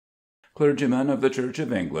Clergymen of the Church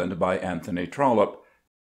of England by Anthony Trollope.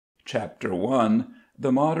 Chapter I.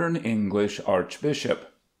 The Modern English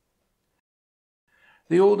Archbishop.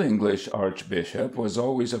 The Old English archbishop was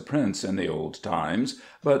always a prince in the old times,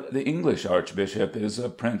 but the English archbishop is a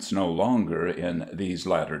prince no longer in these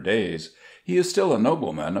latter days. He is still a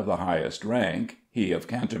nobleman of the highest rank, he of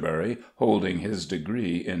Canterbury holding his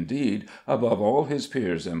degree, indeed, above all his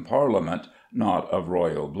peers in Parliament, not of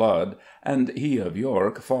royal blood, and he of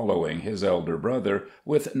York following his elder brother,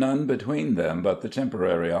 with none between them but the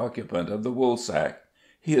temporary occupant of the woolsack.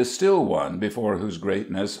 He is still one before whose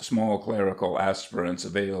greatness small clerical aspirants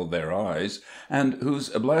veiled their eyes, and whose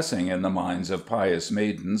blessing in the minds of pious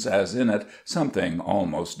maidens has in it something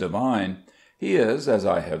almost divine. He is, as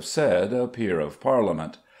I have said, a peer of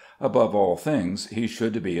Parliament. Above all things he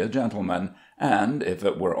should be a gentleman, and, if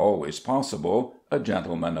it were always possible, a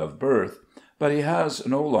gentleman of birth. But he has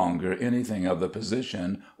no longer anything of the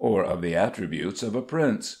position or of the attributes of a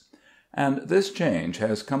prince. And this change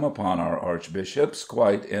has come upon our archbishops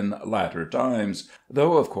quite in latter times,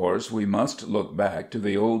 though of course we must look back to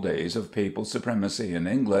the old days of papal supremacy in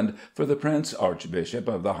England for the prince archbishop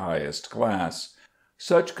of the highest class.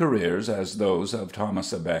 Such careers as those of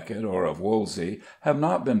Thomas à Becket or of Wolsey have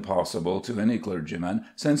not been possible to any clergyman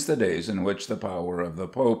since the days in which the power of the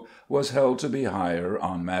Pope was held to be higher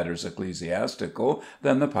on matters ecclesiastical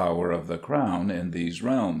than the power of the Crown in these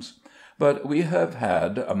realms. But we have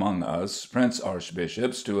had among us prince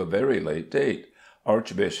archbishops to a very late date,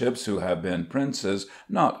 archbishops who have been princes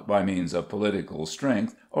not by means of political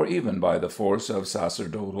strength or even by the force of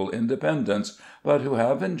sacerdotal independence, but who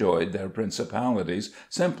have enjoyed their principalities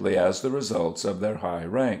simply as the results of their high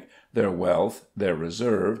rank, their wealth, their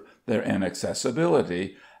reserve, their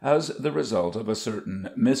inaccessibility, as the result of a certain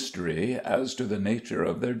mystery as to the nature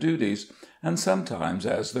of their duties, and sometimes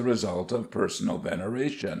as the result of personal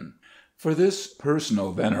veneration. For this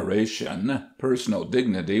personal veneration, personal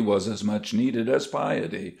dignity was as much needed as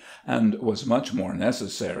piety, and was much more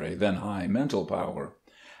necessary than high mental power.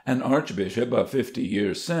 An archbishop of 50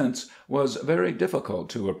 years since was very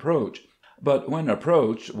difficult to approach, but when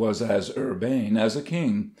approached was as urbane as a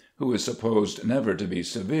king, who is supposed never to be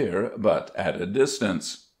severe but at a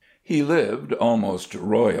distance. He lived almost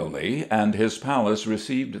royally, and his palace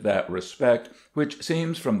received that respect which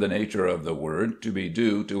seems from the nature of the word to be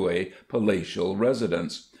due to a palatial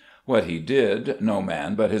residence. What he did no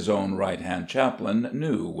man but his own right-hand chaplain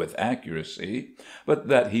knew with accuracy, but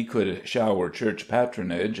that he could shower church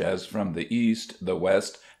patronage as from the east, the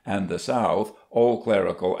west, and the south all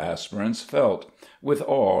clerical aspirants felt, with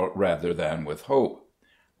awe rather than with hope.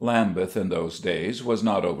 Lambeth in those days was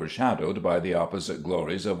not overshadowed by the opposite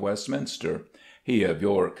glories of Westminster. He of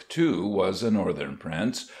York, too, was a northern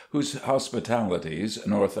prince, whose hospitalities,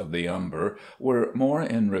 north of the Humber, were more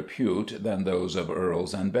in repute than those of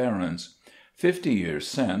earls and barons. 50 years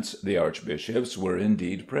since, the archbishops were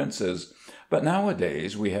indeed princes, but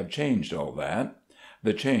nowadays we have changed all that.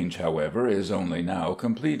 The change, however, is only now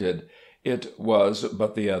completed. It was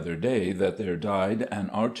but the other day that there died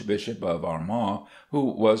an Archbishop of Armagh, who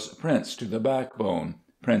was prince to the backbone,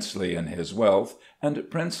 princely in his wealth,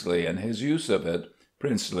 and princely in his use of it,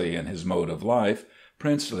 princely in his mode of life,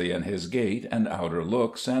 princely in his gait and outer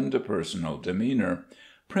looks and personal demeanour,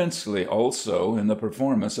 princely also in the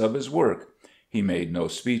performance of his work. He made no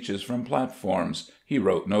speeches from platforms, he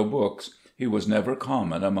wrote no books, he was never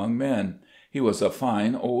common among men. He was a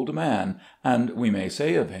fine old man, and we may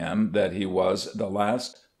say of him that he was the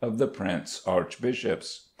last of the prince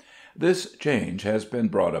archbishops. This change has been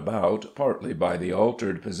brought about partly by the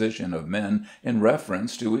altered position of men in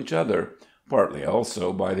reference to each other, partly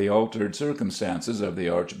also by the altered circumstances of the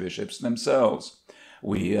archbishops themselves.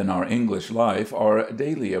 We in our English life are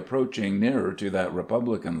daily approaching nearer to that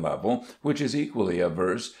republican level which is equally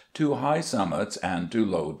averse to high summits and to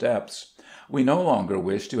low depths. We no longer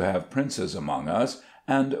wish to have princes among us,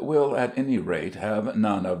 and will at any rate have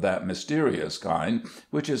none of that mysterious kind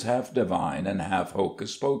which is half divine and half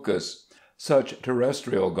hocus pocus. Such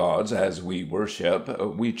terrestrial gods as we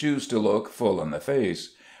worship we choose to look full in the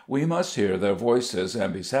face. We must hear their voices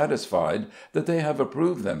and be satisfied that they have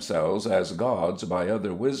approved themselves as gods by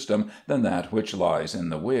other wisdom than that which lies in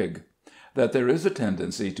the wig. That there is a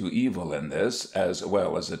tendency to evil in this, as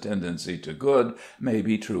well as a tendency to good, may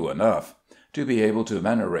be true enough. To be able to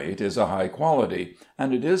venerate is a high quality,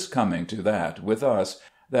 and it is coming to that with us,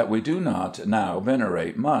 that we do not now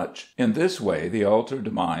venerate much. In this way the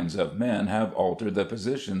altered minds of men have altered the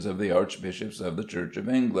positions of the archbishops of the Church of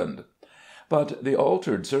England. But the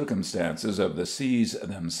altered circumstances of the sees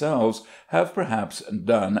themselves have perhaps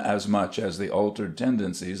done as much as the altered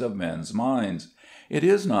tendencies of men's minds. It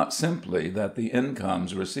is not simply that the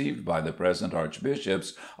incomes received by the present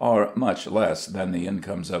archbishops are much less than the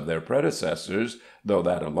incomes of their predecessors, though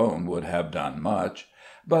that alone would have done much,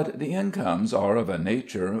 but the incomes are of a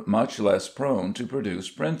nature much less prone to produce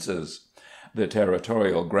princes. The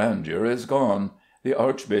territorial grandeur is gone. The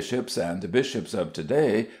archbishops and bishops of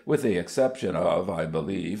to-day, with the exception of, I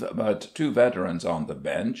believe, but 2 veterans on the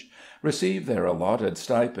bench, receive their allotted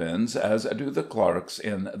stipends as do the clerks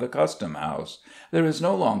in the custom house. There is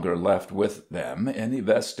no longer left with them any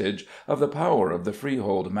vestige of the power of the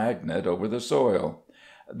freehold magnate over the soil.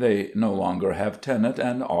 They no longer have tenant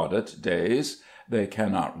and audit days. They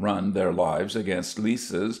cannot run their lives against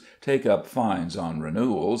leases, take up fines on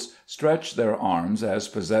renewals, stretch their arms as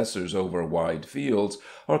possessors over wide fields,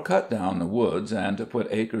 or cut down the woods and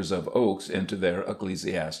put acres of oaks into their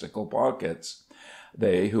ecclesiastical pockets.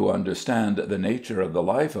 They who understand the nature of the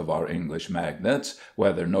life of our English magnates,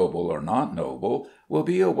 whether noble or not noble, will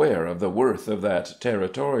be aware of the worth of that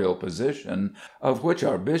territorial position of which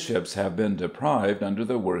our bishops have been deprived under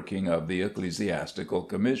the working of the Ecclesiastical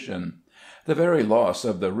Commission. The very loss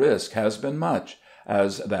of the risk has been much,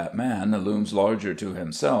 as that man looms larger to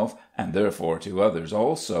himself, and therefore to others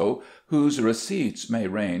also, whose receipts may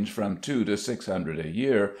range from 200 to 600 a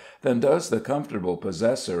year, than does the comfortable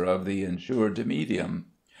possessor of the insured medium.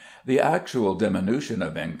 The actual diminution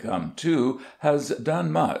of income, too, has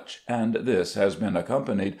done much, and this has been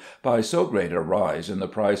accompanied by so great a rise in the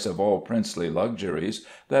price of all princely luxuries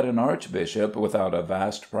that an archbishop without a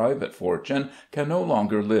vast private fortune can no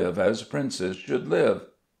longer live as princes should live.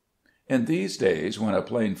 In these days, when a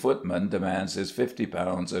plain footman demands his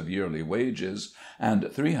 £50 of yearly wages, and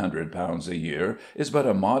 £300 a year is but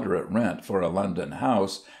a moderate rent for a London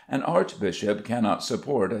house, an archbishop cannot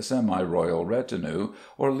support a semi-royal retinue,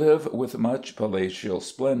 or live with much palatial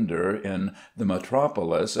splendour in the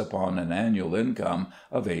metropolis upon an annual income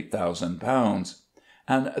of £8,000.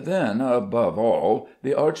 And then, above all,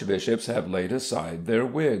 the archbishops have laid aside their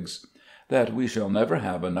wigs. That we shall never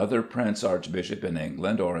have another prince archbishop in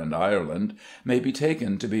England or in Ireland may be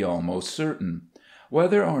taken to be almost certain.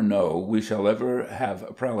 Whether or no we shall ever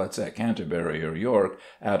have prelates at Canterbury or York,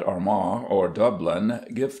 at Armagh or Dublin,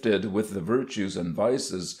 gifted with the virtues and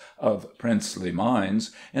vices of princely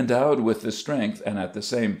minds, endowed with the strength and at the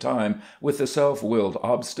same time with the self-willed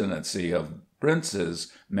obstinacy of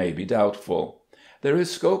princes, may be doubtful. There is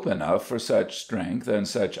scope enough for such strength and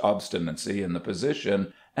such obstinacy in the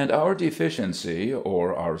position, and our deficiency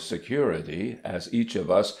or our security, as each of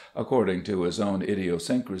us, according to his own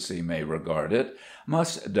idiosyncrasy, may regard it,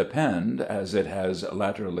 must depend, as it has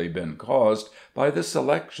latterly been caused, by the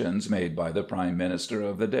selections made by the Prime Minister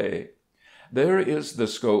of the day. There is the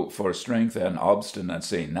scope for strength and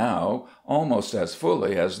obstinacy now almost as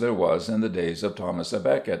fully as there was in the days of Thomas à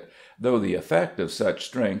Becket, though the effect of such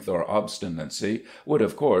strength or obstinacy would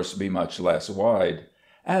of course be much less wide.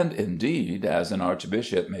 And indeed, as an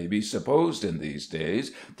archbishop may be supposed in these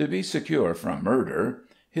days to be secure from murder,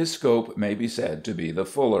 his scope may be said to be the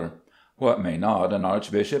fuller. What may not an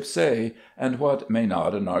archbishop say, and what may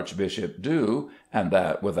not an archbishop do, and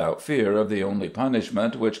that without fear of the only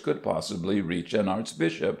punishment which could possibly reach an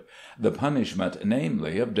archbishop, the punishment,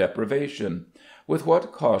 namely, of deprivation? With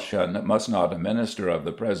what caution must not a minister of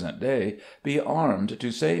the present day be armed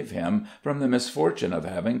to save him from the misfortune of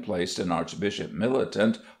having placed an archbishop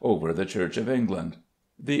militant over the Church of England?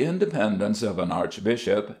 The independence of an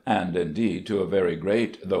archbishop, and indeed to a very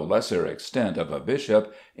great though lesser extent of a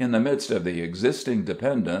bishop, in the midst of the existing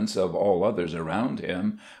dependence of all others around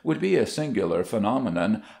him, would be a singular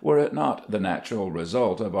phenomenon were it not the natural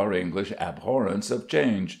result of our English abhorrence of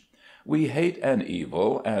change. We hate an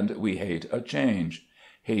evil, and we hate a change.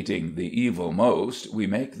 Hating the evil most, we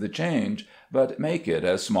make the change, but make it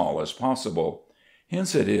as small as possible.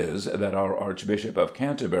 Hence it is that our Archbishop of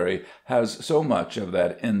Canterbury has so much of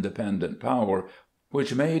that independent power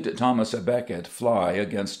which made Thomas à Becket fly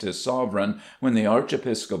against his sovereign when the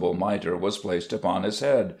archiepiscopal mitre was placed upon his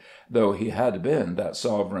head, though he had been that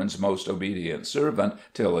sovereign's most obedient servant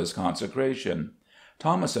till his consecration.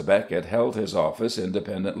 Thomas à Becket held his office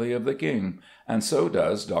independently of the king, and so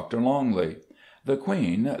does Dr. Longley. The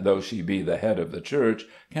Queen, though she be the head of the Church,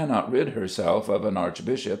 cannot rid herself of an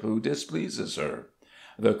archbishop who displeases her.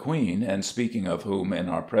 The Queen, in speaking of whom in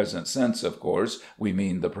our present sense, of course, we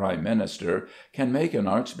mean the Prime Minister, can make an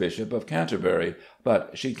Archbishop of Canterbury,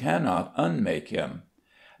 but she cannot unmake him.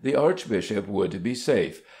 The Archbishop would be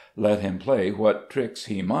safe, let him play what tricks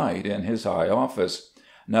he might in his high office.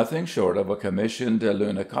 Nothing short of a commission de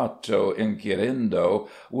lunicato inquirendo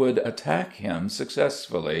would attack him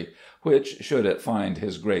successfully, which, should it find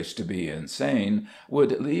his Grace to be insane,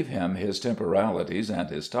 would leave him his temporalities and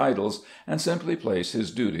his titles, and simply place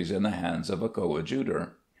his duties in the hands of a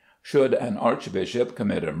coadjutor. Should an archbishop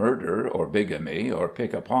commit a murder, or bigamy, or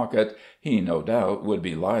pick a pocket, he, no doubt, would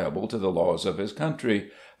be liable to the laws of his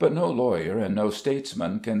country, but no lawyer and no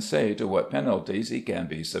statesman can say to what penalties he can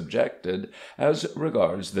be subjected as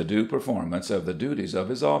regards the due performance of the duties of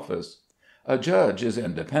his office. A judge is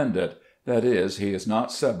independent, that is, he is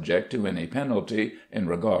not subject to any penalty in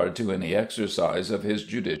regard to any exercise of his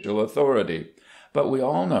judicial authority. But we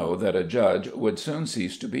all know that a judge would soon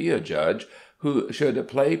cease to be a judge who should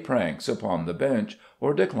play pranks upon the bench,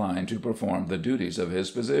 or decline to perform the duties of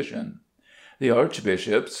his position. The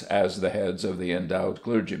archbishops, as the heads of the endowed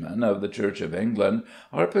clergymen of the Church of England,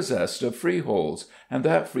 are possessed of freeholds, and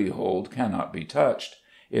that freehold cannot be touched.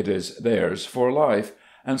 It is theirs for life,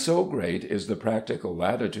 and so great is the practical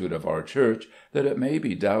latitude of our Church that it may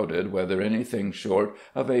be doubted whether anything short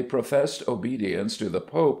of a professed obedience to the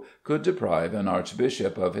Pope could deprive an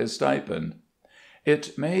archbishop of his stipend.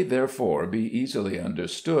 It may, therefore, be easily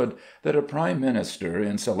understood that a prime minister,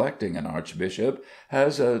 in selecting an archbishop,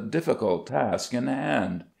 has a difficult task in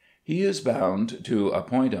hand. He is bound to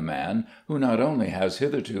appoint a man who not only has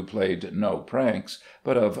hitherto played no pranks,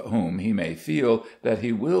 but of whom he may feel that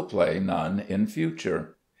he will play none in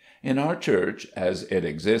future. In our Church, as it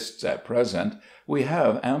exists at present, we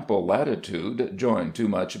have ample latitude joined to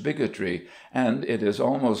much bigotry, and it is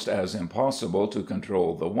almost as impossible to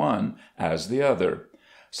control the one as the other.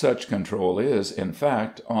 Such control is, in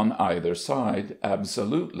fact, on either side,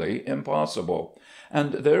 absolutely impossible,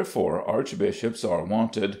 and therefore archbishops are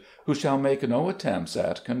wanted who shall make no attempts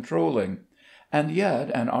at controlling. And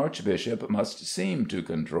yet an archbishop must seem to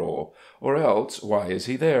control, or else why is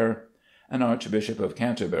he there? An Archbishop of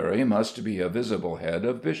Canterbury must be a visible head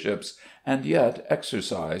of bishops, and yet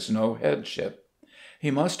exercise no headship.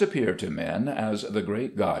 He must appear to men as the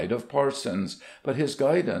great guide of parsons, but his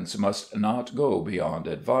guidance must not go beyond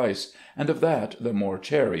advice, and of that the more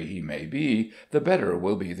chary he may be, the better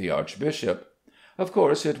will be the archbishop. Of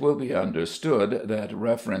course, it will be understood that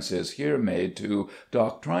reference is here made to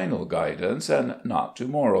doctrinal guidance and not to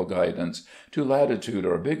moral guidance, to latitude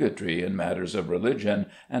or bigotry in matters of religion,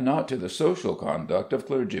 and not to the social conduct of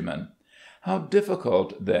clergymen. How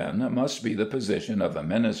difficult, then, must be the position of a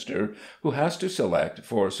minister who has to select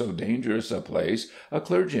for so dangerous a place a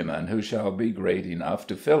clergyman who shall be great enough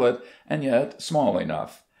to fill it, and yet small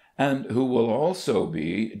enough, and who will also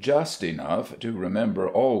be just enough to remember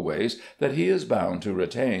always that he is bound to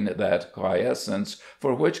retain that quiescence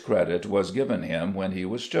for which credit was given him when he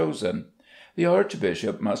was chosen. The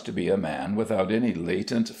archbishop must be a man without any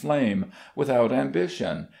latent flame, without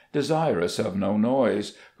ambition, desirous of no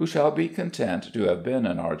noise, who shall be content to have been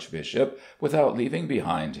an archbishop without leaving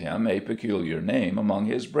behind him a peculiar name among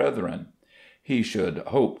his brethren. He should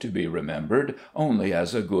hope to be remembered only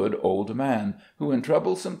as a good old man, who in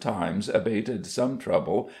troublesome times abated some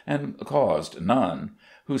trouble and caused none,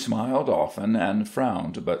 who smiled often and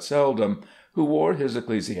frowned but seldom, who wore his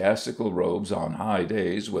ecclesiastical robes on high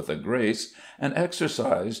days with a grace, and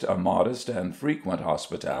exercised a modest and frequent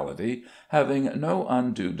hospitality, having no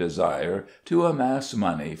undue desire to amass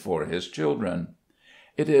money for his children.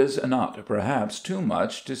 It is not perhaps too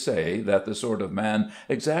much to say that the sort of man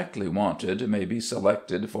exactly wanted may be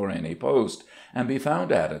selected for any post, and be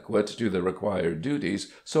found adequate to the required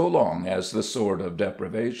duties so long as the sword of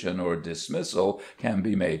deprivation or dismissal can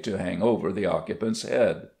be made to hang over the occupant's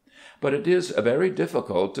head. But it is very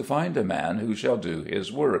difficult to find a man who shall do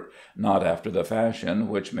his work, not after the fashion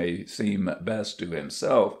which may seem best to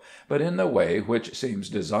himself, but in the way which seems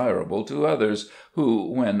desirable to others,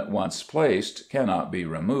 who, when once placed, cannot be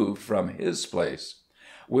removed from his place.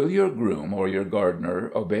 Will your groom or your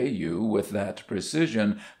gardener obey you with that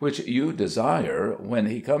precision which you desire when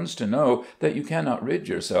he comes to know that you cannot rid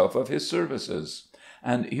yourself of his services?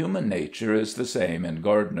 And human nature is the same in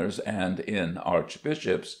gardeners and in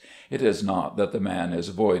archbishops. It is not that the man is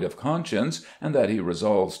void of conscience, and that he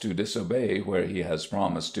resolves to disobey where he has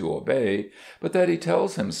promised to obey, but that he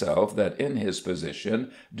tells himself that in his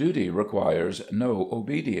position duty requires no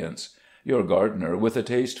obedience. Your gardener with a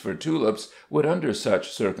taste for tulips would under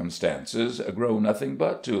such circumstances grow nothing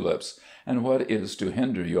but tulips, and what is to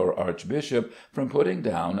hinder your archbishop from putting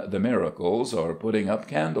down the miracles or putting up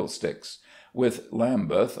candlesticks? With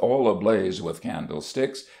Lambeth all ablaze with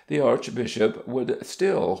candlesticks, the archbishop would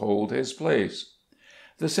still hold his place.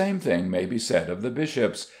 The same thing may be said of the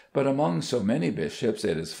bishops, but among so many bishops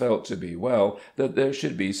it is felt to be well that there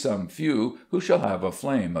should be some few who shall have a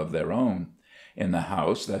flame of their own. In the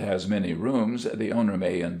house that has many rooms the owner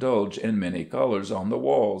may indulge in many colours on the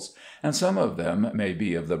walls, and some of them may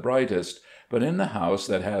be of the brightest, but in the house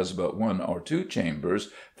that has but one or two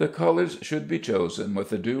chambers the colours should be chosen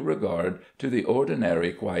with a due regard to the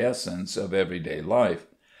ordinary quiescence of everyday life.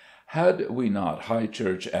 Had we not High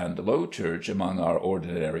Church and Low Church among our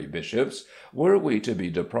ordinary bishops, were we to be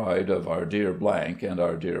deprived of our dear and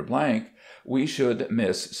our dear we should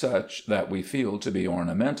miss such that we feel to be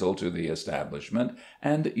ornamental to the establishment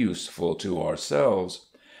and useful to ourselves.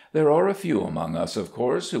 There are a few among us, of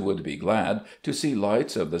course, who would be glad to see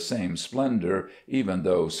lights of the same splendour, even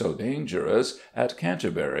though so dangerous, at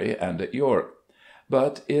Canterbury and at York.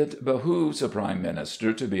 But it behooves a Prime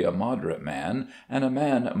Minister to be a moderate man, and a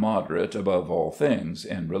man moderate above all things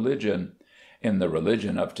in religion. In the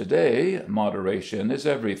religion of to-day, moderation is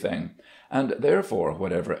everything, and therefore,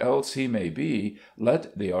 whatever else he may be,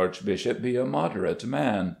 let the Archbishop be a moderate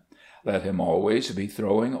man. Let him always be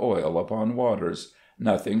throwing oil upon waters.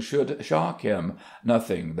 Nothing should shock him,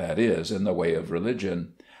 nothing, that is, in the way of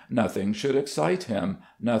religion. Nothing should excite him,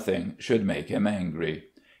 nothing should make him angry.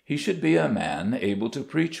 He should be a man able to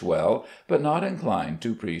preach well, but not inclined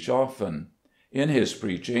to preach often. In his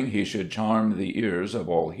preaching he should charm the ears of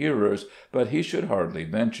all hearers, but he should hardly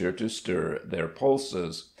venture to stir their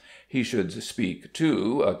pulses. He should speak,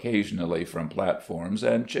 too, occasionally from platforms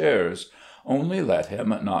and chairs. Only let him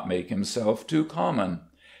not make himself too common.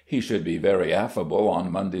 He should be very affable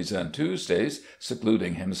on Mondays and Tuesdays,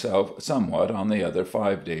 secluding himself somewhat on the other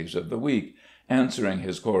 5 days of the week, answering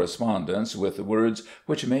his correspondence with words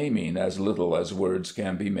which may mean as little as words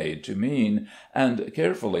can be made to mean, and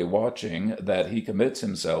carefully watching that he commits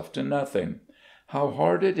himself to nothing. How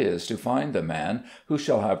hard it is to find the man who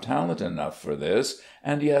shall have talent enough for this,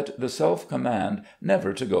 and yet the self-command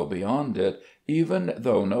never to go beyond it, even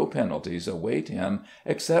though no penalties await him,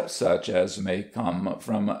 except such as may come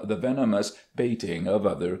from the venomous baiting of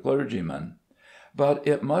other clergymen. But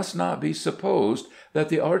it must not be supposed that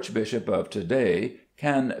the Archbishop of to-day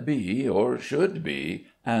can be, or should be,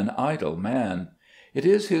 an idle man. It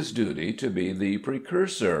is his duty to be the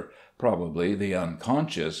precursor, probably the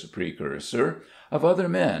unconscious precursor, of other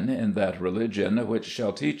men in that religion which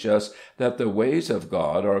shall teach us that the ways of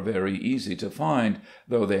God are very easy to find,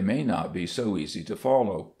 though they may not be so easy to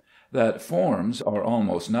follow; that forms are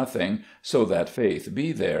almost nothing, so that faith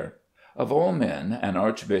be there. Of all men, an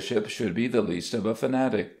archbishop should be the least of a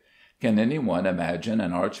fanatic. Can any one imagine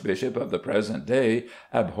an archbishop of the present day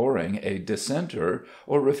abhorring a dissenter,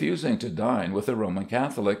 or refusing to dine with a Roman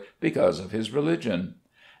Catholic because of his religion?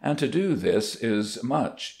 And to do this is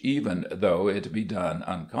much, even though it be done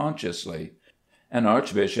unconsciously. An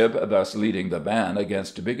archbishop thus leading the ban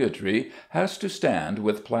against bigotry has to stand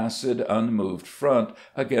with placid, unmoved front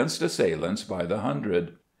against assailants by the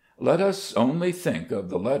hundred. Let us only think of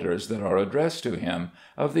the letters that are addressed to him,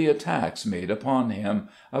 of the attacks made upon him,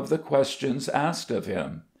 of the questions asked of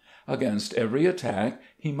him. Against every attack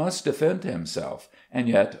he must defend himself, and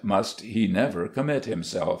yet must he never commit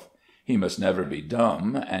himself. He must never be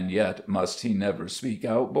dumb, and yet must he never speak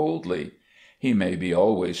out boldly. He may be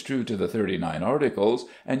always true to the 39 Articles,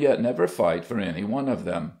 and yet never fight for any one of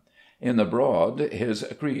them. In the broad, his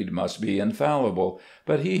creed must be infallible,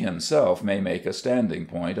 but he himself may make a standing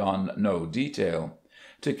point on no detail.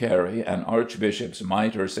 To carry an archbishop's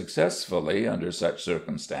mitre successfully under such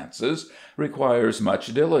circumstances requires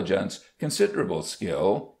much diligence, considerable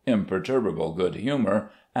skill, imperturbable good humour,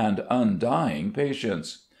 and undying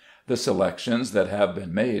patience. The selections that have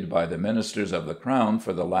been made by the ministers of the Crown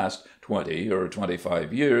for the last 20 or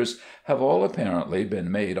 25 years have all apparently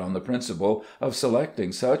been made on the principle of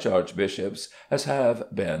selecting such archbishops as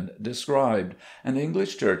have been described, and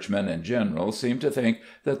English churchmen in general seem to think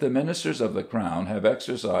that the ministers of the Crown have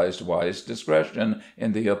exercised wise discretion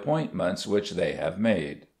in the appointments which they have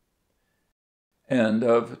made.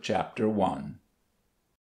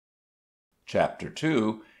 Chapter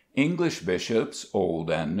 2. English Bishops,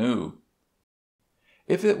 Old and New.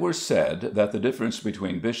 If it were said that the difference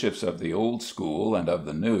between bishops of the old school and of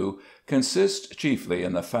the new consists chiefly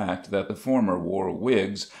in the fact that the former wore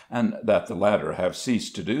wigs and that the latter have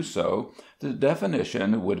ceased to do so, the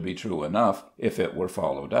definition would be true enough if it were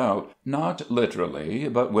followed out, not literally,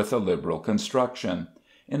 but with a liberal construction.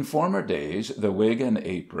 In former days the wig and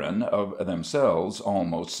apron of themselves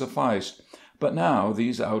almost sufficed. But now,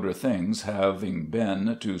 these outer things having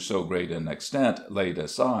been to so great an extent laid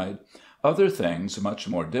aside, other things much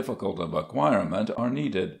more difficult of acquirement are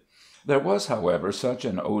needed. There was, however, such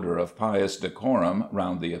an odour of pious decorum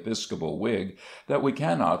round the episcopal wig that we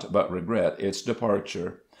cannot but regret its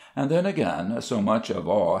departure. And then again, so much of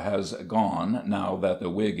awe has gone now that the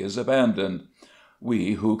wig is abandoned.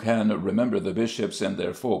 We, who can remember the bishops in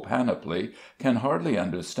their full panoply, can hardly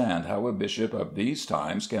understand how a bishop of these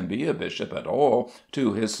times can be a bishop at all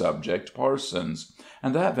to his subject parsons;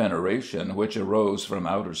 and that veneration which arose from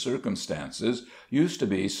outer circumstances used to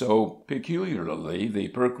be so peculiarly the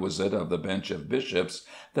perquisite of the bench of bishops,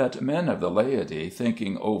 that men of the laity,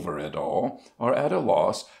 thinking over it all, are at a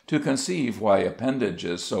loss to conceive why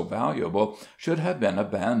appendages so valuable should have been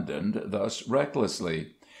abandoned thus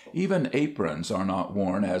recklessly. Even aprons are not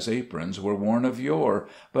worn as aprons were worn of yore,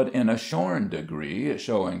 but in a shorn degree,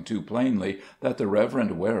 showing too plainly that the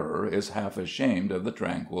reverend wearer is half ashamed of the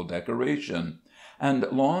tranquil decoration; and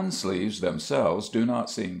lawn sleeves themselves do not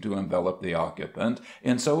seem to envelop the occupant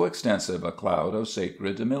in so extensive a cloud of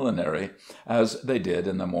sacred millinery, as they did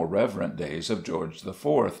in the more reverent days of George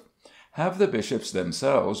IV. Have the bishops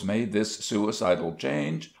themselves made this suicidal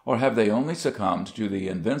change, or have they only succumbed to the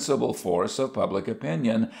invincible force of public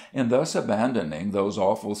opinion in thus abandoning those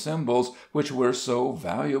awful symbols which were so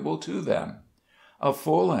valuable to them? A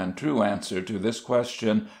full and true answer to this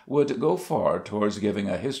question would go far towards giving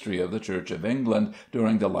a history of the Church of England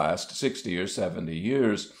during the last 60 or 70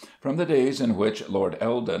 years, from the days in which Lord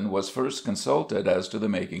Eldon was first consulted as to the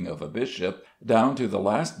making of a bishop, down to the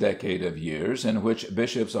last decade of years in which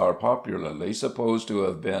bishops are popularly supposed to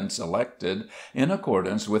have been selected in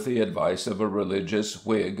accordance with the advice of a religious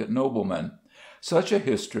Whig nobleman. Such a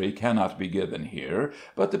history cannot be given here,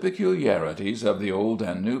 but the peculiarities of the old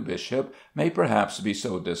and new bishop may perhaps be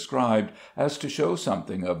so described as to show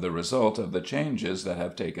something of the result of the changes that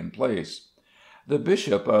have taken place. The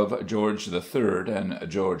bishop of George III. And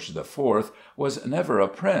George IV. Was never a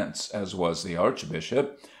prince, as was the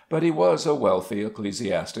archbishop, but he was a wealthy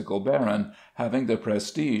ecclesiastical baron, having the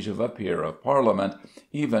prestige of a peer of Parliament,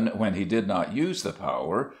 even when he did not use the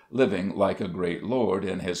power, living like a great lord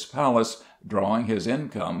in his palace, drawing his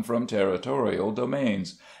income from territorial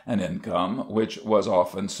domains, an income which was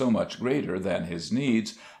often so much greater than his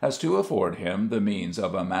needs as to afford him the means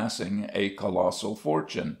of amassing a colossal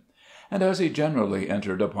fortune. And as he generally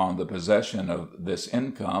entered upon the possession of this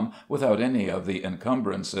income without any of the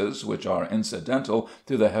encumbrances which are incidental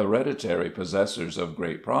to the hereditary possessors of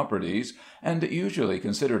great properties, and usually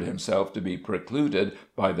considered himself to be precluded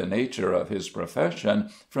by the nature of his profession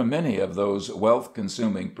from many of those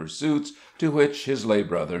wealth-consuming pursuits to which his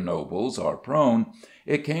lay-brother nobles are prone,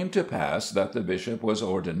 it came to pass that the bishop was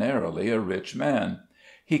ordinarily a rich man.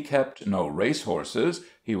 He kept no race-horses,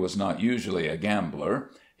 he was not usually a gambler,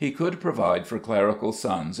 he could provide for clerical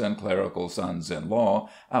sons and clerical sons-in-law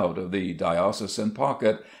out of the diocesan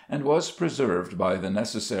pocket, and was preserved by the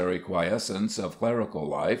necessary quiescence of clerical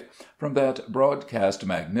life from that broadcast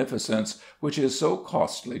magnificence which is so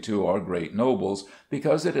costly to our great nobles,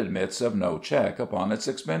 because it admits of no check upon its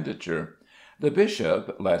expenditure. The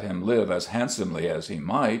bishop, let him live as handsomely as he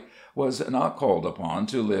might, was not called upon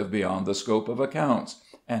to live beyond the scope of accounts,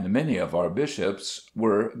 and many of our bishops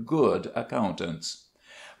were good accountants.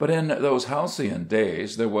 But in those halcyon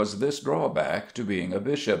days there was this drawback to being a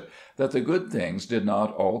bishop, that the good things did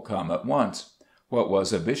not all come at once. What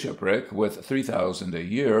was a bishopric with 3,000 a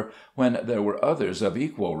year, when there were others of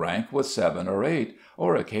equal rank with 7 or 8,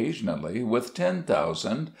 or occasionally with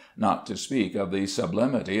 10,000, not to speak of the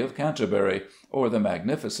sublimity of Canterbury, or the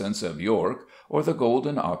magnificence of York, or the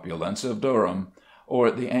golden opulence of Durham, or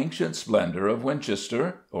the ancient splendour of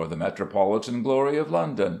Winchester, or the metropolitan glory of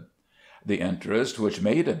London? The interest which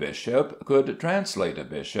made a bishop could translate a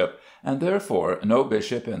bishop, and therefore no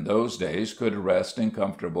bishop in those days could rest in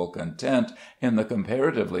comfortable content in the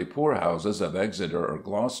comparatively poor houses of Exeter or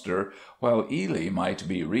Gloucester, while Ely might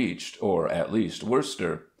be reached, or at least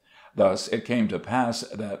Worcester. Thus it came to pass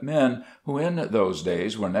that men, who in those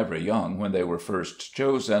days were never young when they were first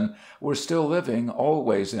chosen, were still living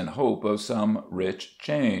always in hope of some rich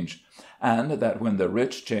change; and that when the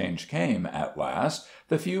rich change came at last,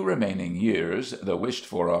 the few remaining years, the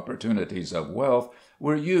wished-for opportunities of wealth,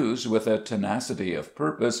 were used with a tenacity of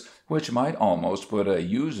purpose which might almost put a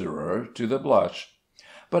usurer to the blush.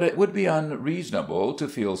 But it would be unreasonable to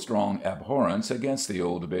feel strong abhorrence against the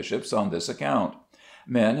old bishops on this account.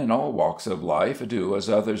 Men in all walks of life do as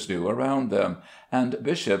others do around them, and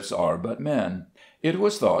bishops are but men. It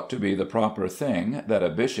was thought to be the proper thing that a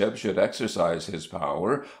bishop should exercise his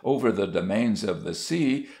power over the domains of the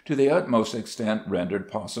see to the utmost extent rendered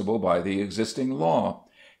possible by the existing law.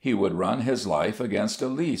 He would run his life against a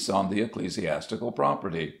lease on the ecclesiastical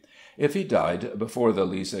property. If he died before the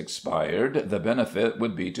lease expired, the benefit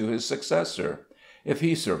would be to his successor. If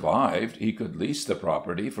he survived, he could lease the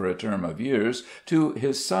property for a term of years to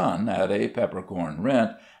his son at a peppercorn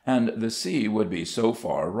rent, and the see would be so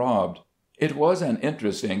far robbed. It was an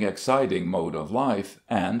interesting, exciting mode of life,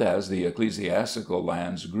 and as the ecclesiastical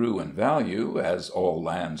lands grew in value, as all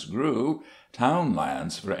lands grew, town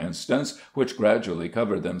lands, for instance, which gradually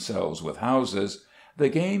covered themselves with houses, the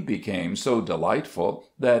game became so delightful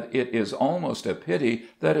that it is almost a pity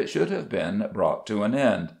that it should have been brought to an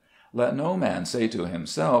end. Let no man say to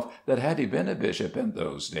himself that had he been a bishop in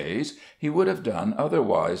those days he would have done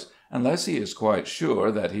otherwise, unless he is quite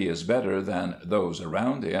sure that he is better than those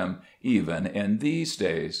around him, even in these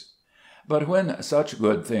days. But when such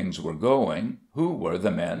good things were going, who were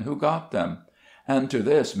the men who got them? And to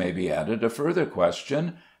this may be added a further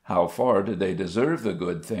question: how far did they deserve the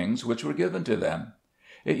good things which were given to them?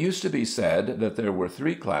 It used to be said that there were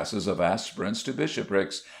 3 classes of aspirants to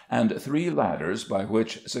bishoprics, and 3 ladders by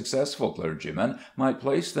which successful clergymen might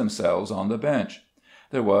place themselves on the bench.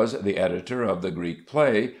 There was the editor of the Greek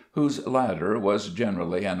play, whose ladder was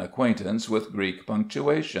generally an acquaintance with Greek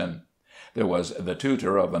punctuation. There was the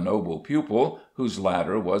tutor of a noble pupil, whose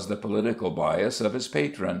ladder was the political bias of his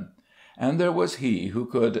patron. And there was he who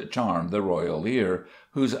could charm the royal ear,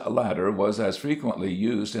 whose ladder was as frequently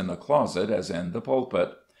used in the closet as in the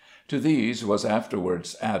pulpit. To these was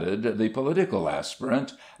afterwards added the political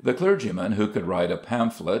aspirant, the clergyman who could write a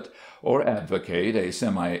pamphlet or advocate a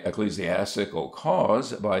semi-ecclesiastical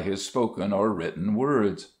cause by his spoken or written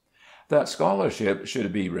words. That scholarship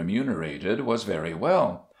should be remunerated was very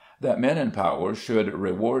well. That men in power should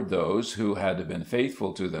reward those who had been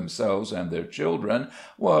faithful to themselves and their children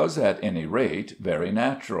was, at any rate, very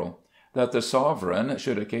natural. That the sovereign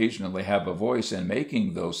should occasionally have a voice in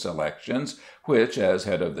making those selections, which, as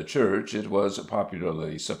head of the Church, it was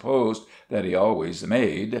popularly supposed that he always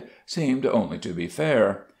made, seemed only to be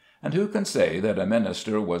fair. And who can say that a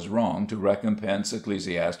minister was wrong to recompense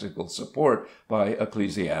ecclesiastical support by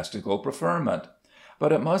ecclesiastical preferment?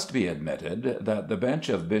 But it must be admitted that the bench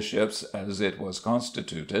of bishops, as it was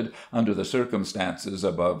constituted under the circumstances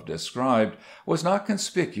above described, was not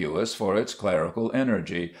conspicuous for its clerical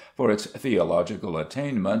energy, for its theological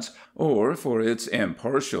attainments, or for its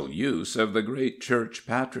impartial use of the great church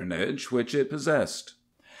patronage which it possessed.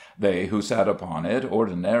 They who sat upon it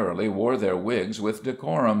ordinarily wore their wigs with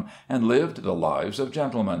decorum, and lived the lives of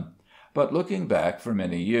gentlemen. But looking back for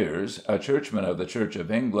many years, a churchman of the Church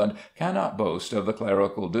of England cannot boast of the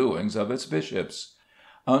clerical doings of its bishops.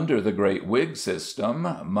 Under the great wig system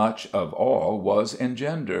much of all was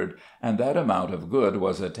engendered, and that amount of good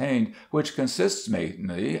was attained which consists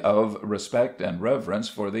mainly of respect and reverence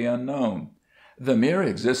for the unknown. The mere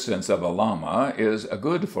existence of a lama is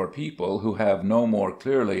good for people who have no more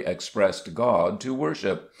clearly expressed God to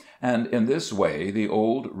worship, and in this way the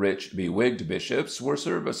old, rich, bewigged bishops were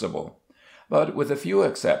serviceable. But with a few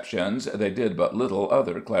exceptions they did but little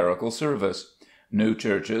other clerical service. New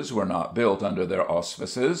churches were not built under their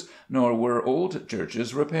auspices, nor were old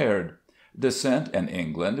churches repaired. Dissent in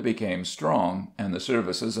England became strong, and the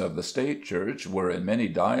services of the State Church were in many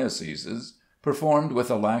dioceses performed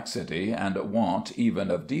with a laxity and want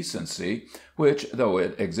even of decency, which, though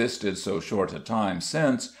it existed so short a time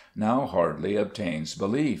since, now hardly obtains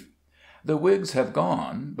belief. The wigs have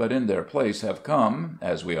gone, but in their place have come,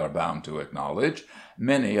 as we are bound to acknowledge,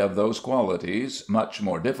 many of those qualities, much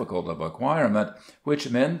more difficult of acquirement,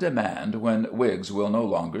 which men demand when wigs will no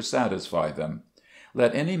longer satisfy them.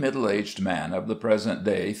 Let any middle-aged man of the present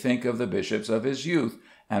day think of the bishops of his youth,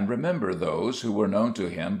 and remember those who were known to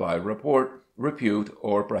him by report, repute,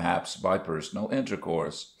 or perhaps by personal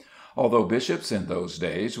intercourse. Although bishops in those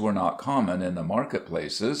days were not common in the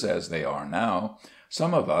market-places as they are now,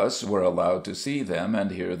 some of us were allowed to see them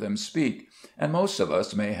and hear them speak, and most of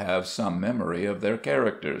us may have some memory of their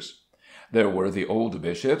characters. There were the old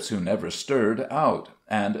bishops who never stirred out,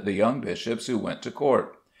 and the young bishops who went to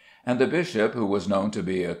court, and the bishop who was known to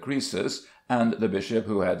be a Croesus, and the bishop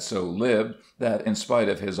who had so lived that, in spite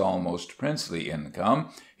of his almost princely income,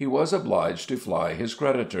 he was obliged to fly his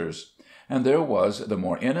creditors. And there was the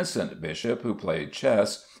more innocent bishop who played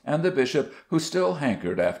chess, and the bishop who still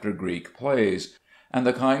hankered after Greek plays, and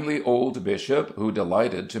the kindly old bishop who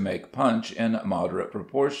delighted to make punch in moderate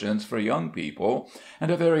proportions for young people, and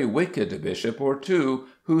a very wicked bishop or two,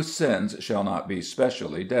 whose sins shall not be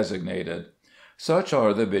specially designated. Such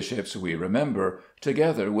are the bishops we remember,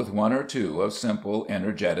 together with one or two of simple,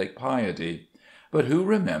 energetic piety. But who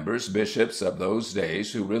remembers bishops of those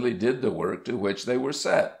days who really did the work to which they were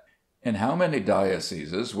set? In how many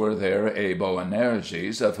dioceses were there a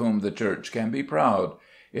Boanerges of whom the Church can be proud?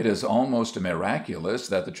 It is almost miraculous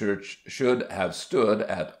that the Church should have stood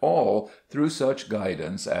at all through such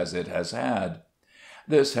guidance as it has had.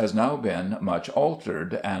 This has now been much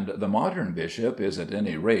altered, and the modern bishop is at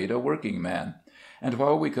any rate a working man. And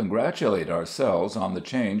while we congratulate ourselves on the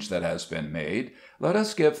change that has been made, let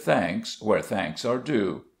us give thanks where thanks are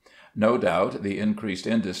due. No doubt the increased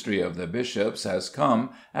industry of the bishops has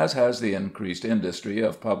come, as has the increased industry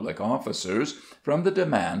of public officers, from the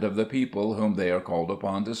demand of the people whom they are called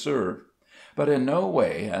upon to serve. But in no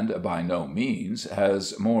way, and by no means,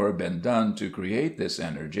 has more been done to create this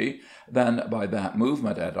energy than by that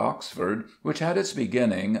movement at Oxford which had its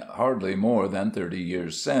beginning hardly more than 30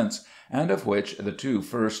 years since, and of which the two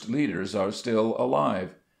first leaders are still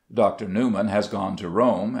alive. Dr. Newman has gone to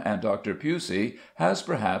Rome, and Dr. Pusey has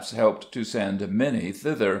perhaps helped to send many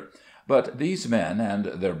thither, but these men and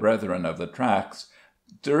their brethren of the tracts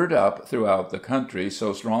stirred up throughout the country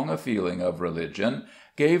so strong a feeling of religion,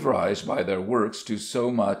 gave rise by their works to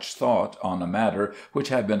so much thought on a matter which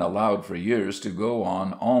had been allowed for years to go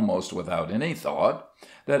on almost without any thought,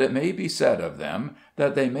 that it may be said of them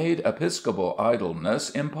that they made episcopal idleness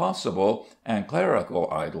impossible and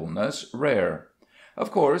clerical idleness rare. Of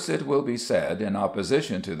course, it will be said, in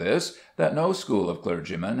opposition to this, that no school of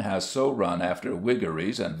clergymen has so run after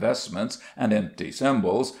wiggeries and vestments and empty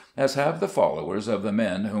symbols as have the followers of the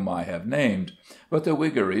men whom I have named, but the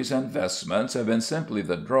wiggeries and vestments have been simply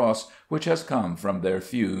the dross which has come from their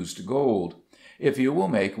fused gold. If you will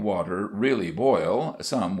make water really boil,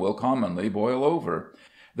 some will commonly boil over.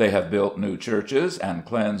 They have built new churches, and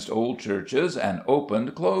cleansed old churches, and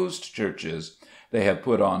opened closed churches. They have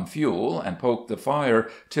put on fuel, and poked the fire,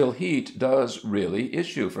 till heat does really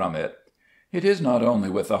issue from it. It is not only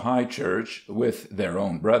with the High Church, with their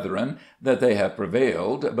own brethren, that they have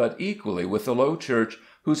prevailed, but equally with the Low Church,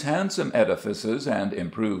 whose handsome edifices and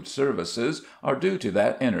improved services are due to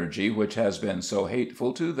that energy which has been so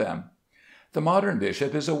hateful to them. The modern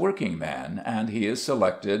bishop is a working man, and he is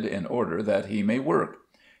selected in order that he may work.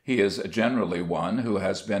 He is generally one who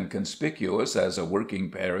has been conspicuous as a working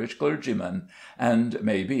parish clergyman, and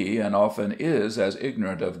may be, and often is, as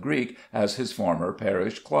ignorant of Greek as his former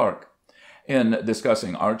parish clerk. In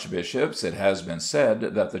discussing archbishops, it has been said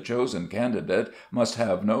that the chosen candidate must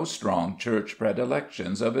have no strong church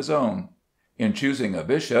predilections of his own. In choosing a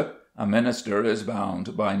bishop, a minister is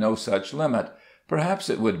bound by no such limit. Perhaps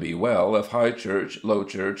it would be well if High Church, Low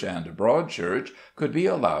Church, and Broad Church could be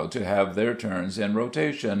allowed to have their turns in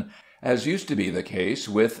rotation, as used to be the case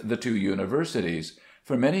with the two universities.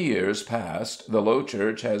 For many years past the Low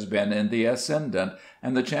Church has been in the ascendant,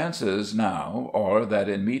 and the chances now are that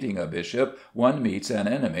in meeting a bishop one meets an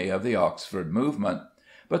enemy of the Oxford movement.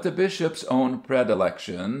 But the bishop's own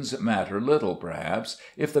predilections matter little, perhaps,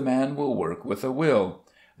 if the man will work with a will.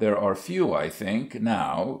 There are few, I think,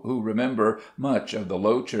 now, who remember much of the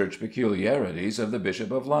Low Church peculiarities of the Bishop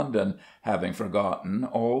of London, having forgotten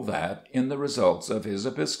all that in the results of his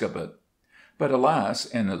episcopate. But alas,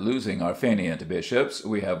 in losing our fainéant bishops,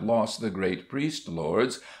 we have lost the great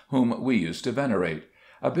priest-lords whom we used to venerate.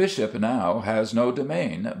 A bishop now has no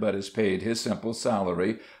demesne, but is paid his simple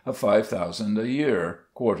salary of 5,000 a year,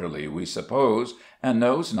 quarterly we suppose, and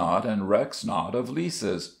knows not and recks not of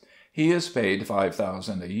leases. He is paid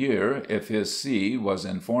 5,000 a year if his see was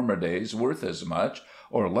in former days worth as much,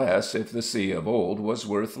 or less if the see of old was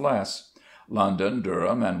worth less. London,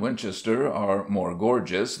 Durham, and Winchester are more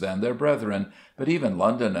gorgeous than their brethren, but even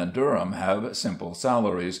London and Durham have simple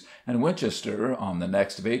salaries, and Winchester on the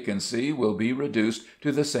next vacancy will be reduced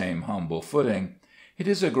to the same humble footing. It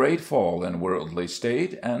is a great fall in worldly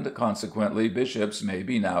state, and consequently bishops may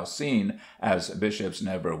be now seen, as bishops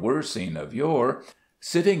never were seen of yore,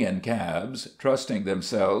 sitting in cabs, trusting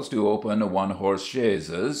themselves to open one-horse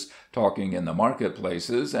chaises, talking in the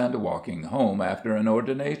market-places, and walking home after an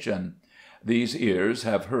ordination. These ears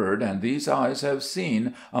have heard and these eyes have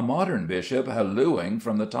seen a modern bishop hallooing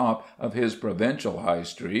from the top of his provincial High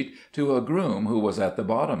Street to a groom who was at the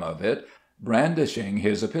bottom of it, brandishing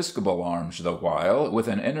his episcopal arms the while with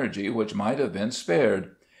an energy which might have been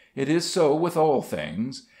spared. It is so with all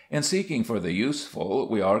things. In seeking for the useful,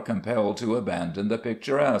 we are compelled to abandon the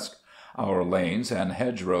picturesque. Our lanes and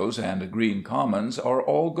hedgerows and green commons are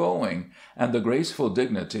all going, and the graceful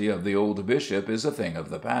dignity of the old bishop is a thing of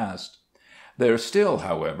the past. There still,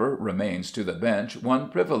 however, remains to the bench one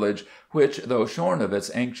privilege which, though shorn of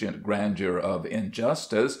its ancient grandeur of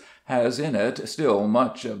injustice, has in it still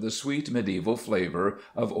much of the sweet mediaeval flavour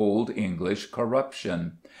of Old English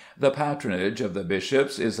corruption. The patronage of the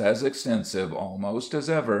bishops is as extensive almost as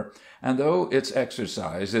ever, and though its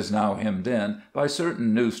exercise is now hemmed in by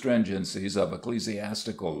certain new stringencies of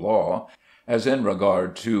ecclesiastical law, as in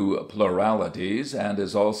regard to pluralities, and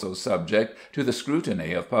is also subject to the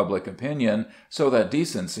scrutiny of public opinion, so that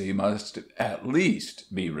decency must at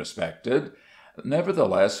least be respected.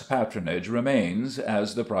 Nevertheless, patronage remains,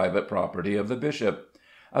 as the private property of the bishop.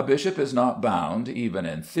 A bishop is not bound, even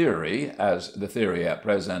in theory, as the theory at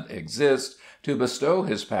present exists, to bestow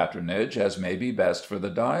his patronage as may be best for the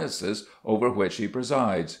diocese over which he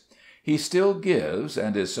presides. He still gives,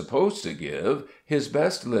 and is supposed to give, his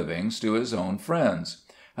best livings to his own friends.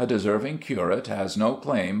 A deserving curate has no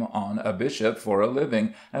claim on a bishop for a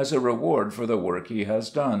living as a reward for the work he has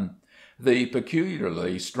done. The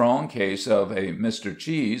peculiarly strong case of a Mr.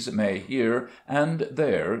 Cheese may here and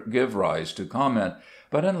there give rise to comment,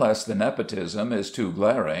 but unless the nepotism is too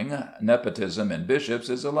glaring, nepotism in bishops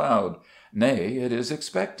is allowed; nay, it is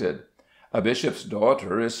expected. A bishop's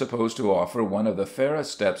daughter is supposed to offer one of the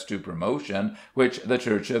fairest steps to promotion which the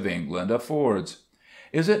Church of England affords.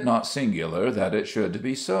 Is it not singular that it should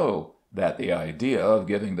be so? That the idea of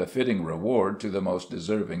giving the fitting reward to the most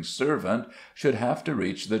deserving servant should have to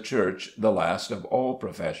reach the Church, the last of all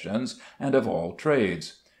professions and of all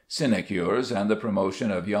trades? Sinecures and the promotion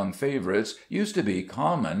of young favourites used to be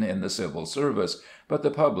common in the civil service, but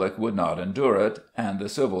the public would not endure it, and the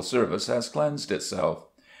civil service has cleansed itself.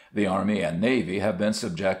 The army and navy have been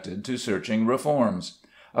subjected to searching reforms.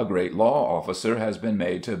 A great law officer has been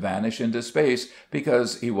made to vanish into space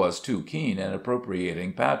because he was too keen in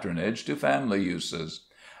appropriating patronage to family uses.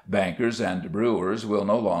 Bankers and brewers will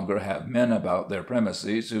no longer have men about their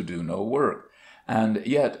premises who do no work, and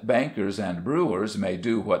yet bankers and brewers may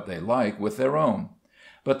do what they like with their own.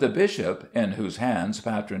 But the bishop, in whose hands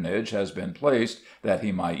patronage has been placed that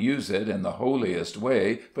he might use it in the holiest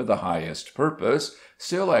way for the highest purpose,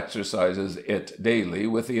 still exercises it daily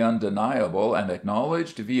with the undeniable and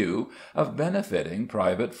acknowledged view of benefiting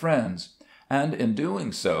private friends; and in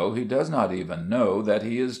doing so he does not even know that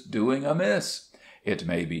he is doing amiss. It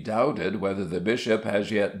may be doubted whether the bishop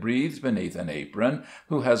has yet breathed beneath an apron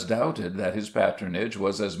who has doubted that his patronage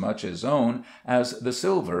was as much his own as the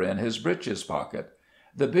silver in his breeches pocket.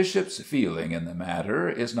 The bishop's feeling in the matter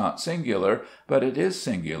is not singular, but it is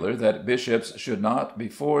singular that bishops should not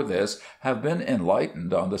before this have been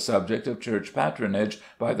enlightened on the subject of church patronage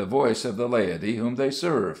by the voice of the laity whom they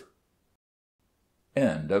serve.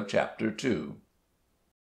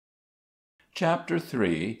 Chapter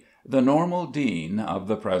 3. The normal dean of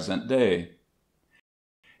the present day.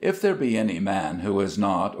 If there be any man who is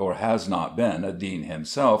not or has not been a dean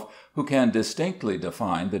himself, who can distinctly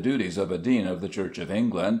define the duties of a dean of the Church of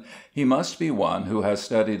England, he must be one who has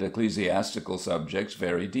studied ecclesiastical subjects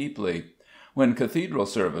very deeply. When cathedral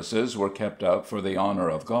services were kept up for the honour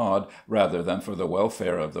of God rather than for the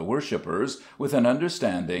welfare of the worshippers, with an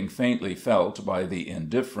understanding faintly felt by the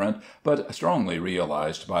indifferent but strongly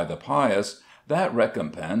realized by the pious, that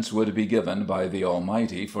recompense would be given by the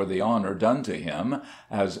Almighty for the honour done to him,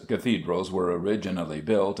 as cathedrals were originally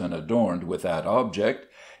built and adorned with that object,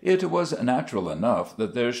 it was natural enough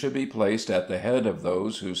that there should be placed at the head of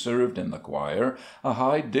those who served in the choir a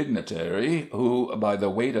high dignitary who, by the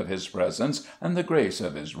weight of his presence and the grace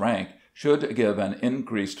of his rank, should give an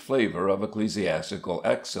increased flavour of ecclesiastical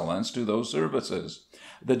excellence to those services.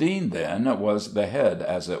 The dean, then, was the head,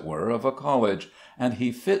 as it were, of a college, and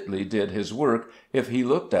he fitly did his work if he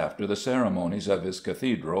looked after the ceremonies of his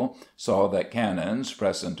cathedral, saw that canons,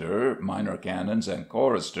 precentor, minor canons, and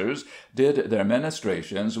choristers did their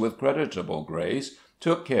ministrations with creditable grace,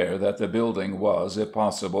 took care that the building was, if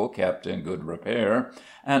possible, kept in good repair,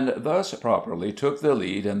 and thus properly took the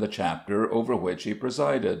lead in the chapter over which he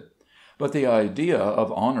presided. But the idea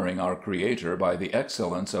of honouring our Creator by the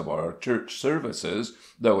excellence of our church services,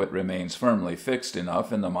 though it remains firmly fixed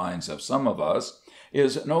enough in the minds of some of us,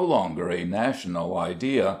 is no longer a national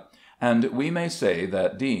idea, and we may say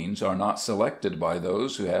that deans are not selected by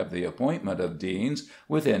those who have the appointment of deans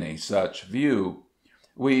with any such view.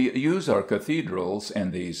 We use our cathedrals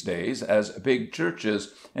in these days as big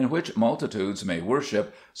churches in which multitudes may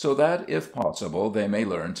worship, so that, if possible, they may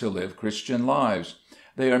learn to live Christian lives.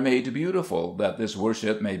 They are made beautiful that this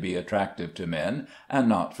worship may be attractive to men, and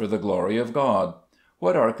not for the glory of God.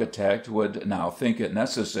 What architect would now think it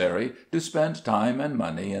necessary to spend time and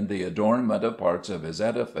money in the adornment of parts of his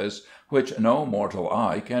edifice which no mortal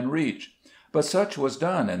eye can reach? But such was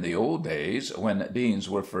done in the old days, when deans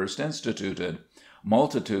were first instituted.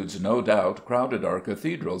 Multitudes, no doubt, crowded our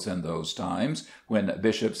cathedrals in those times, when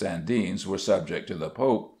bishops and deans were subject to the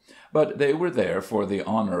Pope, but they were there for the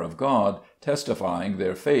honour of God, testifying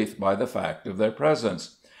their faith by the fact of their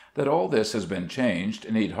presence. That all this has been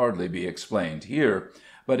changed need hardly be explained here,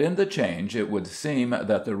 but in the change it would seem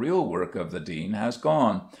that the real work of the dean has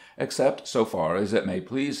gone, except so far as it may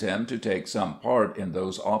please him to take some part in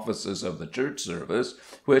those offices of the church service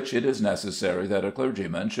which it is necessary that a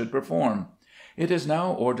clergyman should perform. It is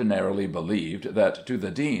now ordinarily believed that to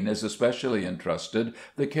the dean is especially entrusted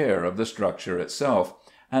the care of the structure itself,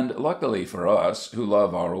 and luckily for us, who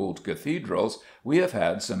love our old cathedrals, we have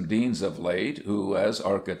had some deans of late who, as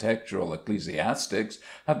architectural ecclesiastics,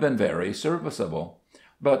 have been very serviceable.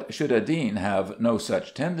 But should a dean have no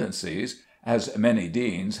such tendencies, as many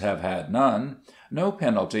deans have had none, no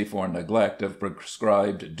penalty for neglect of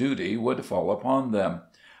prescribed duty would fall upon them.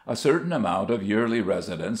 A certain amount of yearly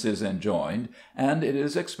residence is enjoined, and it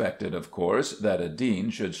is expected, of course, that a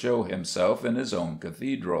dean should show himself in his own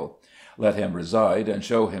cathedral. Let him reside and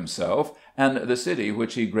show himself, and the city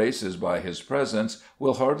which he graces by his presence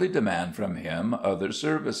will hardly demand from him other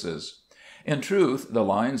services. In truth, the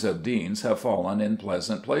lines of deans have fallen in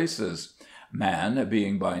pleasant places. Man,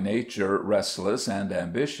 being by nature restless and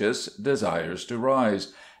ambitious, desires to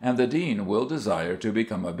rise, and the dean will desire to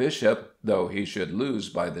become a bishop, though he should lose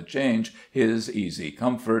by the change his easy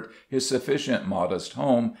comfort, his sufficient modest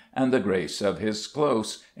home, and the grace of his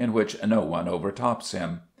close, in which no one overtops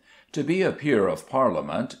him. To be a peer of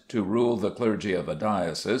Parliament, to rule the clergy of a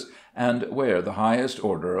diocese, and wear the highest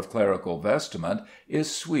order of clerical vestment, is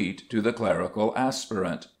sweet to the clerical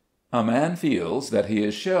aspirant. A man feels that he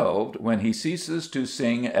is shelved when he ceases to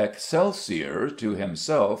sing Excelsior to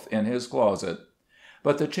himself in his closet.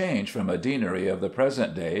 But the change from a deanery of the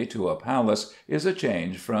present day to a palace is a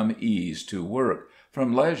change from ease to work,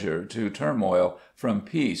 from leisure to turmoil, from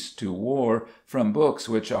peace to war, from books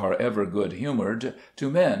which are ever good-humoured to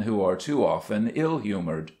men who are too often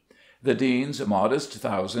ill-humoured. The dean's modest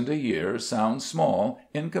 1,000 a year sounds small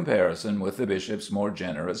in comparison with the bishop's more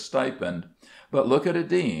generous stipend. But look at a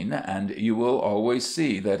dean, and you will always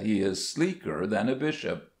see that he is sleeker than a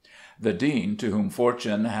bishop. The dean to whom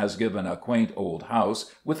fortune has given a quaint old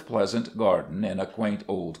house with pleasant garden in a quaint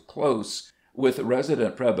old close, with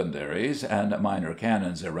resident prebendaries and minor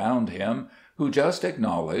canons around him, who just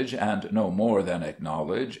acknowledge, and no more than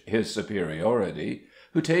acknowledge, his superiority,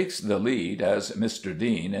 who takes the lead as Mr.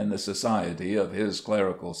 Dean in the society of his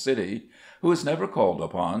clerical city, who is never called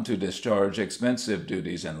upon to discharge expensive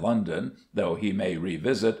duties in London, though he may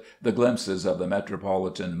revisit the glimpses of the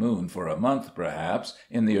metropolitan moon for a month, perhaps,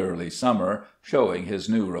 in the early summer, showing his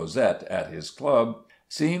new rosette at his club,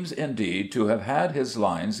 seems indeed to have had his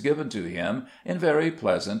lines given to him in very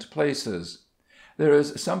pleasant places. There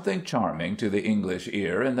is something charming to the English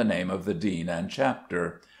ear in the name of the Dean and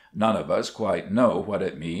Chapter. None of us quite know what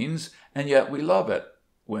it means, and yet we love it.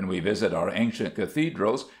 When we visit our ancient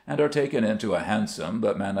cathedrals, and are taken into a handsome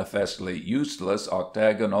but manifestly useless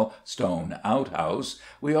octagonal stone outhouse,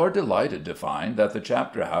 we are delighted to find that the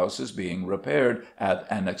chapter house is being repaired at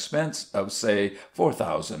an expense of, say,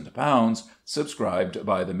 £4,000, subscribed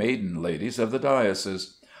by the maiden ladies of the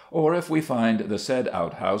diocese. Or if we find the said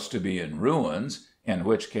outhouse to be in ruins, in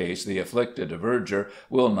which case the afflicted verger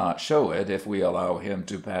will not show it if we allow him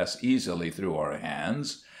to pass easily through our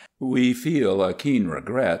hands, we feel a keen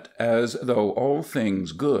regret, as though all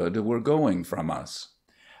things good were going from us.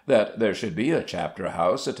 That there should be a chapter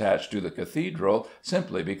house attached to the cathedral,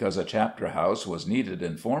 simply because a chapter house was needed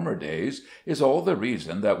in former days, is all the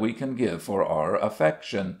reason that we can give for our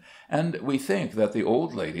affection, and we think that the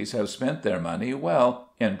old ladies have spent their money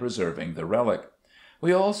well in preserving the relic.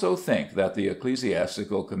 We also think that the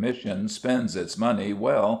Ecclesiastical Commission spends its money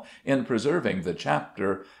well in preserving the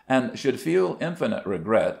chapter, and should feel infinite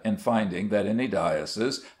regret in finding that any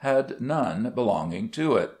diocese had none belonging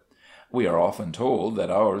to it. We are often told that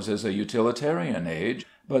ours is a utilitarian age,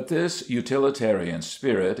 but this utilitarian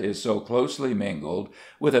spirit is so closely mingled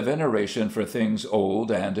with a veneration for things old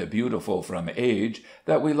and beautiful from age,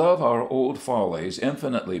 that we love our old follies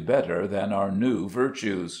infinitely better than our new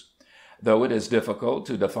virtues. Though it is difficult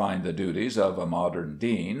to define the duties of a modern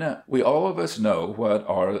dean, we all of us know what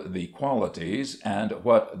are the qualities and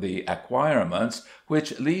what the acquirements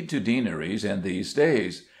which lead to deaneries in these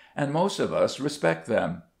days, and most of us respect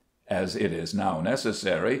them. As it is now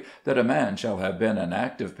necessary that a man shall have been an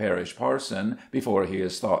active parish parson before he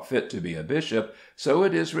is thought fit to be a bishop, so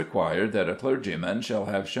it is required that a clergyman shall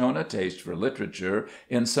have shown a taste for literature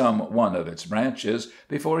in some one of its branches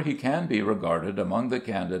before he can be regarded among the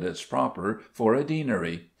candidates proper for a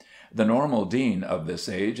deanery. The normal dean of this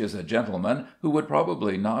age is a gentleman who would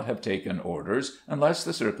probably not have taken orders unless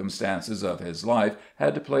the circumstances of his life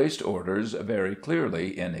had placed orders very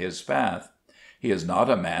clearly in his path. He is not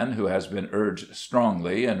a man who has been urged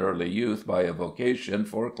strongly in early youth by a vocation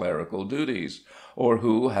for clerical duties, or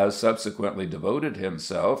who has subsequently devoted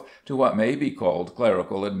himself to what may be called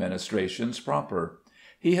clerical administrations proper.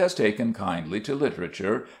 He has taken kindly to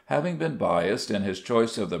literature, having been biassed in his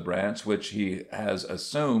choice of the branch which he has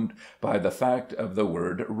assumed by the fact of the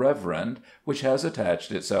word "reverend," which has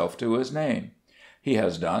attached itself to his name. He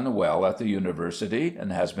has done well at the university,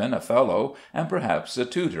 and has been a fellow, and perhaps a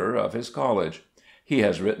tutor, of his college. He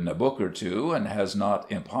has written a book or two, and has not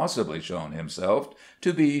impossibly shown himself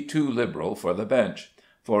to be too liberal for the bench;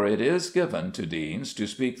 for it is given to deans to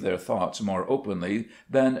speak their thoughts more openly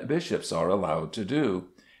than bishops are allowed to do.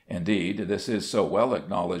 Indeed, this is so well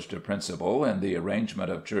acknowledged a principle in the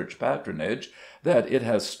arrangement of church patronage, that it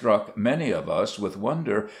has struck many of us with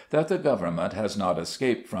wonder that the government has not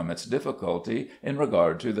escaped from its difficulty in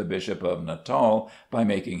regard to the Bishop of Natal by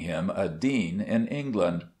making him a dean in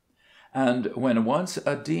England. And when once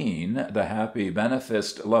a dean, the happy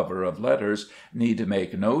beneficed lover of letters need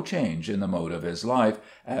make no change in the mode of his life,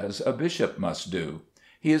 as a bishop must do.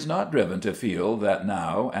 He is not driven to feel that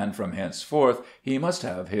now and from henceforth he must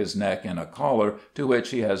have his neck in a collar to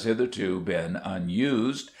which he has hitherto been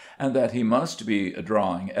unused, and that he must be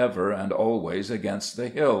drawing ever and always against the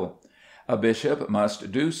hill. A bishop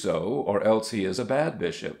must do so, or else he is a bad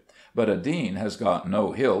bishop; but a dean has got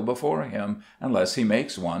no hill before him, unless he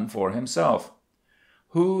makes one for himself.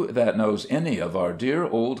 Who that knows any of our dear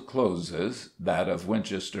old closes, that of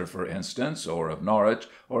Winchester, for instance, or of Norwich,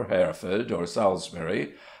 or Hereford, or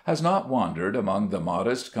Salisbury, has not wandered among the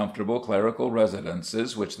modest, comfortable clerical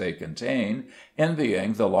residences which they contain,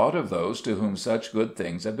 envying the lot of those to whom such good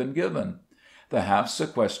things have been given? The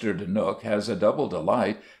half-sequestered nook has a double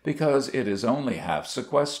delight, because it is only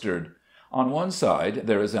half-sequestered. On one side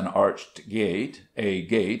there is an arched gate, a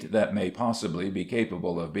gate that may possibly be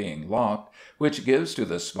capable of being locked, which gives to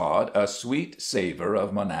the spot a sweet savour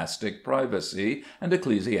of monastic privacy and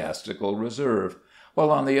ecclesiastical reserve, while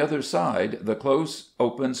on the other side the close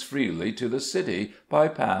opens freely to the city by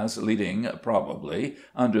paths leading, probably,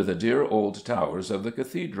 under the dear old towers of the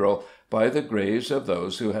cathedral, by the graves of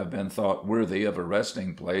those who have been thought worthy of a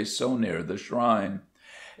resting place so near the shrine.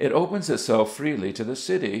 It opens itself freely to the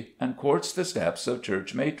city, and courts the steps of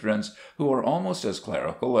church matrons, who are almost as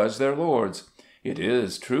clerical as their lords. It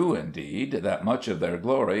is true, indeed, that much of their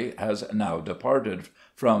glory has now departed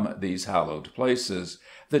from these hallowed places.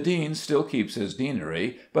 The dean still keeps his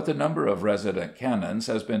deanery, but the number of resident canons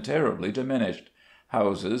has been terribly diminished.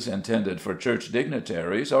 Houses intended for church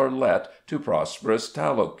dignitaries are let to prosperous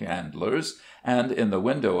tallow-chandlers, and in the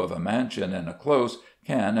window of a mansion in a close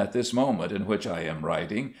can, at this moment in which I am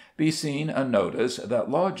writing, be seen a notice that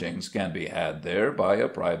lodgings can be had there by a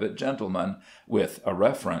private gentleman, with a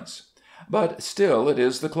reference. But still it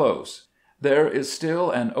is the close. There is still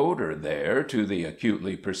an odour there to the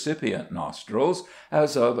acutely percipient nostrils,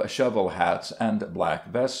 as of shovel hats and black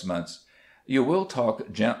vestments. You will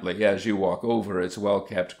talk gently as you walk over its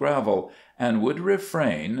well-kept gravel, and would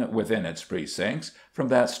refrain, within its precincts, from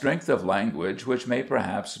that strength of language which may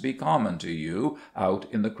perhaps be common to you out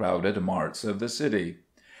in the crowded marts of the city.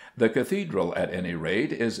 The cathedral, at any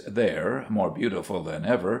rate, is there, more beautiful than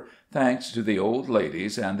ever, thanks to the old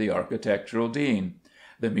ladies and the architectural dean.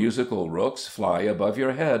 The musical rooks fly above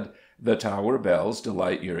your head. The tower bells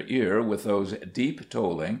delight your ear with those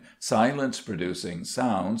deep-tolling, silence-producing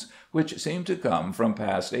sounds which seem to come from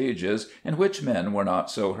past ages in which men were not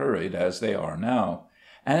so hurried as they are now;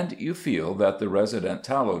 and you feel that the resident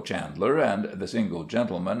tallow-chandler and the single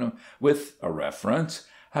gentleman with a reference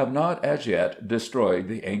have not as yet destroyed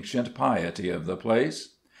the ancient piety of the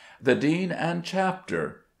place. The dean and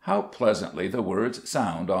chapter! How pleasantly the words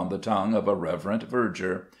sound on the tongue of a reverent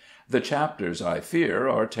verger! The chapters, I fear,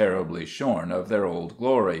 are terribly shorn of their old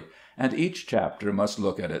glory, and each chapter must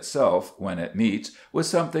look at itself, when it meets, with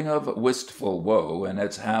something of wistful woe in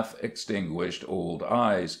its half-extinguished old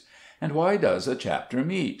eyes. And why does a chapter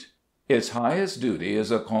meet? Its highest duty is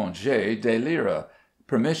a congé d'élire,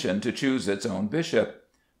 permission to choose its own bishop.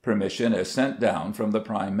 Permission is sent down from the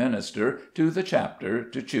Prime Minister to the chapter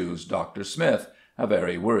to choose Dr. Smith, a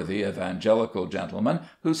very worthy evangelical gentleman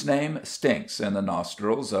whose name stinks in the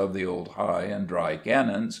nostrils of the old high and dry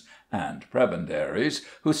canons and prebendaries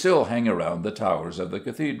who still hang around the towers of the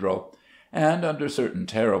cathedral; and, under certain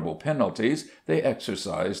terrible penalties, they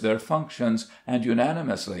exercise their functions, and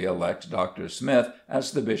unanimously elect Dr. Smith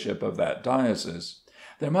as the bishop of that diocese.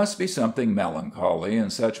 There must be something melancholy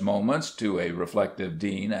in such moments to a reflective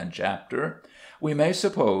dean and chapter. We may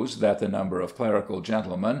suppose that the number of clerical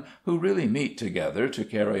gentlemen who really meet together to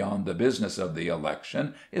carry on the business of the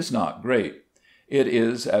election is not great. It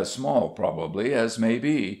is as small, probably, as may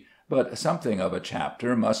be, but something of a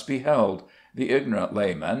chapter must be held. The ignorant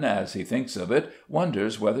layman, as he thinks of it,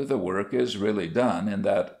 wonders whether the work is really done in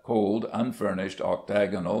that cold, unfurnished,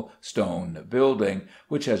 octagonal stone building,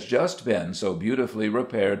 which has just been so beautifully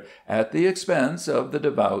repaired at the expense of the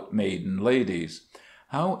devout maiden ladies.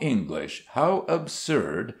 How English, how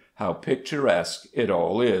absurd, how picturesque it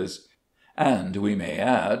all is! And we may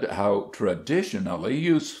add, how traditionally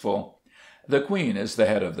useful. The Queen is the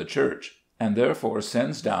head of the Church, and therefore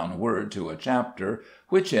sends down word to a chapter,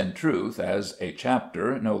 which in truth, as a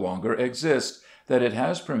chapter, no longer exists, that it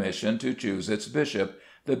has permission to choose its bishop,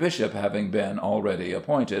 the bishop having been already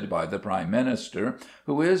appointed by the Prime Minister,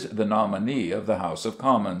 who is the nominee of the House of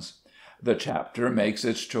Commons. The chapter makes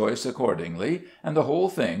its choice accordingly, and the whole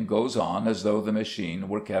thing goes on as though the machine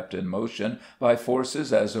were kept in motion by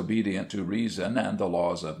forces as obedient to reason and the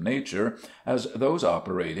laws of nature as those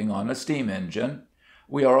operating on a steam engine.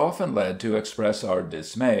 We are often led to express our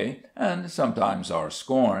dismay, and sometimes our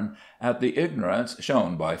scorn, at the ignorance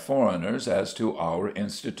shown by foreigners as to our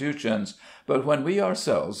institutions, but when we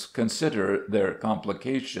ourselves consider their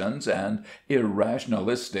complications and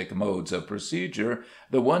irrationalistic modes of procedure,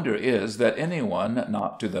 the wonder is that any one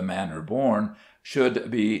not to the manner born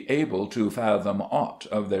should be able to fathom aught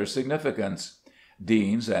of their significance.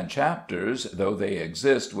 Deans and chapters, though they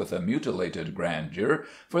exist with a mutilated grandeur,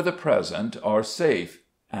 for the present are safe,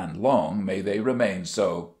 and long may they remain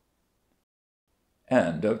so.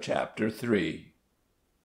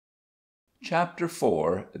 Chapter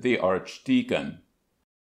 4. The Archdeacon.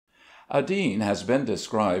 A dean has been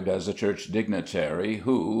described as a church dignitary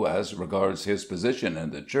who, as regards his position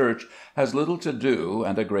in the church, has little to do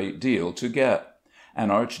and a great deal to get. An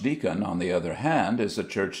archdeacon, on the other hand, is a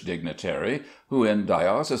church dignitary who in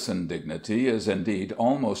diocesan dignity is indeed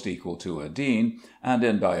almost equal to a dean, and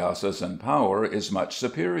in diocesan power is much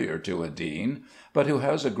superior to a dean, but who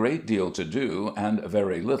has a great deal to do and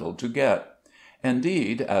very little to get.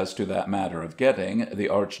 Indeed, as to that matter of getting, the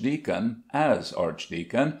archdeacon, as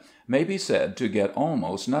archdeacon, may be said to get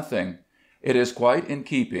almost nothing. It is quite in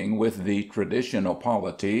keeping with the traditional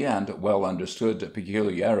polity and well understood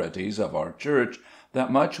peculiarities of our Church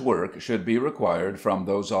that much work should be required from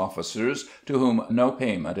those officers to whom no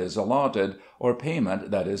payment is allotted, or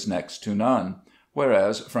payment that is next to none,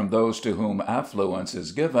 whereas from those to whom affluence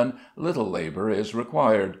is given, little labour is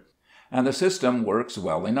required. And the system works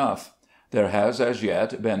well enough. There has as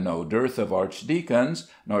yet been no dearth of archdeacons,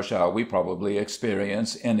 nor shall we probably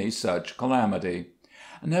experience any such calamity.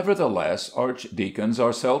 Nevertheless, archdeacons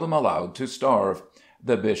are seldom allowed to starve.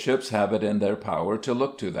 The bishops have it in their power to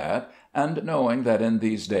look to that, and knowing that in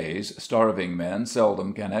these days starving men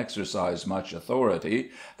seldom can exercise much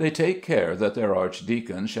authority, they take care that their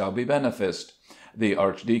archdeacon shall be beneficed. The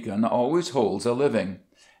archdeacon always holds a living.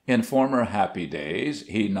 In former happy days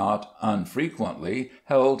he not unfrequently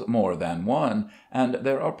held more than one, and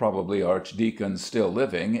there are probably archdeacons still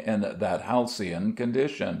living in that halcyon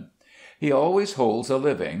condition. He always holds a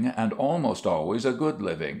living, and almost always a good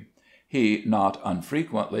living. He not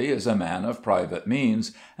unfrequently is a man of private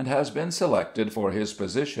means, and has been selected for his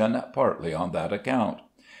position partly on that account.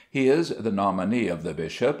 He is the nominee of the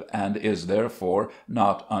bishop, and is therefore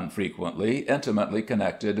not unfrequently intimately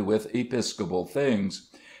connected with episcopal things.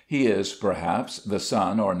 He is, perhaps, the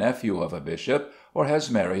son or nephew of a bishop, or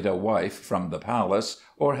has married a wife from the palace,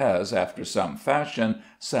 or has, after some fashion,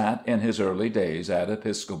 sat in his early days at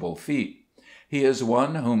episcopal feet. He is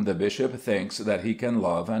one whom the bishop thinks that he can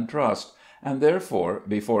love and trust, and therefore,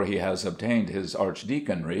 before he has obtained his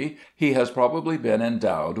archdeaconry, he has probably been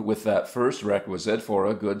endowed with that first requisite for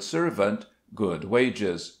a good servant, good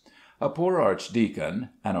wages. A poor archdeacon,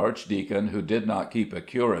 an archdeacon who did not keep a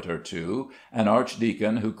curate or two, an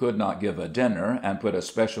archdeacon who could not give a dinner and put a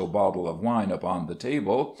special bottle of wine upon the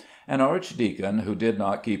table, an archdeacon who did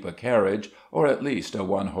not keep a carriage, or at least a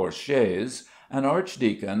one-horse chaise, an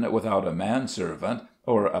archdeacon without a manservant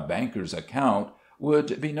or a banker's account,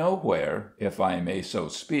 would be nowhere, if I may so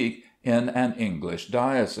speak, in an English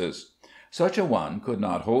diocese. Such a one could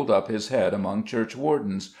not hold up his head among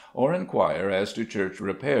churchwardens, or inquire as to church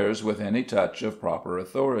repairs with any touch of proper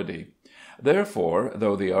authority. Therefore,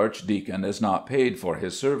 though the archdeacon is not paid for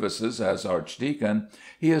his services as archdeacon,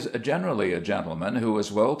 he is generally a gentleman who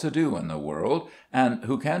is well to do in the world, and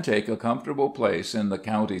who can take a comfortable place in the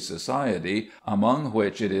county society among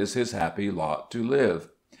which it is his happy lot to live.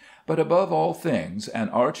 But above all things, an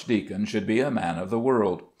archdeacon should be a man of the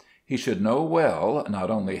world. He should know well, not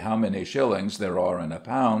only how many shillings there are in a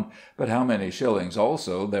pound, but how many shillings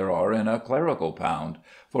also there are in a clerical pound,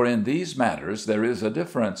 for in these matters there is a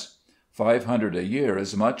difference. $500 a year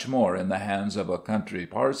is much more in the hands of a country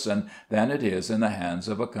parson than it is in the hands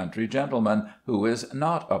of a country gentleman who is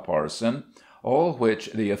not a parson, all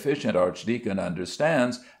which the efficient archdeacon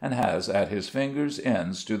understands, and has at his fingers'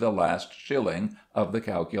 ends to the last shilling of the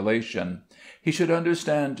calculation. He should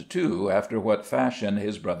understand, too, after what fashion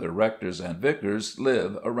his brother rectors and vicars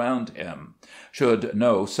live around him, should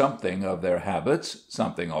know something of their habits,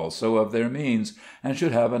 something also of their means, and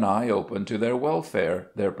should have an eye open to their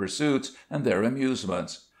welfare, their pursuits, and their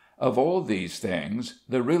amusements. Of all these things,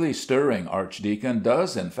 the really stirring archdeacon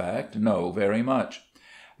does, in fact, know very much.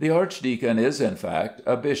 The archdeacon is, in fact,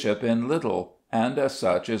 a bishop in little, and as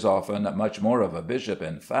such is often much more of a bishop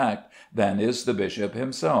in fact than is the bishop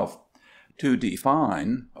himself. To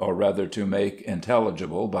define, or rather to make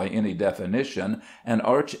intelligible by any definition, an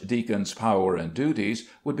archdeacon's power and duties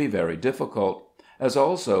would be very difficult, as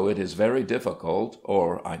also it is very difficult,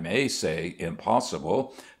 or I may say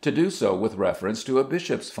impossible, to do so with reference to a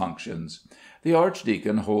bishop's functions. The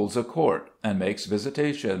archdeacon holds a court, and makes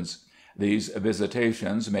visitations. These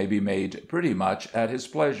visitations may be made pretty much at his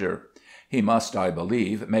pleasure. He must, I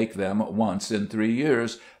believe, make them once in 3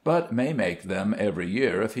 years, but may make them every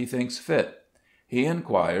year if he thinks fit. He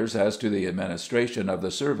inquires as to the administration of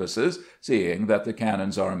the services, seeing that the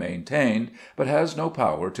canons are maintained, but has no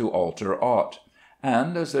power to alter aught.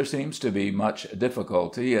 And as there seems to be much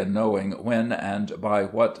difficulty in knowing when and by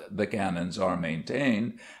what the canons are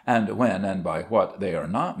maintained, and when and by what they are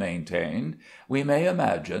not maintained, we may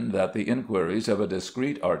imagine that the inquiries of a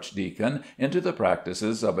discreet archdeacon into the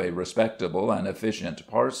practices of a respectable and efficient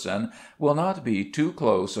parson will not be too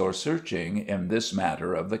close or searching in this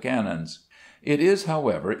matter of the canons. It is,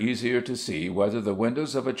 however, easier to see whether the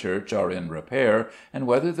windows of a church are in repair, and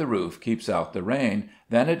whether the roof keeps out the rain,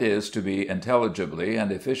 than it is to be intelligibly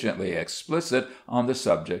and efficiently explicit on the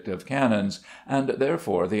subject of canons, and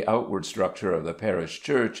therefore the outward structure of the parish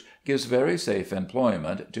church gives very safe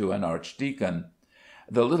employment to an archdeacon.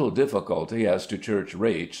 The little difficulty as to church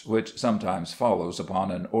rates which sometimes follows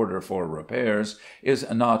upon an order for repairs is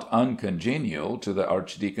not uncongenial to the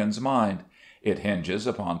archdeacon's mind. It hinges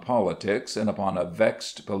upon politics, and upon a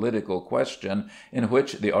vexed political question in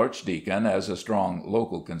which the archdeacon, as a strong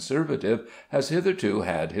local conservative, has hitherto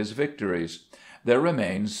had his victories. There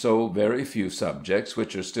remain so very few subjects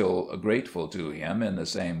which are still grateful to him in the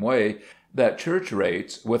same way, that church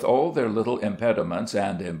rates, with all their little impediments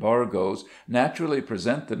and embargoes, naturally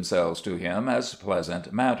present themselves to him as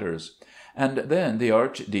pleasant matters. And then the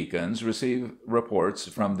archdeacons receive reports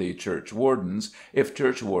from the churchwardens, if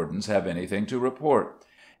churchwardens have anything to report.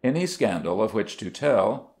 Any scandal of which to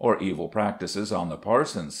tell, or evil practices on the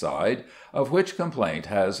parson's side, of which complaint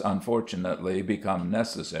has unfortunately become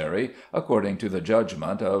necessary, according to the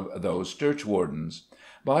judgment of those churchwardens.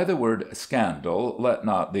 By the word scandal, let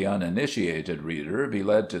not the uninitiated reader be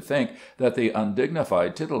led to think that the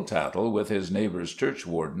undignified tittle-tattle with his neighbours'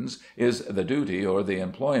 churchwardens is the duty or the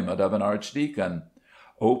employment of an archdeacon.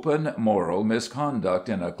 Open moral misconduct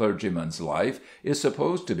in a clergyman's life is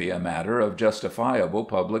supposed to be a matter of justifiable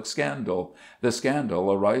public scandal, the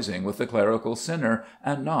scandal arising with the clerical sinner,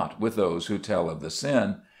 and not with those who tell of the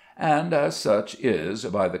sin, and as such is,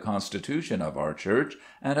 by the constitution of our Church,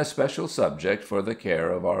 an especial subject for the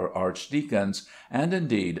care of our archdeacons, and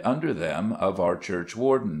indeed under them of our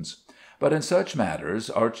churchwardens. But in such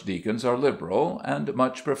matters archdeacons are liberal, and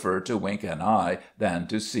much prefer to wink an eye than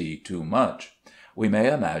to see too much. We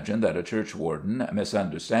may imagine that a churchwarden,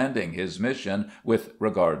 misunderstanding his mission with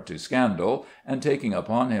regard to scandal, and taking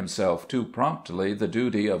upon himself too promptly the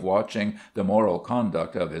duty of watching the moral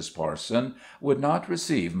conduct of his parson, would not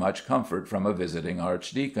receive much comfort from a visiting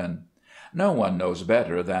archdeacon. No one knows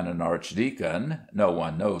better than an archdeacon, no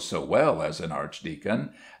one knows so well as an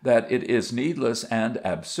archdeacon, that it is needless and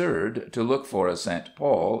absurd to look for a St.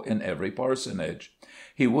 Paul in every parsonage.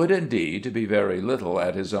 He would, indeed, be very little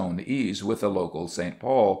at his own ease with the local St.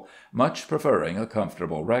 Paul, much preferring a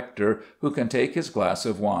comfortable rector, who can take his glass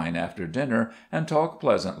of wine after dinner and talk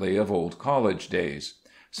pleasantly of old college days.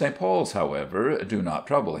 St. Paul's, however, do not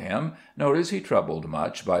trouble him, nor is he troubled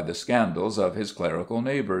much by the scandals of his clerical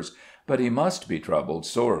neighbours, but he must be troubled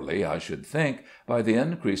sorely, I should think, by the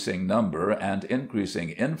increasing number and increasing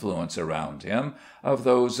influence around him of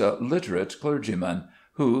those literate clergymen,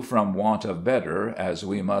 who, from want of better, as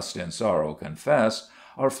we must in sorrow confess,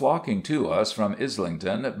 are flocking to us from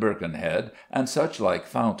Islington, Birkenhead, and such like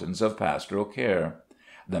fountains of pastoral care.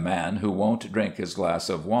 The man who won't drink his glass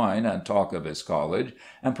of wine and talk of his college,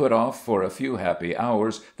 and put off for a few happy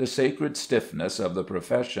hours the sacred stiffness of the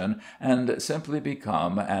profession and simply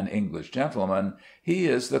become an English gentleman, he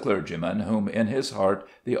is the clergyman whom in his heart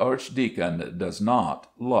the archdeacon does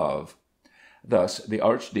not love. Thus the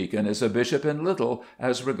archdeacon is a bishop in little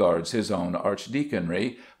as regards his own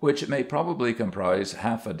archdeaconry, which may probably comprise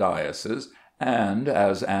half a diocese, and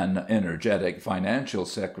as an energetic financial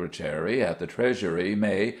secretary at the Treasury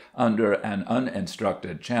may, under an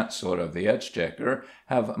uninstructed Chancellor of the Exchequer,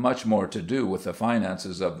 have much more to do with the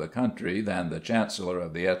finances of the country than the Chancellor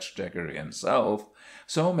of the Exchequer himself,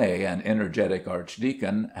 so may an energetic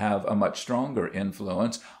archdeacon have a much stronger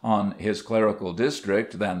influence on his clerical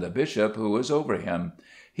district than the bishop who is over him.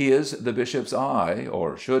 He is the bishop's eye,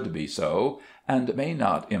 or should be so, and may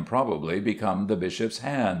not improbably become the bishop's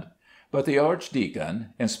hand. But the archdeacon,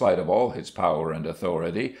 in spite of all his power and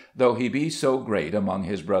authority, though he be so great among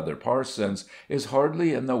his brother parsons, is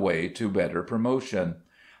hardly in the way to better promotion.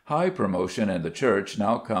 High promotion in the Church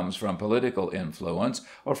now comes from political influence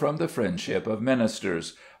or from the friendship of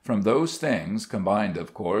ministers, from those things, combined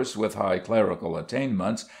of course with high clerical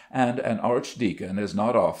attainments, and an archdeacon is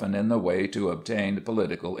not often in the way to obtain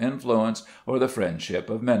political influence or the friendship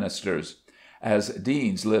of ministers. As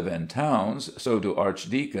deans live in towns, so do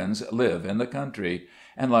archdeacons live in the country,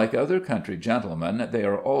 and like other country gentlemen they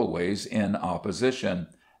are always in opposition.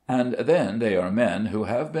 And then they are men who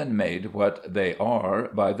have been made what they are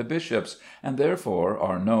by the bishops, and therefore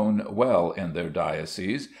are known well in their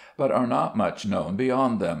dioceses, but are not much known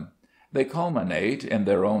beyond them. They culminate in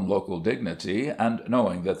their own local dignity, and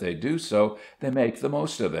knowing that they do so, they make the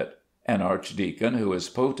most of it. An archdeacon who is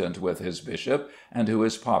potent with his bishop, and who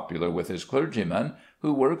is popular with his clergymen,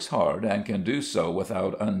 who works hard and can do so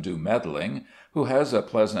without undue meddling, who has a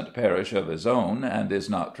pleasant parish of his own, and is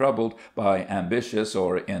not troubled by ambitious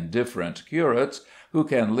or indifferent curates, who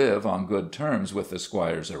can live on good terms with the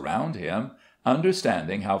squires around him,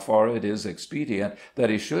 understanding how far it is expedient that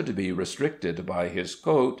he should be restricted by his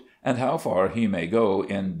coat, and how far he may go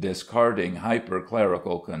in discarding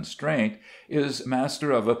hyper-clerical constraint, is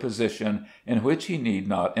master of a position in which he need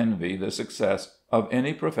not envy the success of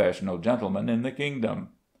any professional gentleman in the kingdom.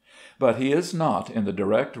 But he is not in the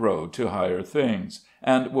direct road to higher things,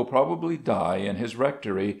 and will probably die in his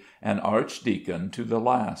rectory, an archdeacon to the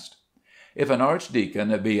last. If an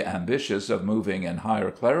archdeacon be ambitious of moving in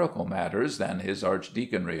higher clerical matters than his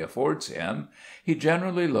archdeaconry affords him, he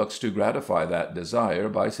generally looks to gratify that desire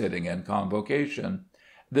by sitting in convocation.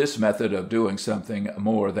 This method of doing something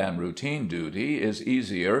more than routine duty is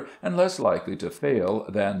easier and less likely to fail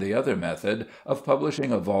than the other method of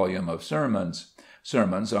publishing a volume of sermons.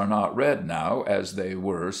 Sermons are not read now as they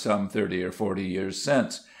were some 30 or 40 years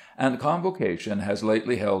since, and convocation has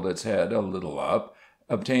lately held its head a little up,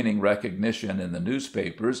 obtaining recognition in the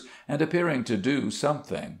newspapers, and appearing to do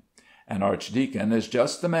something. An archdeacon is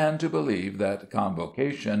just the man to believe that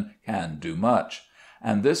convocation can do much,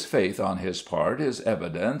 and this faith on his part is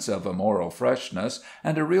evidence of a moral freshness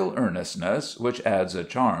and a real earnestness which adds a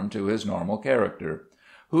charm to his normal character.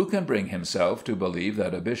 Who can bring himself to believe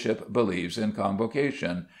that a bishop believes in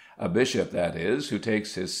convocation? A bishop, that is, who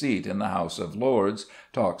takes his seat in the House of Lords,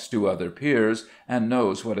 talks to other peers, and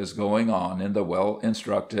knows what is going on in the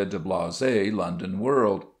well-instructed, blasé London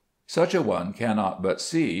world. Such a one cannot but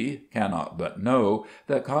see, cannot but know,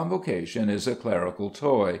 that convocation is a clerical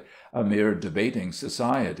toy, a mere debating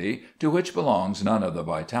society, to which belongs none of the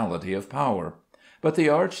vitality of power. But the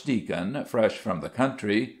archdeacon, fresh from the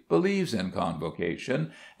country, believes in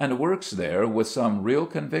convocation, and works there with some real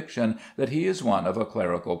conviction that he is one of a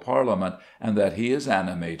clerical parliament, and that he is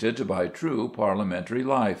animated by true parliamentary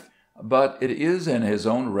life. But it is in his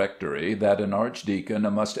own rectory that an archdeacon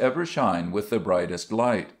must ever shine with the brightest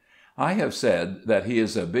light. I have said that he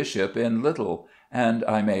is a bishop in little, and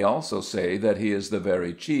I may also say that he is the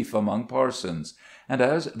very chief among parsons. And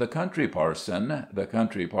as the country parson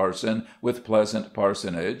with pleasant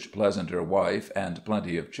parsonage, pleasanter wife, and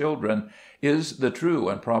plenty of children, is the true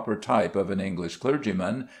and proper type of an English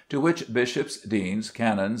clergyman, to which bishops, deans,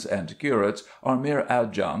 canons, and curates are mere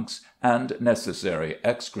adjuncts and necessary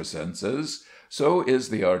excrescences, so is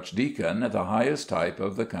the archdeacon the highest type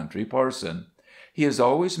of the country parson. He is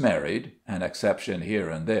always married (an exception here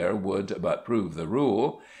and there would but prove the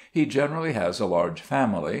rule). He generally has a large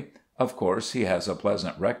family. Of course he has a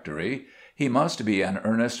pleasant rectory. He must be an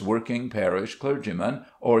earnest working parish clergyman,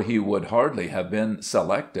 or he would hardly have been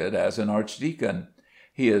selected as an archdeacon.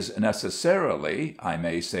 He is necessarily, I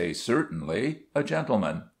may say certainly, a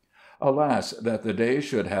gentleman. Alas, that the day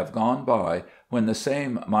should have gone by when the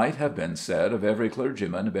same might have been said of every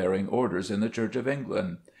clergyman bearing orders in the Church of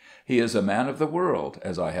England. He is a man of the world,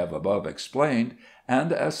 as I have above explained,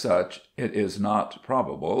 and as such it is not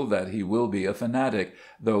probable that he will be a fanatic,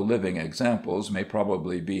 though living examples may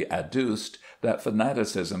probably be adduced that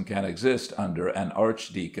fanaticism can exist under an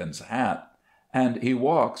archdeacon's hat. and he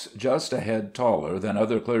walks just a head taller than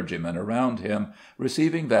other clergymen around him,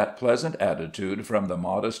 receiving that pleasant attitude from the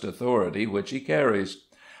modest authority which he carries.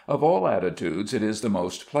 Of all attitudes it is the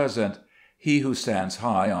most pleasant. He who stands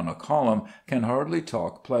high on a column can hardly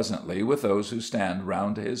talk pleasantly with those who stand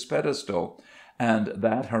round his pedestal, and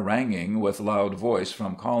that haranguing with loud voice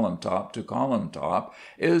from column top to column top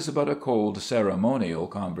is but a cold ceremonial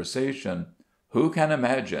conversation. Who can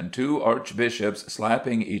imagine two archbishops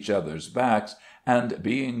slapping each other's backs and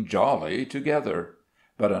being jolly together?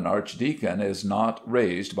 But an archdeacon is not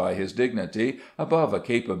raised by his dignity above a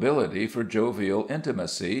capability for jovial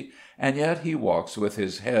intimacy, and yet he walks with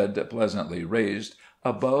his head pleasantly raised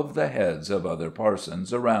above the heads of other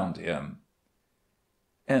parsons around him.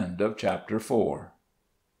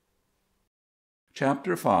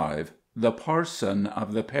 Chapter 5. The Parson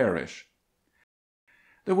of the Parish.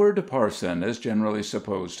 The word parson is generally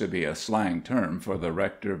supposed to be a slang term for the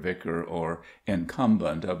rector, vicar, or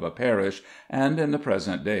incumbent of a parish, and in the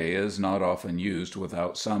present day is not often used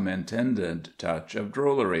without some intended touch of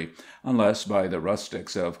drollery, unless by the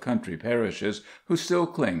rustics of country parishes who still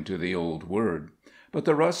cling to the old word. But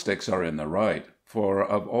the rustics are in the right, for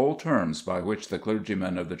of all terms by which the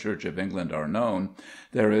clergymen of the Church of England are known,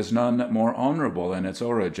 there is none more honourable in its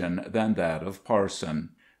origin than that of parson.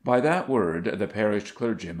 By that word the parish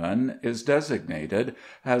clergyman is designated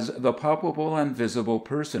as the palpable and visible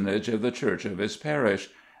personage of the church of his parish,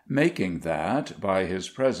 making that, by his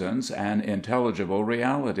presence, an intelligible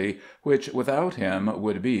reality, which without him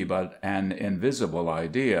would be but an invisible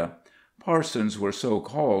idea. Parsons were so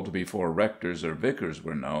called before rectors or vicars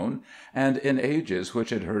were known, and in ages which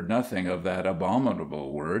had heard nothing of that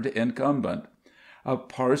abominable word incumbent. A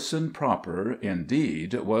parson proper,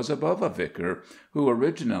 indeed, was above a vicar, who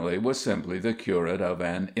originally was simply the curate of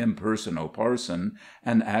an impersonal parson,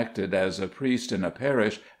 and acted as a priest in a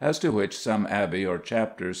parish as to which some abbey or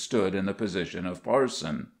chapter stood in the position of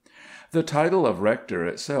parson. The title of rector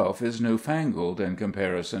itself is new-fangled in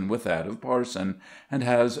comparison with that of parson, and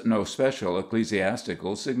has no special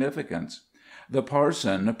ecclesiastical significance. The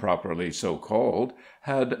parson, properly so called,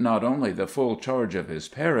 had not only the full charge of his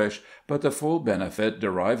parish, but the full benefit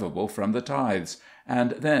derivable from the tithes,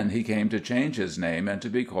 and then he came to change his name and to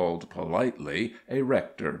be called politely a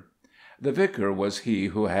rector. The vicar was he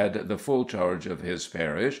who had the full charge of his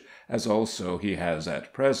parish, as also he has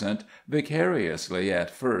at present, vicariously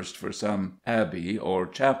at first for some abbey or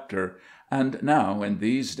chapter, and now in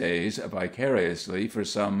these days vicariously for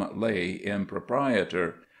some lay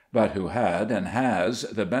impropriator, but who had and has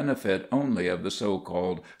the benefit only of the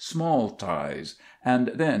so-called small tithes, and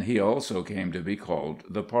then he also came to be called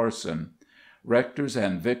the parson. Rectors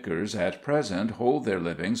and vicars at present hold their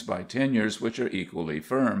livings by tenures which are equally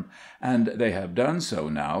firm, and they have done so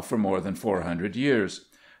now for more than 400 years.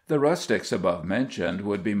 The rustics above mentioned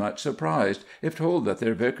would be much surprised if told that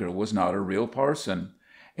their vicar was not a real parson.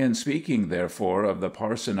 In speaking, therefore, of the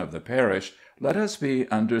parson of the parish, let us be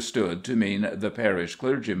understood to mean the parish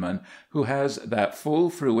clergyman, who has that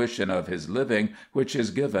full fruition of his living which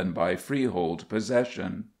is given by freehold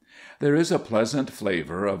possession. There is a pleasant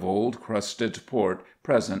flavour of old crusted port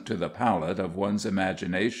present to the palate of one's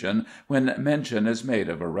imagination when mention is made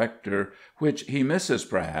of a rector, which he misses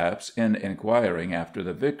perhaps in inquiring after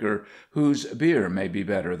the vicar, whose beer may be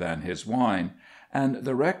better than his wine, and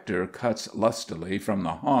the rector cuts lustily from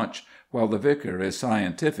the haunch, while the vicar is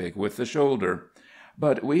scientific with the shoulder.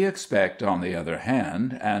 But we expect, on the other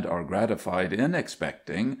hand, and are gratified in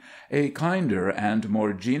expecting, a kinder and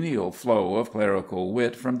more genial flow of clerical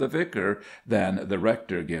wit from the vicar than the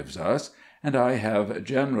rector gives us, and I have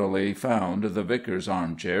generally found the vicar's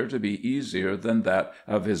armchair to be easier than that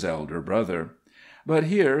of his elder brother. But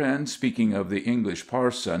here, in speaking of the English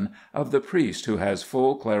parson, of the priest who has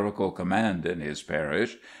full clerical command in his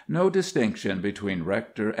parish, no distinction between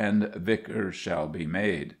rector and vicar shall be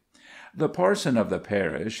made. The parson of the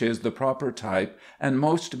parish is the proper type and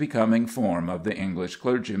most becoming form of the English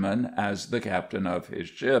clergyman, as the captain of his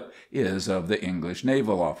ship is of the English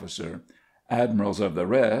naval officer. Admirals of the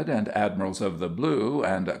red and admirals of the blue,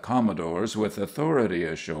 and commodores with authority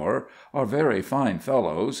ashore, are very fine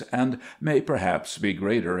fellows, and may perhaps be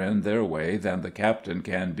greater in their way than the captain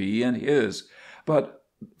can be in his, but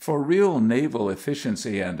for real naval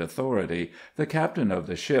efficiency and authority the captain of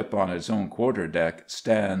the ship on his own quarter-deck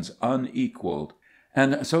stands unequalled.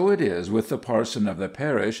 And so it is with the parson of the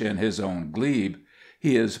parish in his own glebe.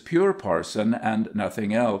 He is pure parson and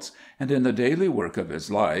nothing else, and in the daily work of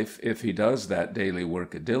his life, if he does that daily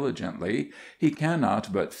work diligently, he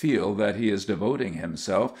cannot but feel that he is devoting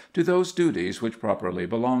himself to those duties which properly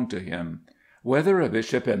belong to him. Whether a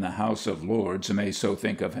bishop in the House of Lords may so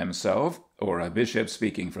think of himself, or a bishop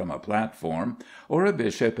speaking from a platform, or a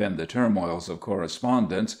bishop in the turmoils of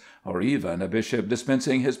correspondence, or even a bishop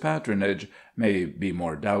dispensing his patronage, may be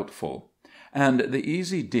more doubtful. And the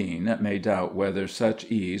easy dean may doubt whether such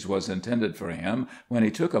ease was intended for him when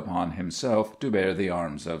he took upon himself to bear the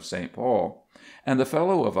arms of St. Paul. And the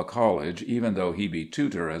fellow of a college, even though he be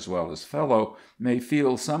tutor as well as fellow, may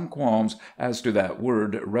feel some qualms as to that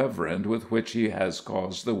word reverend with which he has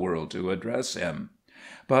caused the world to address him.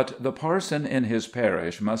 But the parson in his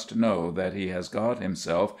parish must know that he has got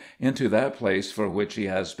himself into that place for which he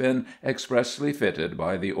has been expressly fitted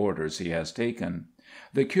by the orders he has taken.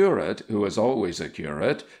 The curate, who is always a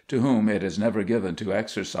curate, to whom it is never given to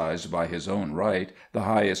exercise by his own right the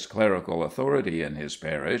highest clerical authority in his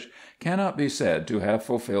parish, cannot be said to have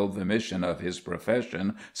fulfilled the mission of his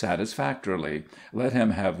profession satisfactorily, let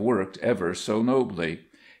him have worked ever so nobly.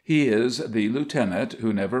 He is the lieutenant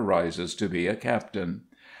who never rises to be a captain.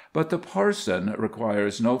 But the parson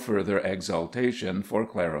requires no further exaltation for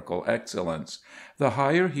clerical excellence. The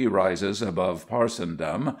higher he rises above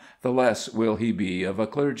parsondom, the less will he be of a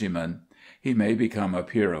clergyman. He may become a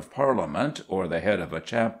peer of Parliament, or the head of a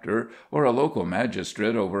chapter, or a local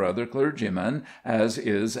magistrate over other clergymen, as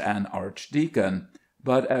is an archdeacon.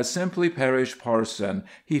 But as simply parish parson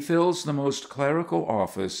he fills the most clerical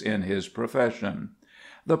office in his profession.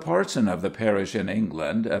 The parson of the parish in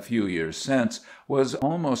England, a few years since, was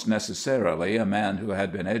almost necessarily a man who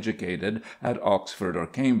had been educated at Oxford or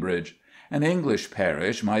Cambridge. An English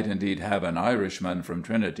parish might indeed have an Irishman from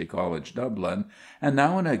Trinity College, Dublin, and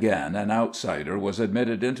now and again an outsider was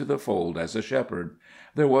admitted into the fold as a shepherd.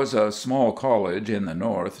 There was a small college in the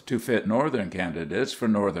north to fit northern candidates for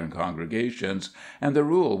northern congregations, and the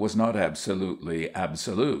rule was not absolutely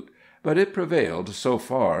absolute. But it prevailed so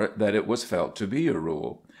far that it was felt to be a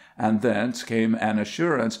rule, and thence came an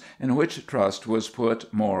assurance in which trust was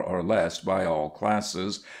put more or less by all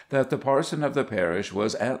classes, that the parson of the parish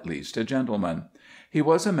was at least a gentleman. He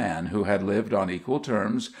was a man who had lived on equal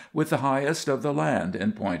terms with the highest of the land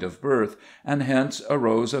in point of birth, and hence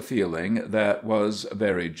arose a feeling that was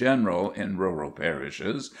very general in rural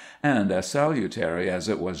parishes, and as salutary as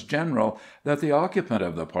it was general, that the occupant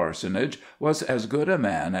of the parsonage was as good a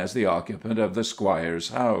man as the occupant of the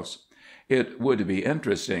squire's house. It would be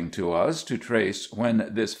interesting to us to trace when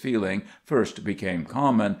this feeling first became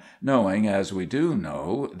common, knowing, as we do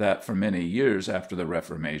know, that for many years after the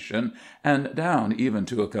Reformation, and down even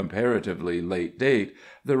to a comparatively late date,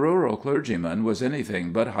 the rural clergyman was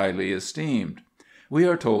anything but highly esteemed. We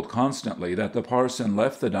are told constantly that the parson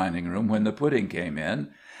left the dining-room when the pudding came in,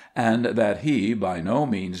 and that he by no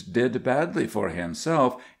means did badly for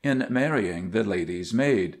himself in marrying the lady's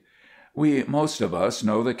maid. We most of us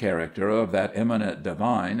know the character of that eminent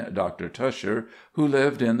divine, Dr. Tusher, who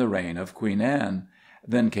lived in the reign of Queen Anne.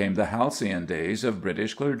 Then came the halcyon days of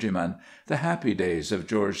British clergymen, the happy days of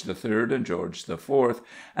George III and George IV,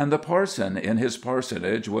 and the parson in his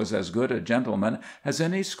parsonage was as good a gentleman as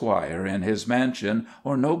any squire in his mansion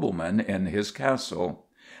or nobleman in his castle.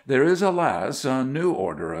 There is, alas, a new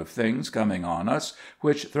order of things coming on us,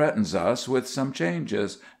 which threatens us with some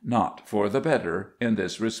changes, not for the better, in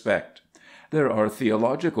this respect. There are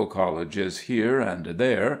theological colleges here and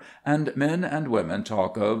there, and men and women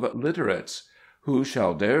talk of literates. Who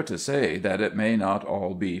shall dare to say that it may not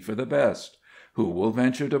all be for the best? Who will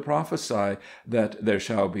venture to prophesy that there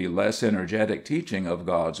shall be less energetic teaching of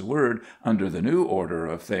God's word under the new order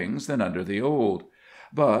of things than under the old?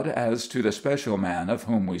 But as to the special man of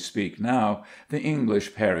whom we speak now, the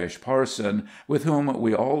English parish parson, with whom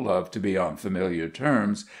we all love to be on familiar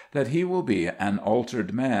terms, that he will be an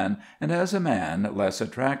altered man, and as a man less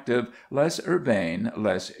attractive, less urbane,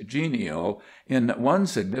 less genial, in one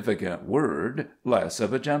significant word, less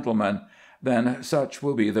of a gentleman, then such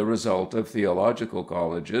will be the result of theological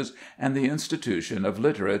colleges and the institution of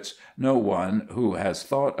literates, no one who has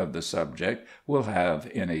thought of the subject will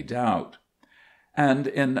have any doubt. And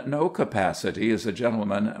in no capacity is a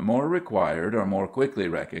gentleman more required or more quickly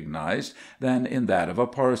recognized than in that of a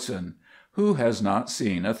parson. Who has not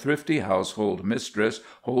seen a thrifty household mistress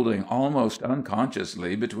holding almost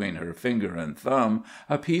unconsciously between her finger and thumb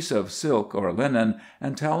a piece of silk or linen,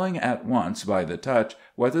 and telling at once by the touch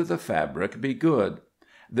whether the fabric be good?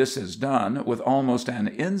 This is done with almost an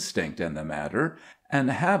instinct in the matter,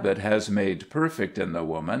 and habit has made perfect in the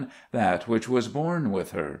woman that which was born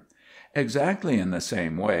with her. Exactly in the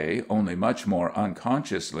same way, only much more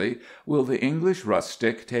unconsciously, will the English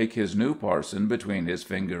rustic take his new parson between his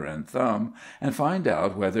finger and thumb, and find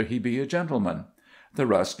out whether he be a gentleman. The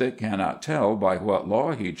rustic cannot tell by what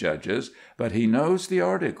law he judges, but he knows the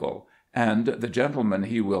article, and the gentleman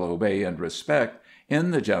he will obey and respect,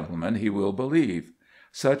 in the gentleman he will believe.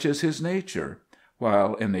 Such is his nature.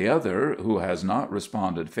 While in the other, who has not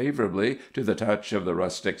responded favorably to the touch of the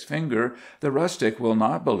rustic's finger, the rustic will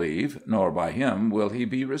not believe, nor by him will he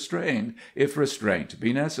be restrained, if restraint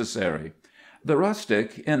be necessary. The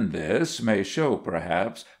rustic, in this, may show,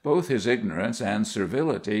 perhaps, both his ignorance and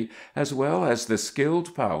servility, as well as the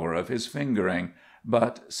skilled power of his fingering,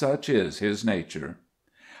 but such is his nature.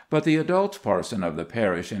 But the adult parson of the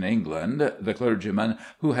parish in England, the clergyman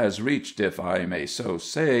who has reached, if I may so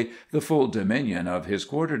say, the full dominion of his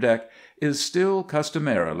quarter-deck, is still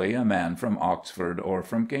customarily a man from Oxford or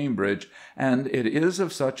from Cambridge, and it is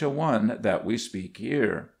of such a one that we speak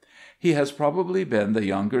here. He has probably been the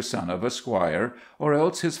younger son of a squire, or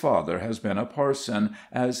else his father has been a parson,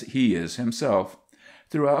 as he is himself.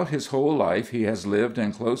 Throughout his whole life he has lived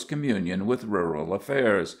in close communion with rural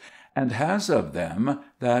affairs, and has of them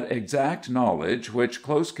that exact knowledge which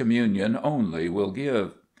close communion only will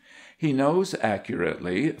give. He knows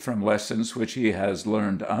accurately, from lessons which he has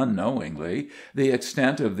learned unknowingly, the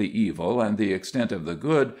extent of the evil and the extent of the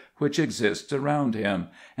good which exists around him,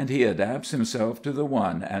 and he adapts himself to the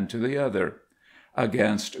one and to the other.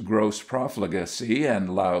 Against gross profligacy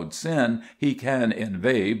and loud sin he can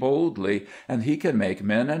inveigh boldly, and he can make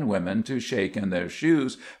men and women to shake in their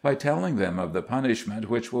shoes by telling them of the punishment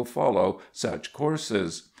which will follow such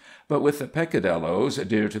courses. But with the peccadilloes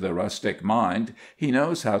dear to the rustic mind he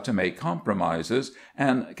knows how to make compromises,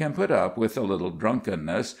 and can put up with a little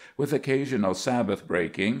drunkenness, with occasional Sabbath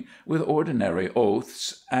breaking, with ordinary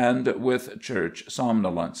oaths, and with church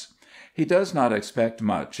somnolence. He does not expect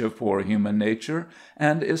much of poor human nature,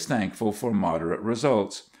 and is thankful for moderate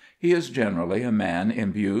results. He is generally a man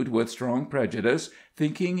imbued with strong prejudice,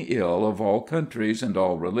 thinking ill of all countries and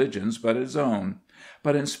all religions but his own.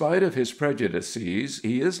 But in spite of his prejudices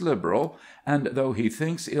he is liberal, and though he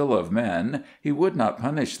thinks ill of men, he would not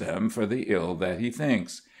punish them for the ill that he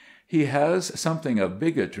thinks. He has something of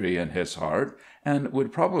bigotry in his heart, and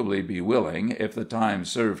would probably be willing, if the time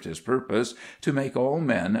served his purpose, to make all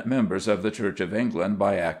men members of the Church of England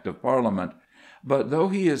by Act of Parliament. But though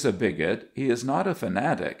he is a bigot, he is not a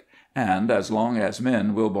fanatic, and as long as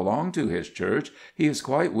men will belong to his Church, he is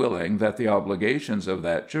quite willing that the obligations of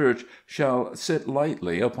that Church shall sit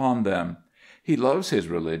lightly upon them. He loves his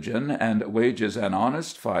religion, and wages an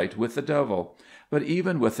honest fight with the devil. But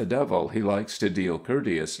even with the devil he likes to deal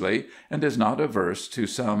courteously, and is not averse to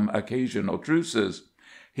some occasional truces.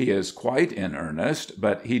 He is quite in earnest,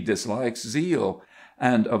 but he dislikes zeal,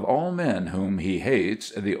 and of all men whom he hates,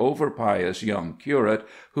 the over-pious young curate,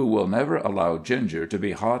 who will never allow ginger to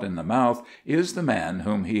be hot in the mouth, is the man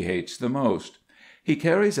whom he hates the most. He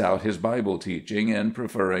carries out his Bible teaching in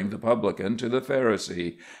preferring the publican to the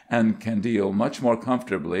Pharisee, and can deal much more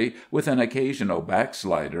comfortably with an occasional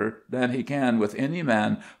backslider than he can with any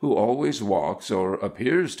man who always walks, or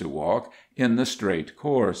appears to walk, in the straight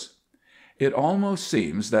course. It almost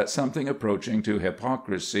seems that something approaching to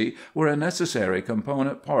hypocrisy were a necessary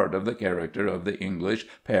component part of the character of the English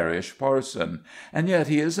parish parson, and yet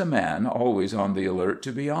he is a man always on the alert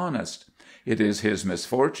to be honest. It is his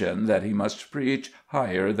misfortune that he must preach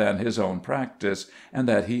higher than his own practice, and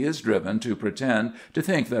that he is driven to pretend to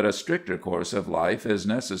think that a stricter course of life is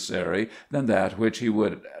necessary than that which he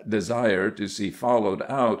would desire to see followed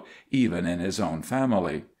out even in his own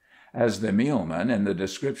family. As the mealman in the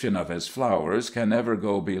description of his flowers can never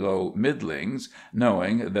go below middlings,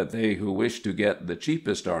 knowing that they who wish to get the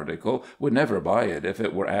cheapest article would never buy it if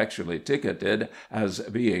it were actually ticketed as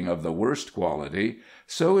being of the worst quality,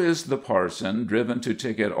 so is the parson driven to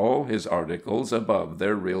ticket all his articles above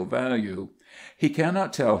their real value. He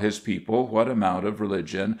cannot tell his people what amount of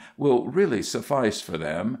religion will really suffice for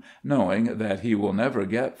them, knowing that he will never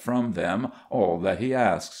get from them all that he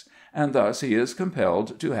asks. And thus he is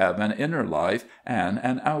compelled to have an inner life and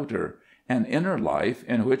an outer life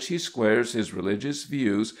in which he squares his religious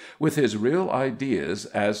views with his real ideas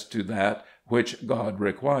as to that which God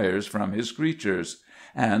requires from his creatures,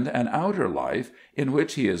 and an outer life in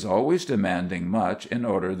which he is always demanding much in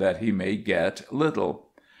order that he may get little.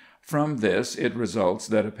 From this it results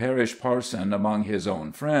that a parish parson among his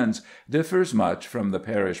own friends differs much from the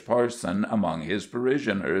parish parson among his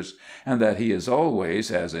parishioners, and that he is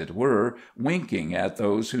always, as it were, winking at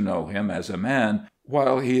those who know him as a man,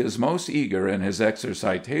 while he is most eager in his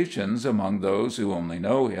exercitations among those who only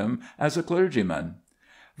know him as a clergyman.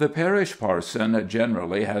 The parish parson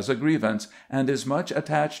generally has a grievance, and is much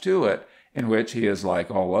attached to it, in which he is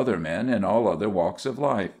like all other men in all other walks of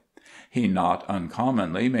life. He not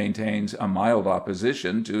uncommonly maintains a mild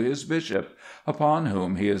opposition to his bishop, upon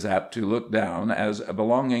whom he is apt to look down as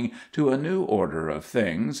belonging to a new order of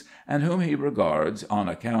things, and whom he regards, on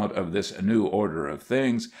account of this new order of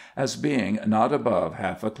things, as being not above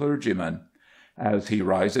half a clergyman. As he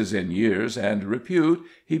rises in years and repute,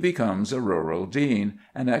 he becomes a rural dean,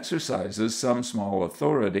 and exercises some small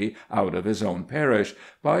authority out of his own parish,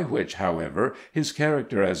 by which, however, his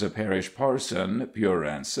character as a parish parson, pure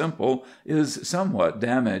and simple, is somewhat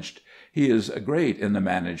damaged. He is great in the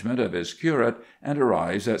management of his curate, and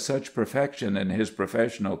arrives at such perfection in his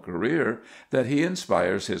professional career that he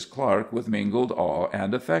inspires his clerk with mingled awe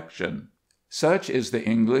and affection. Such is the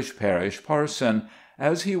English parish parson,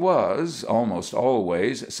 as he was, almost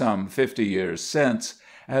always, some 50 years since,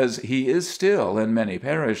 as he is still in many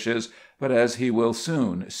parishes, but as he will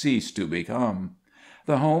soon cease to become.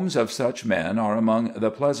 The homes of such men are among the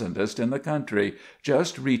pleasantest in the country,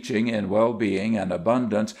 just reaching in well-being and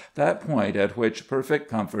abundance that point at which perfect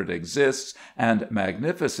comfort exists and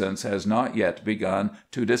magnificence has not yet begun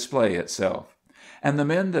to display itself. And the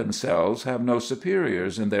men themselves have no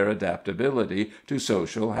superiors in their adaptability to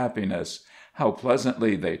social happiness. How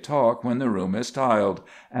pleasantly they talk when the room is tiled,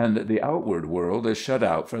 and the outward world is shut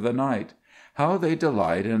out for the night! How they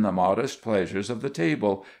delight in the modest pleasures of the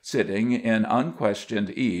table, sitting in unquestioned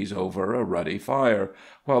ease over a ruddy fire,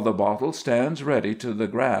 while the bottle stands ready to the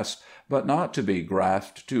grasp, but not to be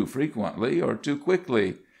grasped too frequently or too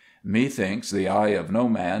quickly! Methinks the eye of no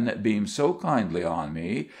man beams so kindly on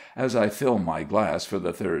me, as I fill my glass for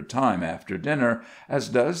the third time after dinner, as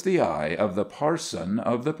does the eye of the parson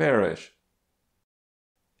of the parish.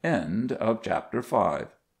 End of Chapter 5.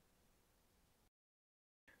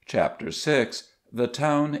 Chapter 6. The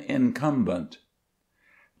Town Incumbent.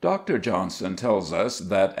 Dr. Johnson tells us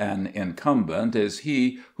that an incumbent is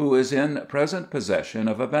he who is in present possession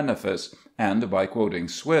of a benefice, and by quoting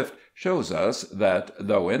Swift shows us that,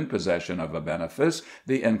 though in possession of a benefice,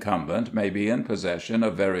 the incumbent may be in possession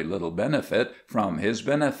of very little benefit from his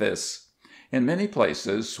benefice. In many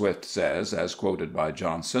places, Swift says, as quoted by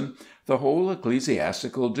Johnson, the whole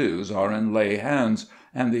ecclesiastical dues are in lay hands,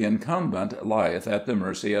 and the incumbent lieth at the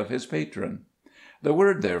mercy of his patron. The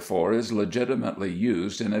word, therefore, is legitimately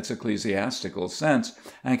used in its ecclesiastical sense,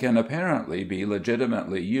 and can apparently be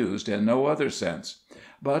legitimately used in no other sense.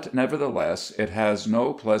 But, nevertheless, it has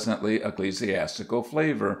no pleasantly ecclesiastical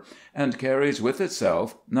flavor, and carries with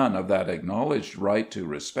itself none of that acknowledged right to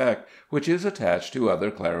respect which is attached to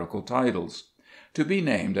other clerical titles. To be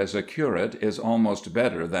named as a curate is almost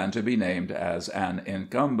better than to be named as an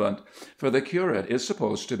incumbent, for the curate is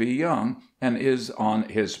supposed to be young, and is on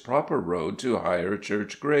his proper road to higher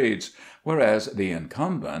church grades, whereas the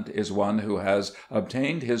incumbent is one who has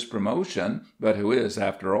obtained his promotion, but who is,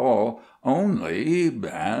 after all, only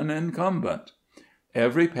an incumbent.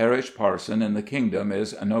 Every parish parson in the kingdom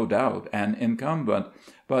is no doubt an incumbent,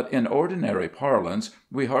 but in ordinary parlance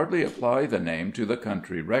we hardly apply the name to the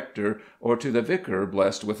country rector, or to the vicar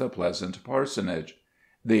blessed with a pleasant parsonage.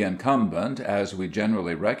 The incumbent, as we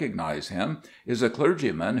generally recognize him, is a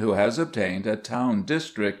clergyman who has obtained a town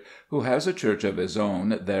district, who has a church of his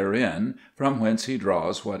own therein, from whence he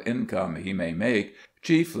draws what income he may make,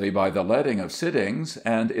 chiefly by the letting of sittings,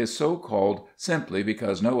 and is so called simply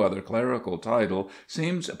because no other clerical title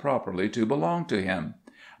seems properly to belong to him.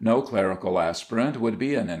 No clerical aspirant would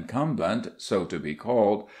be an incumbent, so to be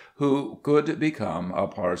called, who could become a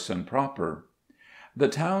parson proper. The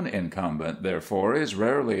town incumbent, therefore, is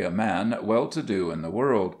rarely a man well-to-do in the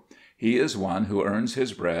world. He is one who earns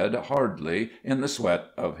his bread hardly in the sweat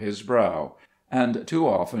of his brow, and too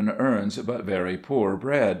often earns but very poor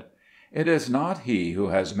bread. It is not he who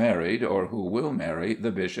has married, or who will marry,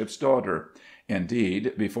 the bishop's daughter.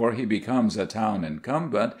 Indeed, before he becomes a town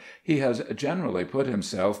incumbent, he has generally put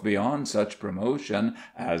himself beyond such promotion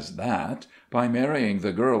as that by marrying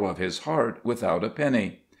the girl of his heart without a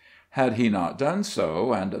penny. Had he not done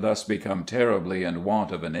so, and thus become terribly in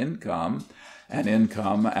want of an income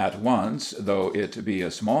at once, though it be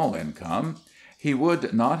a small income, he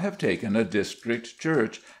would not have taken a district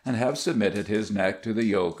church, and have submitted his neck to the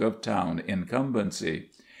yoke of town incumbency.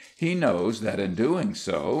 He knows that in doing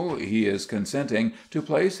so he is consenting to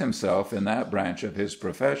place himself in that branch of his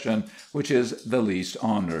profession which is the least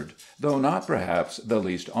honoured, though not perhaps the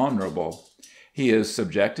least honourable. He is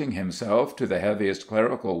subjecting himself to the heaviest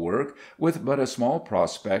clerical work with but a small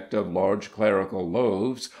prospect of large clerical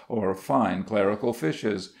loaves or fine clerical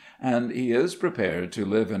fishes, and he is prepared to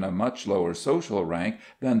live in a much lower social rank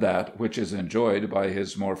than that which is enjoyed by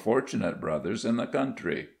his more fortunate brothers in the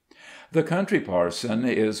country. The country parson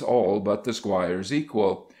is all but the squire's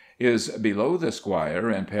equal. is below the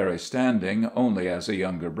squire in parish standing only as a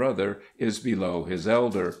younger brother is below his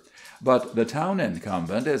elder. But the town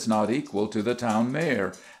incumbent is not equal to the town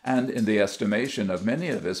mayor, and in the estimation of many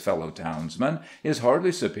of his fellow townsmen is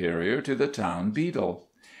hardly superior to the town beadle.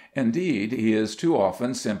 Indeed, he is too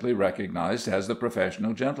often simply recognized as the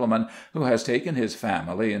professional gentleman who has taken his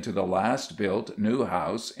family into the last built new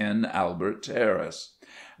house in Albert Terrace.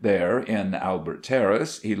 There, in Albert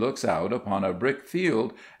Terrace, he looks out upon a brick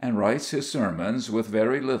field, and writes his sermons with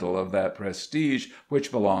very little of that prestige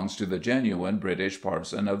which belongs to the genuine British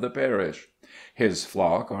parson of the parish. His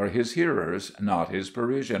flock are his hearers, not his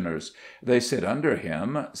parishioners. They sit under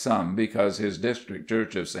him, some because his district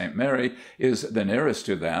church of St. Mary is the nearest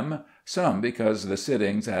to them, some because the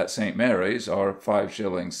sittings at St. Mary's are 5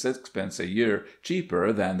 shillings 6 a year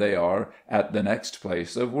cheaper than they are at the next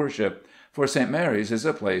place of worship, for St. Mary's is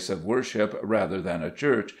a place of worship rather than a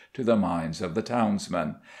church to the minds of the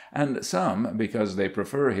townsmen, and some because they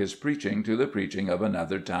prefer his preaching to the preaching of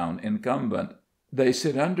another town incumbent. They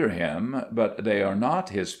sit under him, but they are not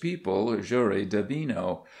his people jure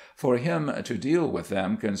divino, for him to deal with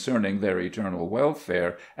them concerning their eternal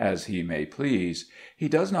welfare as he may please. He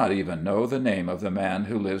does not even know the name of the man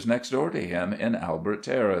who lives next door to him in Albert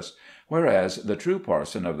Terrace, whereas the true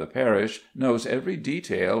parson of the parish knows every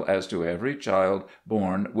detail as to every child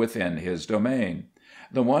born within his domain.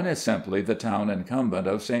 The one is simply the town incumbent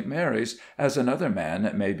of St. Mary's, as another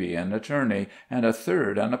man may be an attorney, and a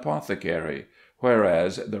third an apothecary,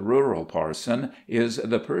 whereas the rural parson is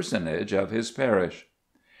the personage of his parish.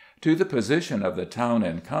 To the position of the town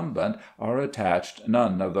incumbent are attached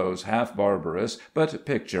none of those half-barbarous but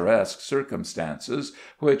picturesque circumstances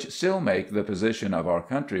which still make the position of our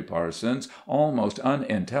country parsons almost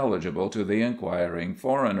unintelligible to the inquiring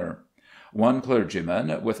foreigner. One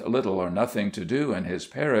clergyman, with little or nothing to do in his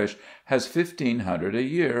parish, has 1,500 a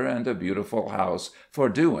year and a beautiful house for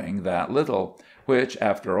doing that little, which,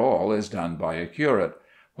 after all, is done by a curate,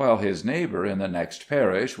 while his neighbour in the next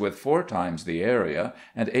parish, with 4 times the area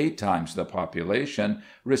and 8 times the population,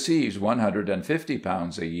 receives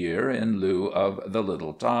 £150 a year in lieu of the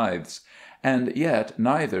little tithes. And yet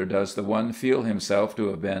neither does the one feel himself to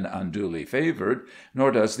have been unduly favoured,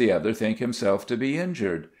 nor does the other think himself to be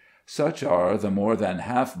injured. Such are the more than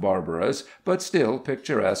half barbarous, but still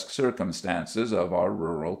picturesque circumstances of our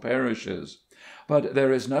rural parishes. But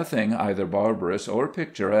there is nothing either barbarous or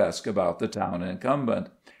picturesque about the town incumbent.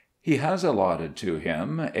 He has allotted to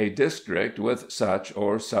him a district with such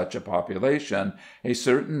or such a population, a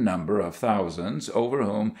certain number of thousands, over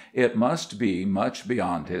whom it must be much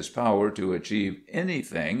beyond his power to achieve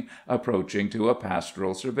anything approaching to a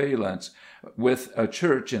pastoral surveillance, with a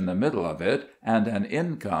church in the middle of it, and an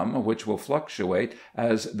income which will fluctuate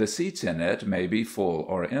as the seats in it may be full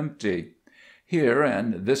or empty. Here,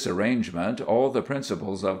 in this arrangement, all the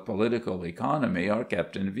principles of political economy are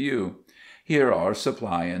kept in view. Here are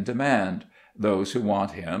supply and demand. Those who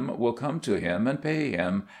want him will come to him and pay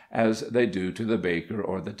him, as they do to the baker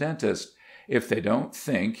or the dentist. If they don't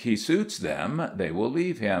think he suits them, they will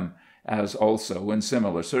leave him, as also in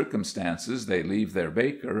similar circumstances they leave their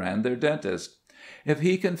baker and their dentist. If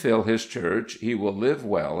he can fill his church, he will live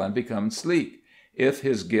well and become sleek. If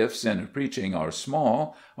his gifts in preaching are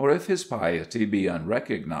small, or if his piety be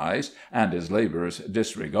unrecognized and his labors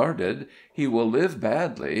disregarded, he will live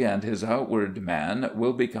badly and his outward man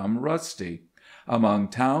will become rusty. Among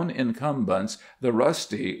town incumbents, the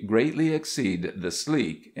rusty greatly exceed the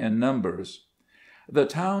sleek in numbers. The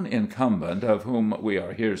town incumbent, of whom we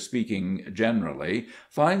are here speaking generally,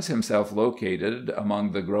 finds himself located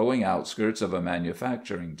among the growing outskirts of a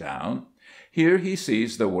manufacturing town. Here he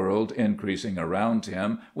sees the world increasing around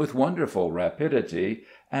him with wonderful rapidity,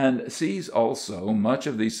 and sees also much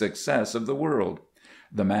of the success of the world.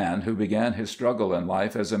 The man who began his struggle in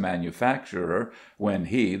life as a manufacturer, when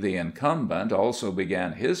he, the incumbent, also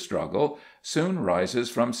began his struggle, soon rises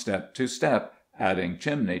from step to step, adding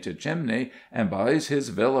chimney to chimney, and buys his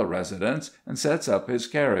villa residence and sets up his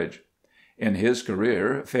carriage. In his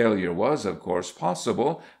career, failure was, of course,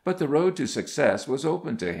 possible, but the road to success was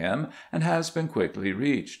open to him and has been quickly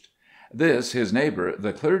reached. This his neighbour,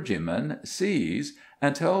 the clergyman, sees,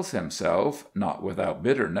 and tells himself, not without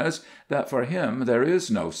bitterness, that for him there is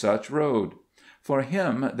no such road. For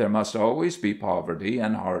him there must always be poverty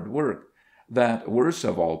and hard work, that worst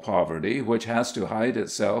of all poverty which has to hide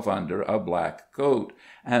itself under a black coat,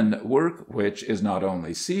 and work which is not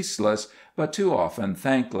only ceaseless, but too often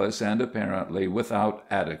thankless and apparently without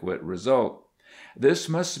adequate result. This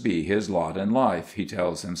must be his lot in life, he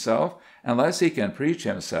tells himself, unless he can preach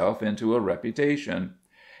himself into a reputation.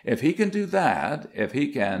 If he can do that, if he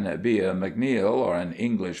can be a McNeill or an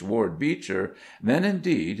English Ward Beecher, then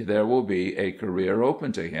indeed there will be a career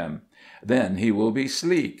open to him. Then he will be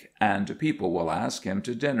sleek, and people will ask him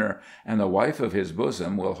to dinner, and the wife of his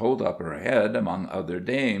bosom will hold up her head among other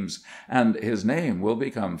dames, and his name will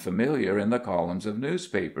become familiar in the columns of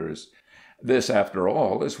newspapers. This, after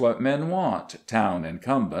all, is what men want, town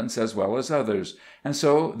incumbents as well as others, and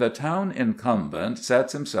so the town incumbent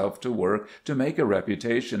sets himself to work to make a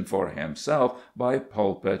reputation for himself by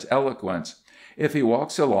pulpit eloquence. If he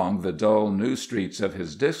walks along the dull new streets of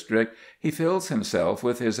his district, he fills himself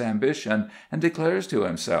with his ambition, and declares to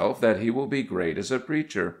himself that he will be great as a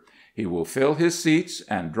preacher. He will fill his seats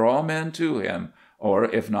and draw men to him, or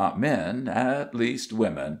if not men, at least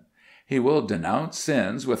women. He will denounce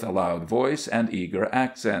sins with a loud voice and eager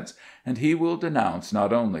accents, and he will denounce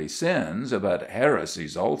not only sins, but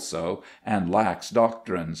heresies also, and lax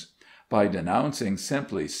doctrines. By denouncing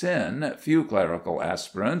simply sin, few clerical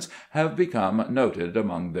aspirants have become noted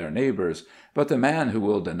among their neighbors, but the man who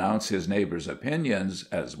will denounce his neighbor's opinions,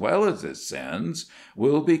 as well as his sins,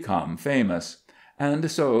 will become famous.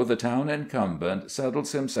 And so the town incumbent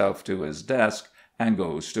settles himself to his desk and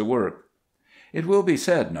goes to work. It will be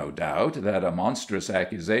said, no doubt, that a monstrous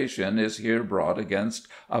accusation is here brought against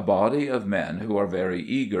a body of men who are very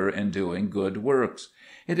eager in doing good works.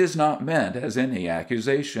 It is not meant as any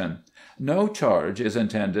accusation. No charge is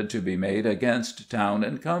intended to be made against town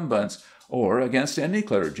incumbents, or against any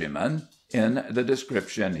clergyman, in the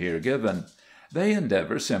description here given. They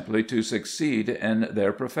endeavor simply to succeed in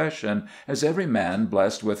their profession, as every man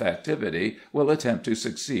blessed with activity will attempt to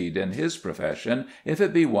succeed in his profession, if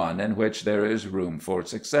it be one in which there is room for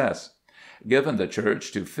success. Given the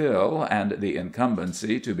church to fill, and the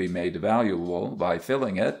incumbency to be made valuable by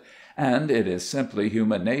filling it, and it is simply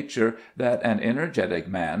human nature that an energetic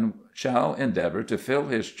man shall endeavor to fill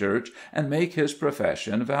his church and make his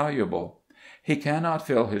profession valuable. He cannot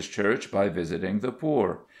fill his church by visiting the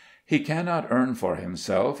poor. He cannot earn for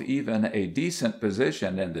himself even a decent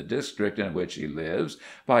position in the district in which he lives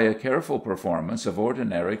by a careful performance of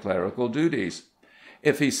ordinary clerical duties.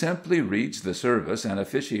 If he simply reads the service and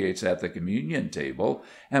officiates at the communion table,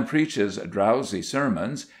 and preaches drowsy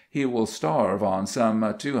sermons, he will starve on some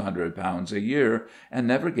 £200 a year, and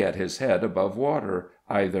never get his head above water,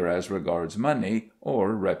 either as regards money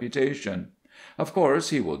or reputation. Of course,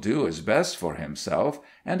 he will do his best for himself,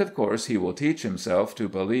 and of course he will teach himself to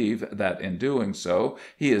believe that in doing so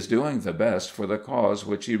he is doing the best for the cause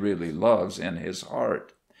which he really loves in his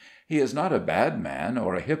heart. He is not a bad man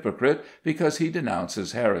or a hypocrite because he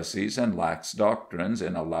denounces heresies and lax doctrines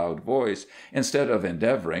in a loud voice, instead of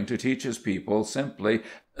endeavoring to teach his people simply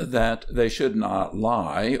that they should not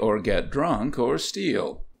lie or get drunk or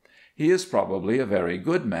steal. He is probably a very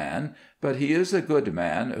good man, but he is a good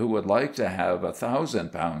man who would like to have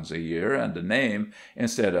 £1,000 a year and a name,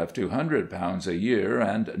 instead of £200 a year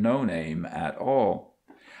and no name at all.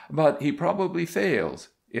 But he probably fails.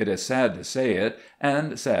 It is sad to say it,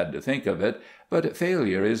 and sad to think of it, but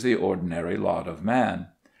failure is the ordinary lot of man.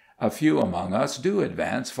 A few among us do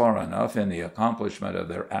advance far enough in the accomplishment of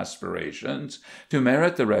their aspirations to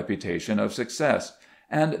merit the reputation of success,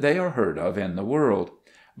 and they are heard of in the world.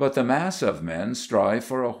 But the mass of men strive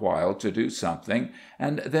for a while to do something,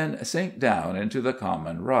 and then sink down into the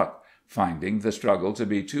common ruck, finding the struggle to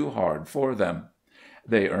be too hard for them.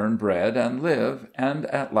 They earn bread and live, and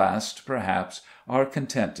at last, perhaps, are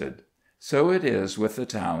contented. So it is with the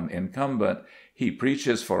town incumbent. He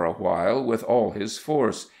preaches for a while with all his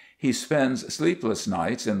force. He spends sleepless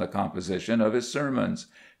nights in the composition of his sermons.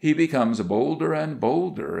 He becomes bolder and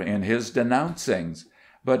bolder in his denouncings.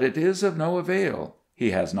 But it is of no avail.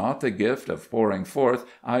 He has not the gift of pouring forth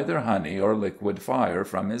either honey or liquid fire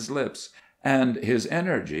from his lips, and his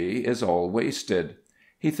energy is all wasted.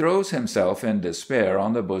 He throws himself in despair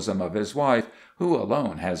on the bosom of his wife, who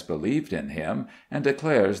alone has believed in him, and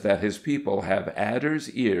declares that his people have adders'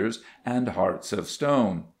 ears and hearts of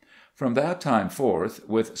stone. From that time forth,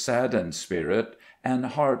 with saddened spirit, and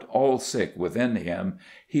heart all sick within him,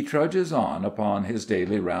 he trudges on upon his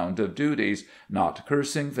daily round of duties, not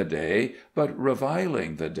cursing the day, but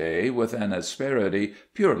reviling the day with an asperity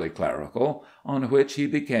purely clerical, on which he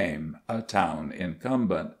became a town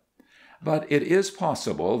incumbent. But it is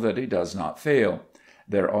possible that he does not fail.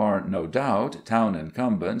 There are, no doubt, town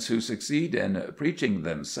incumbents who succeed in preaching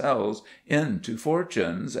themselves into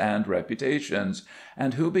fortunes and reputations,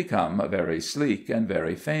 and who become very sleek and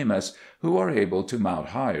very famous, who are able to mount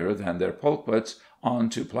higher than their pulpits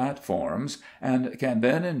onto platforms, and can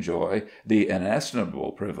then enjoy the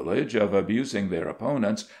inestimable privilege of abusing their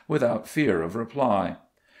opponents without fear of reply.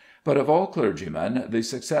 But of all clergymen, the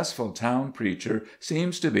successful town preacher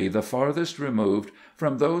seems to be the farthest removed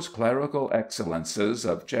from those clerical excellences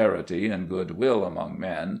of charity and good-will among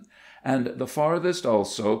men, and the farthest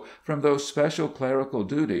also from those special clerical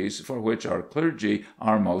duties for which our clergy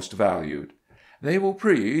are most valued. They will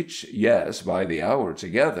preach, yes, by the hour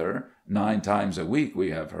together. 9 times a week we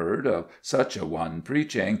have heard of such a one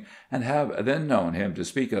preaching, and have then known him to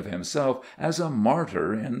speak of himself as a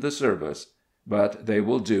martyr in the service. But they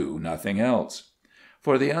will do nothing else.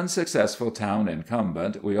 For the unsuccessful town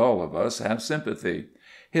incumbent we all of us have sympathy.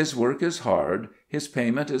 His work is hard, his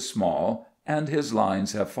payment is small, and his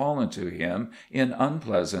lines have fallen to him in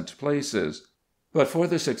unpleasant places. But for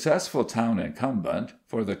the successful town incumbent,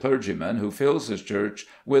 for the clergyman who fills his church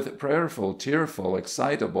with prayerful, tearful,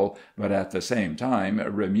 excitable, but at the same time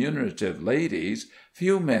remunerative ladies,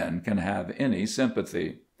 few men can have any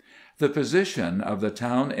sympathy. The position of the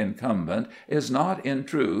town incumbent is not in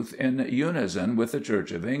truth in unison with the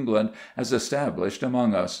Church of England as established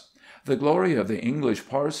among us. The glory of the English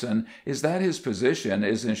parson is that his position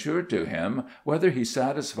is ensured to him whether he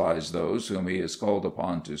satisfies those whom he is called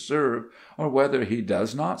upon to serve, or whether he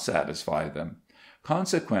does not satisfy them.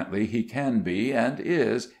 Consequently, he can be, and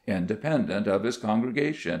is, independent of his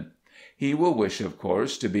congregation. He will wish, of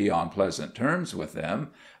course, to be on pleasant terms with them,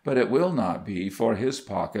 but it will not be for his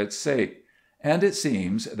pocket's sake. And it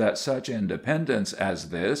seems that such independence as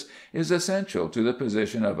this is essential to the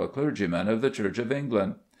position of a clergyman of the Church of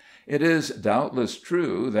England. It is doubtless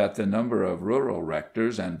true that the number of rural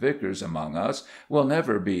rectors and vicars among us will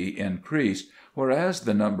never be increased, whereas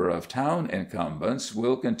the number of town incumbents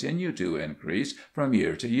will continue to increase from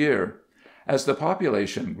year to year. As the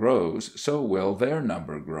population grows, so will their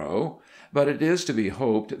number grow, but it is to be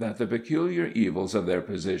hoped that the peculiar evils of their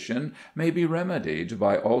position may be remedied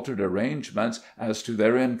by altered arrangements as to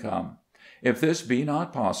their income. If this be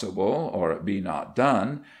not possible, or be not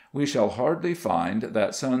done, we shall hardly find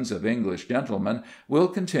that sons of English gentlemen will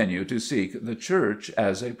continue to seek the Church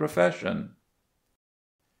as a profession.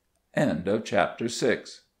 Chapter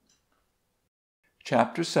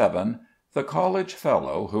 7. The College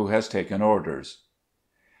Fellow who has taken orders.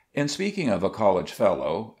 In speaking of a college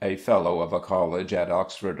fellow, a fellow of a college at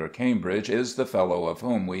Oxford or Cambridge is the fellow of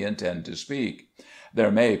whom we intend to speak.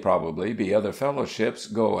 There may probably be other fellowships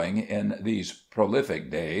going in these prolific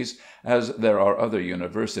days, as there are other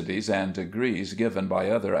universities and degrees given by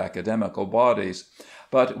other academical bodies,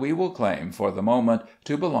 but we will claim for the moment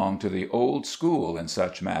to belong to the old school in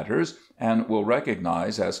such matters, and will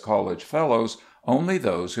recognize as college fellows only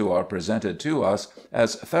those who are presented to us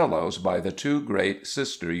as fellows by the 2 great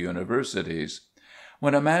sister universities.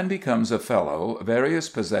 When a man becomes a fellow, various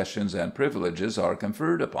possessions and privileges are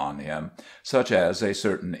conferred upon him, such as a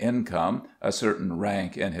certain income, a certain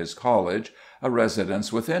rank in his college, a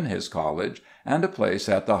residence within his college, and a place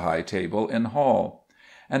at the high table in hall.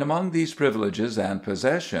 And among these privileges and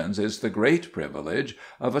possessions is the great privilege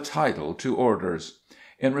of a title to orders.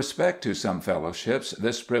 In respect to some fellowships,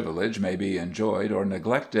 this privilege may be enjoyed or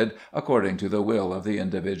neglected according to the will of the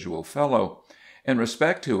individual fellow. In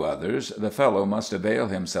respect to others, the fellow must avail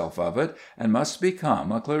himself of it, and must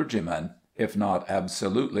become a clergyman, if not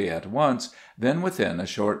absolutely at once, then within a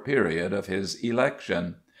short period of his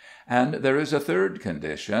election. And there is a third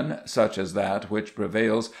condition, such as that which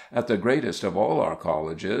prevails at the greatest of all our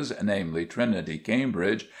colleges, namely Trinity,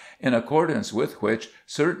 Cambridge, in accordance with which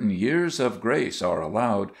certain years of grace are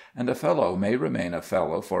allowed, and a fellow may remain a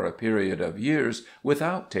fellow for a period of years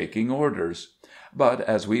without taking orders. But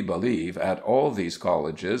as we believe at all these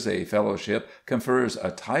colleges a fellowship confers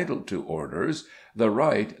a title to orders, the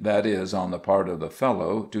right that is on the part of the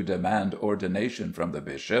fellow to demand ordination from the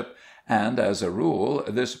bishop, and as a rule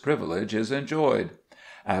this privilege is enjoyed.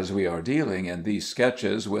 As we are dealing in these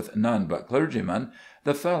sketches with none but clergymen,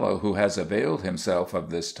 the fellow who has availed himself of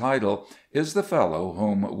this title is the fellow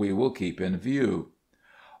whom we will keep in view.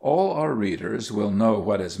 All our readers will know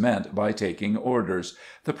what is meant by taking orders,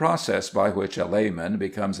 the process by which a layman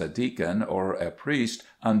becomes a deacon or a priest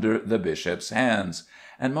under the bishop's hands,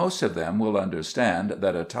 and most of them will understand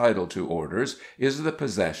that a title to orders is the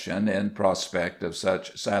possession in prospect of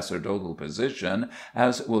such sacerdotal position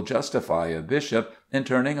as will justify a bishop in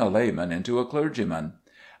turning a layman into a clergyman.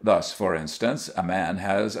 Thus, for instance, a man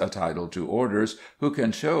has a title to orders who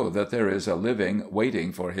can show that there is a living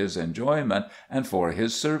waiting for his enjoyment and for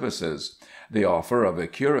his services. The offer of a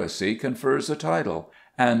curacy confers a title,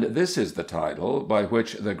 and this is the title by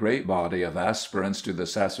which the great body of aspirants to the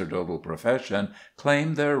sacerdotal profession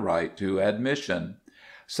claim their right to admission.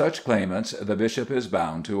 Such claimants the bishop is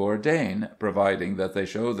bound to ordain, providing that they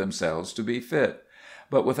show themselves to be fit.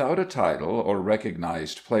 but without a title or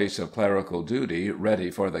recognized place of clerical duty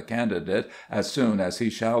ready for the candidate as soon as he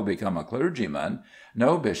shall become a clergyman,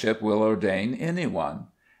 no bishop will ordain any one.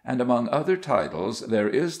 And among other titles there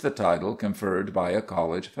is the title conferred by a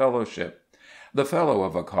college fellowship. The fellow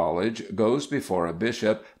of a college goes before a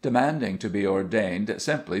bishop demanding to be ordained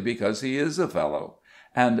simply because he is a fellow,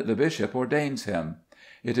 and the bishop ordains him.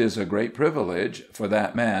 It is a great privilege, for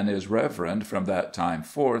that man is reverend from that time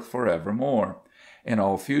forth for evermore. In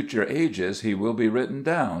all future ages he will be written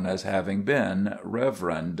down as having been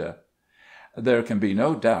reverend. There can be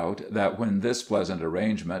no doubt that when this pleasant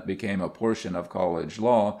arrangement became a portion of college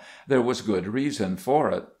law, there was good reason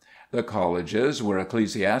for it. The colleges were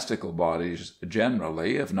ecclesiastical bodies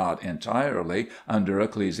generally, if not entirely, under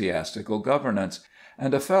ecclesiastical governance,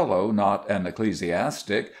 and a fellow not an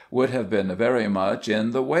ecclesiastic would have been very much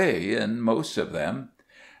in the way in most of them.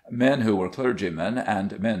 Men who were clergymen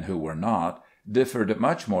and men who were not differed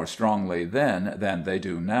much more strongly then than they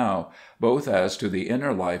do now, both as to the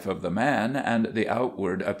inner life of the man and the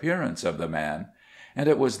outward appearance of the man. And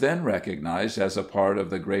it was then recognized as a part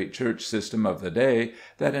of the great church system of the day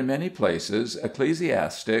that in many places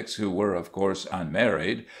ecclesiastics, who were of course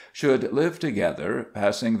unmarried, should live together,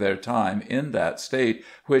 passing their time in that state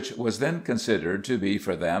which was then considered to be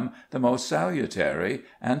for them the most salutary,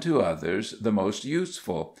 and to others the most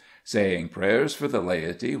useful, saying prayers for the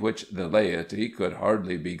laity which the laity could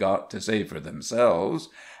hardly be got to say for themselves,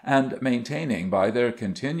 and maintaining by their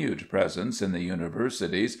continued presence in the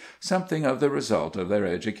universities something of the result of their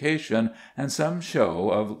education, and some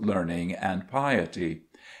show of learning and piety.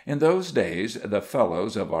 In those days the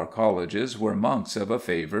fellows of our colleges were monks of a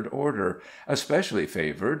favored order, especially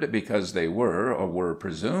favored because they were, or were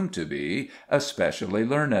presumed to be, especially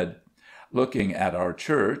learned. Looking at our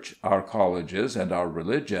church, our colleges, and our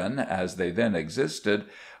religion, as they then existed,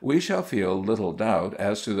 we shall feel little doubt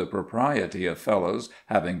as to the propriety of fellows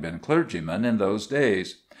having been clergymen in those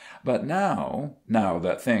days. But now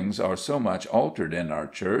that things are so much altered in our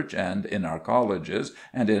church, and in our colleges,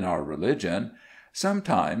 and in our religion,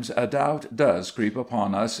 sometimes a doubt does creep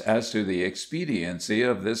upon us as to the expediency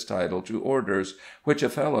of this title to orders, which a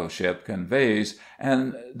fellowship conveys,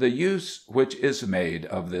 and the use which is made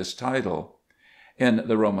of this title. In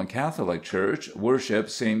the Roman Catholic Church, worship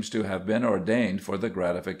seems to have been ordained for the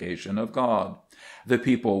gratification of God. The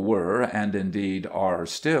people were, and indeed are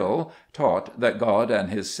still, taught that God and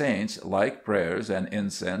his saints like prayers and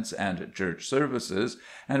incense and church services,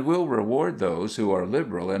 and will reward those who are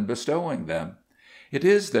liberal in bestowing them. It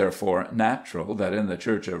is, therefore, natural that in the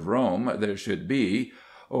Church of Rome there should be,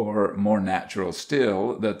 or more natural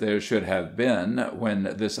still that there should have been when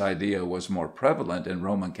this idea was more prevalent in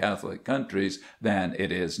Roman Catholic countries than it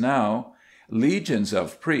is now, legions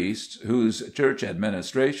of priests whose church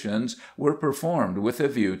administrations were performed with a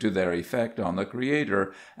view to their effect on the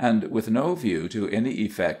Creator, and with no view to any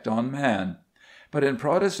effect on man. But in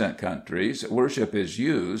Protestant countries worship is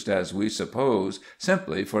used, as we suppose,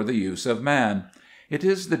 simply for the use of man. It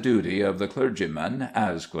is the duty of the clergyman,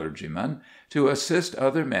 as clergyman, to assist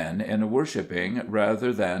other men in worshipping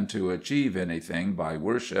rather than to achieve anything by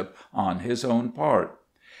worship on his own part.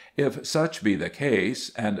 If such be the case,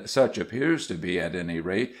 and such appears to be at any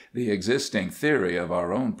rate the existing theory of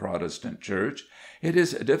our own Protestant Church, it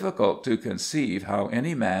is difficult to conceive how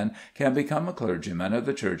any man can become a clergyman of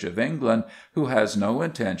the Church of England who has no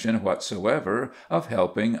intention whatsoever of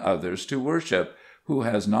helping others to worship, who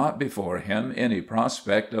has not before him any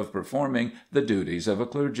prospect of performing the duties of a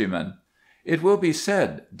clergyman. It will be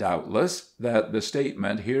said, doubtless, that the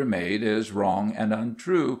statement here made is wrong and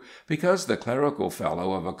untrue, because the clerical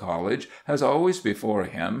fellow of a college has always before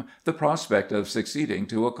him the prospect of succeeding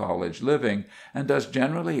to a college living, and does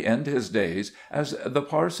generally end his days as the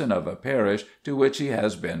parson of a parish to which he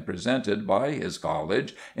has been presented by his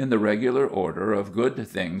college in the regular order of good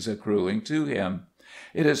things accruing to him.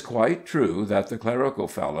 It is quite true that the clerical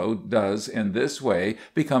fellow does in this way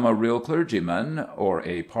become a real clergyman, or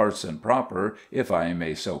a parson proper, if I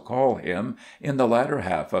may so call him, in the latter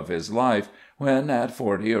half of his life, when at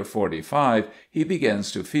 40 or 45 he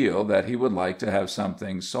begins to feel that he would like to have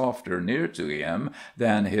something softer near to him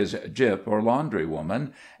than his gyp or laundry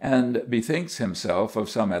woman, and bethinks himself of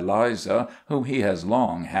some Eliza whom he has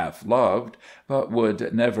long half loved, but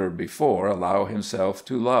would never before allow himself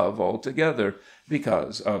to love altogether,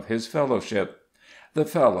 because of his fellowship. The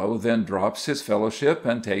fellow then drops his fellowship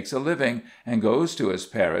and takes a living, and goes to his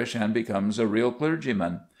parish and becomes a real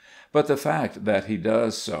clergyman. But the fact that he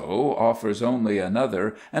does so offers only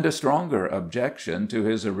another and a stronger objection to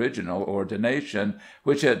his original ordination,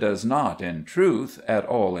 which it does not, in truth, at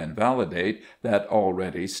all invalidate, that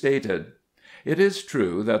already stated. It is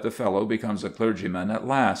true that the fellow becomes a clergyman at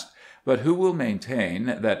last, but who will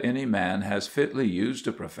maintain that any man has fitly used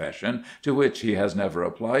a profession to which he has never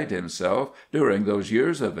applied himself during those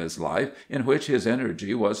years of his life in which his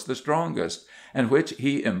energy was the strongest, and which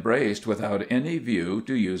he embraced without any view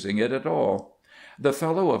to using it at all? The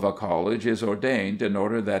fellow of a college is ordained in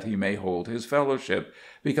order that he may hold his fellowship,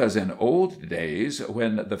 because in old days,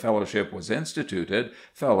 when the fellowship was instituted,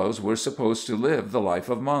 fellows were supposed to live the life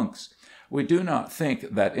of monks. We do not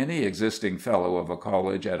think that any existing fellow of a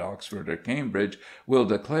college at Oxford or Cambridge will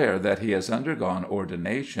declare that he has undergone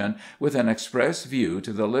ordination with an express view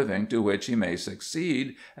to the living to which he may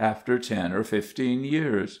succeed after 10 or 15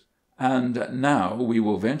 years. And now we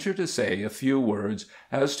will venture to say a few words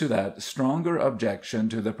as to that stronger objection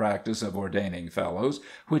to the practice of ordaining fellows,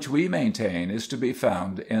 which we maintain is to be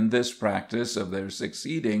found in this practice of their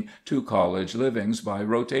succeeding to college livings by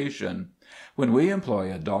rotation. When we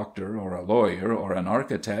employ a doctor or a lawyer or an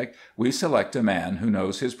architect, we select a man who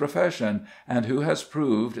knows his profession, and who has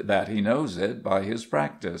proved that he knows it by his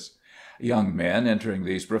practice. Young men entering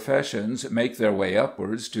these professions make their way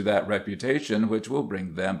upwards to that reputation which will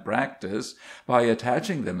bring them practice by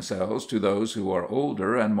attaching themselves to those who are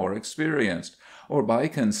older and more experienced, or by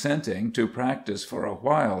consenting to practice for a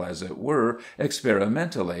while, as it were,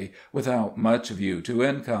 experimentally, without much view to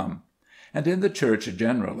income. And in the Church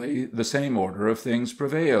generally the same order of things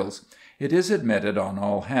prevails. It is admitted on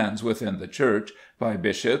all hands within the Church, by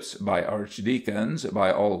bishops, by archdeacons,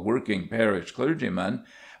 by all working parish clergymen,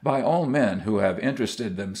 by all men who have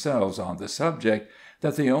interested themselves on the subject,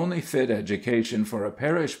 that the only fit education for a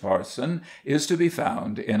parish parson is to be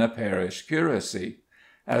found in a parish curacy.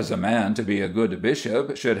 As a man to be a good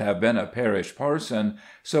bishop should have been a parish parson,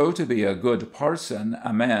 so to be a good parson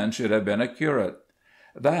a man should have been a curate.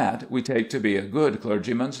 That we take to be a good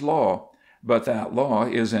clergyman's law, but that law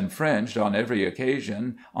is infringed on every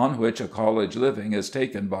occasion on which a college living is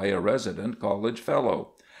taken by a resident college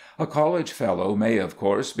fellow. A college fellow may, of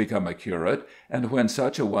course, become a curate, and when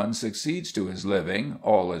such a one succeeds to his living,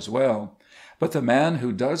 all is well. But the man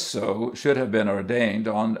who does so should have been ordained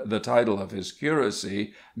on the title of his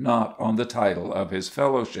curacy, not on the title of his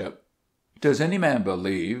fellowship. Does any man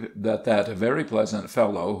believe that that very pleasant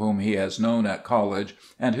fellow whom he has known at college,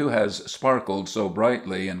 and who has sparkled so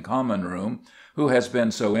brightly in common room, who has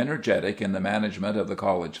been so energetic in the management of the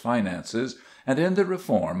college finances, and in the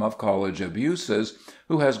reform of college abuses,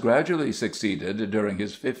 who has gradually succeeded during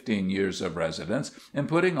his 15 years of residence in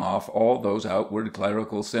putting off all those outward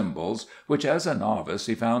clerical symbols which as a novice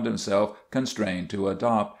he found himself constrained to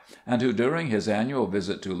adopt, and who during his annual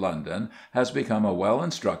visit to London has become a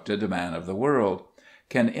well-instructed man of the world?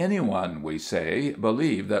 Can any one, we say,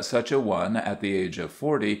 believe that such a one at the age of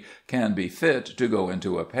 40 can be fit to go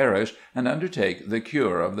into a parish and undertake the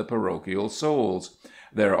cure of the parochial souls?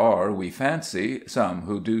 There are, we fancy, some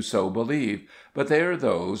who do so believe, but they are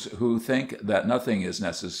those who think that nothing is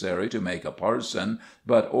necessary to make a parson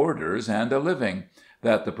but orders and a living,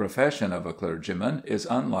 that the profession of a clergyman is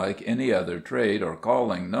unlike any other trade or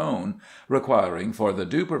calling known, requiring for the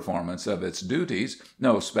due performance of its duties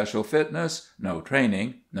no special fitness, no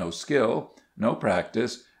training, no skill, no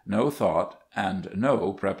practice, no thought, and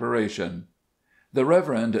no preparation. The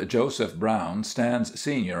Reverend Joseph Brown stands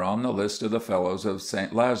senior on the list of the Fellows of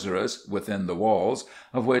St. Lazarus, within the walls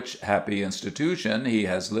of which happy institution he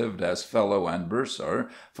has lived as Fellow and Bursar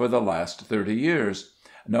for the last 30 years.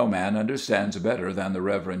 No man understands better than the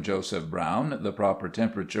Reverend Joseph Brown the proper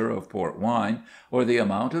temperature of port wine, or the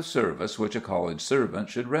amount of service which a college servant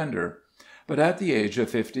should render. But at the age of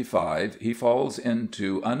 55 he falls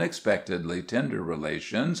into unexpectedly tender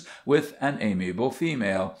relations with an amiable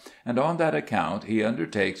female, and on that account he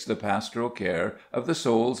undertakes the pastoral care of the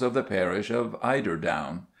souls of the parish of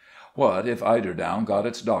Eiderdown. What if Eiderdown got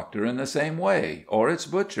its doctor in the same way, or its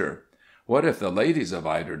butcher? What if the ladies of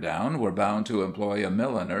Eiderdown were bound to employ a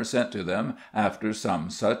milliner sent to them after some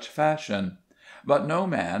such fashion? But no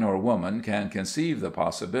man or woman can conceive the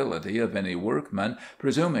possibility of any workman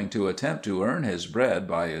presuming to attempt to earn his bread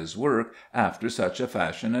by his work after such a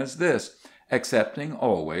fashion as this, excepting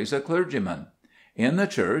always a clergyman. In the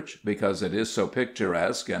Church, because it is so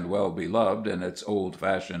picturesque and well beloved in its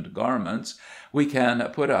old-fashioned garments, we can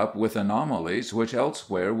put up with anomalies which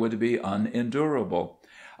elsewhere would be unendurable.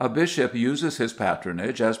 A bishop uses his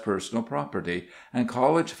patronage as personal property, and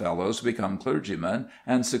college fellows become clergymen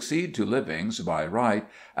and succeed to livings by right,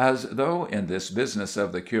 as though in this business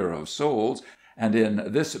of the cure of souls, and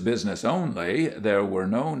in this business only, there were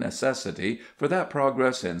no necessity for that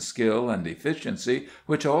progress in skill and efficiency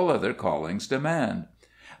which all other callings demand.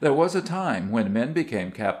 There was a time when men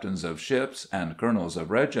became captains of ships and colonels of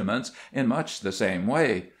regiments in much the same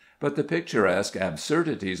way, but the picturesque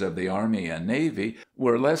absurdities of the army and navy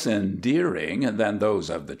were less endearing than those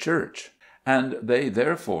of the Church, and they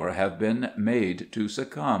therefore have been made to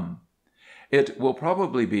succumb. It will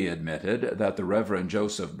probably be admitted that the Rev.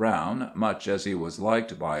 Joseph Brown, much as he was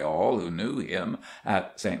liked by all who knew him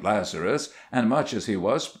at St. Lazarus, and much as he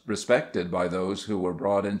was respected by those who were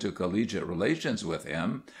brought into collegiate relations with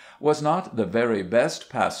him, was not the very best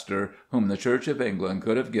pastor whom the Church of England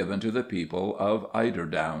could have given to the people of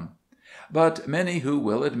Eiderdown. But many who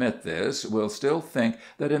will admit this will still think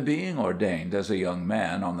that in being ordained as a young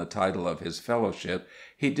man on the title of his fellowship,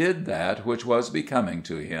 he did that which was becoming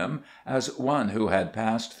to him, as one who had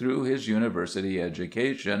passed through his university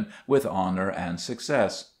education with honor and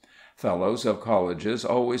success. Fellows of colleges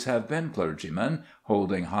always have been clergymen,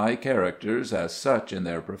 holding high characters as such in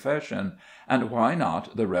their profession, and why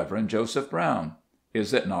not the Rev. Joseph Brown?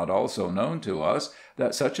 Is it not also known to us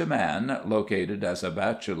that such a man, located as a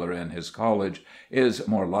bachelor in his college, is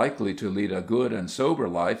more likely to lead a good and sober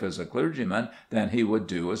life as a clergyman than he would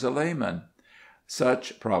do as a layman?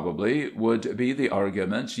 Such, probably, would be the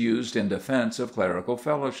arguments used in defence of clerical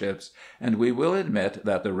fellowships, and we will admit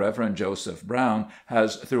that the Rev. Joseph Brown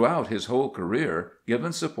has throughout his whole career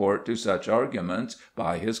given support to such arguments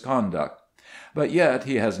by his conduct. But yet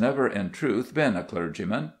he has never in truth been a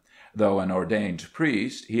clergyman. Though an ordained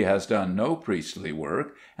priest, he has done no priestly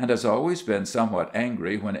work, and has always been somewhat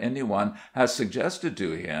angry when anyone has suggested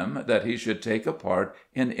to him that he should take a part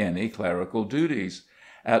in any clerical duties.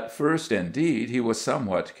 At first, indeed, he was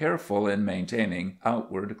somewhat careful in maintaining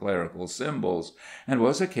outward clerical symbols, and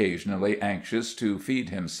was occasionally anxious to feed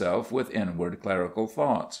himself with inward clerical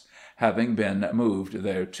thoughts, having been moved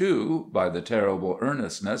thereto by the terrible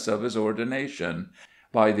earnestness of his ordination,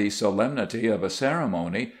 by the solemnity of a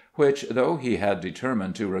ceremony which, though he had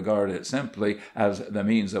determined to regard it simply as the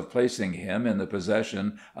means of placing him in the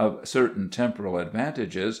possession of certain temporal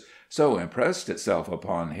advantages, so impressed itself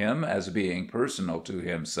upon him as being personal to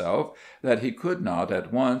himself that he could not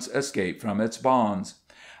at once escape from its bonds.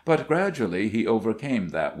 But gradually he overcame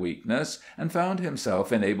that weakness, and found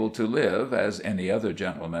himself enabled to live, as any other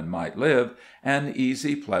gentleman might live, an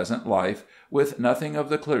easy, pleasant life, with nothing of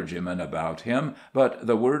the clergyman about him but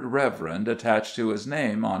the word Reverend attached to his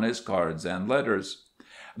name on his cards and letters.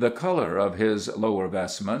 The colour of his lower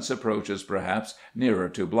vestments approaches perhaps nearer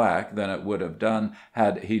to black than it would have done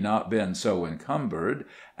had he not been so encumbered,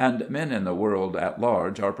 and men in the world at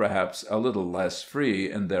large are perhaps a little less free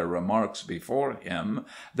in their remarks before him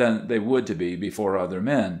than they would be before other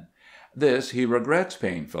men. This he regrets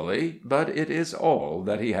painfully, but it is all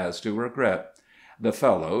that he has to regret. The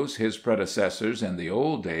fellows, his predecessors in the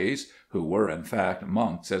old days, who were in fact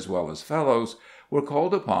monks as well as fellows, were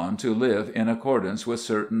called upon to live in accordance with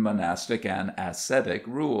certain monastic and ascetic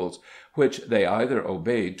rules, which they either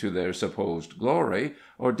obeyed to their supposed glory,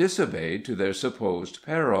 or disobeyed to their supposed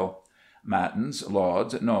peril. Matins,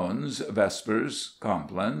 lauds, nones, vespers,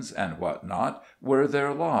 complines, and what not, were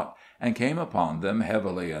their lot, and came upon them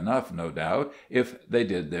heavily enough, no doubt, if they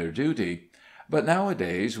did their duty. But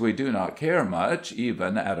nowadays we do not care much,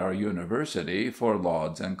 even at our university, for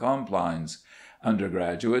lauds and complines.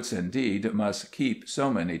 Undergraduates, indeed, must keep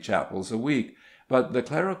so many chapels a week, but the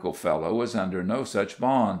clerical fellow is under no such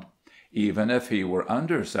bond. Even if he were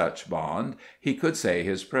under such bond, he could say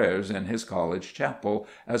his prayers in his college chapel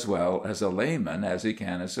as well as a layman as he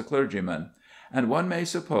can as a clergyman. And one may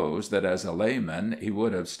suppose that as a layman he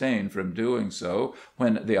would abstain from doing so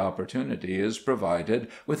when the opportunity is provided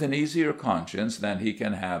with an easier conscience than he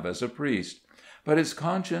can have as a priest. But his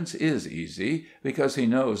conscience is easy, because he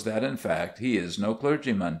knows that in fact he is no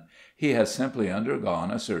clergyman. He has simply undergone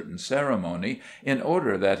a certain ceremony in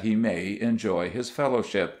order that he may enjoy his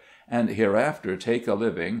fellowship, and hereafter take a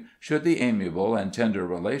living should the amiable and tender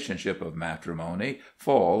relationship of matrimony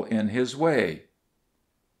fall in his way.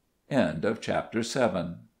 End of Chapter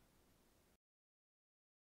 7.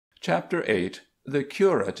 Chapter 8. The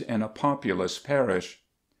Curate in a Populous Parish.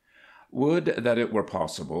 Would that it were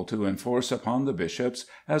possible to enforce upon the bishops,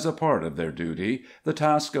 as a part of their duty, the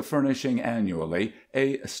task of furnishing annually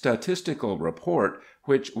a statistical report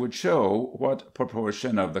which would show what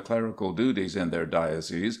proportion of the clerical duties in their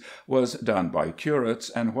dioceses was done by curates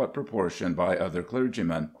and what proportion by other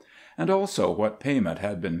clergymen, and also what payment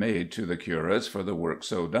had been made to the curates for the work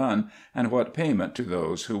so done, and what payment to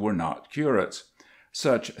those who were not curates.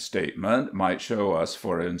 Such statement might show us,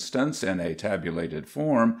 for instance, in a tabulated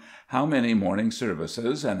form, how many morning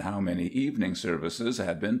services and how many evening services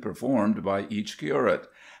had been performed by each curate,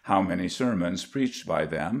 how many sermons preached by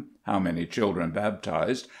them, how many children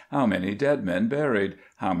baptized, how many dead men buried,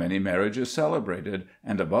 how many marriages celebrated,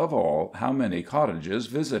 and, above all, how many cottages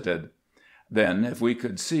visited. Then, if we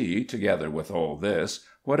could see, together with all this,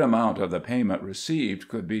 what amount of the payment received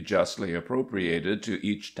could be justly appropriated to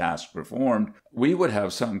each task performed, we would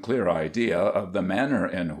have some clear idea of the manner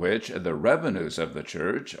in which the revenues of the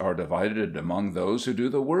Church are divided among those who do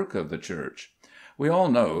the work of the Church. We all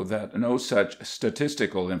know that no such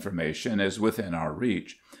statistical information is within our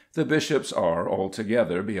reach. The bishops are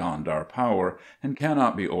altogether beyond our power, and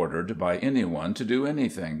cannot be ordered by any one to do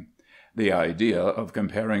anything. The idea of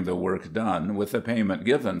comparing the work done with the payment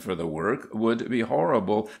given for the work would be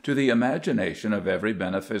horrible to the imagination of every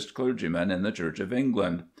beneficed clergyman in the Church of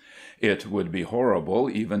England. It would be horrible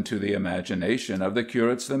even to the imagination of the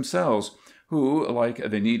curates themselves, who, like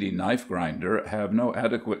the needy knife-grinder, have no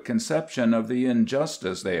adequate conception of the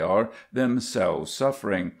injustice they are themselves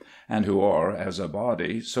suffering, and who are, as a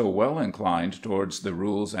body, so well inclined towards the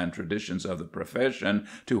rules and traditions of the profession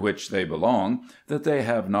to which they belong, that they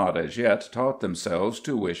have not as yet taught themselves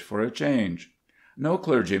to wish for a change. No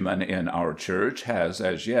clergyman in our Church has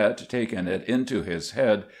as yet taken it into his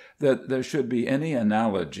head that there should be any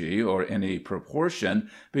analogy or any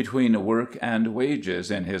proportion between work and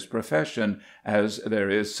wages in his profession, as there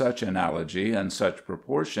is such analogy and such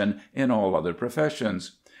proportion in all other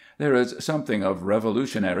professions. There is something of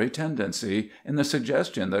revolutionary tendency in the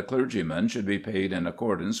suggestion that clergymen should be paid in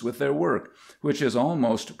accordance with their work, which is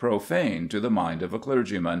almost profane to the mind of a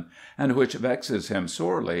clergyman, and which vexes him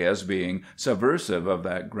sorely as being subversive of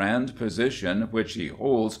that grand position which he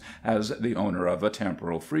holds as the owner of a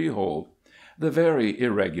temporal freehold. The very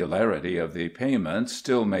irregularity of the payments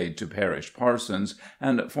still made to parish parsons,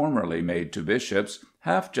 and formerly made to bishops,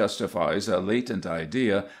 half justifies a latent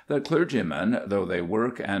idea that clergymen, though they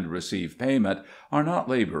work and receive payment, are not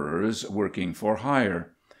labourers working for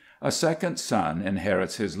hire. A second son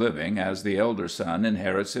inherits his living as the elder son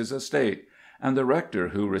inherits his estate, and the rector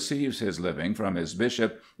who receives his living from his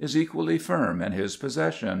bishop is equally firm in his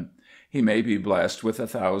possession. He may be blessed with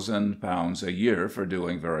 £1,000 a year for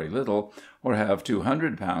doing very little, or have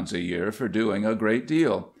 £200 a year for doing a great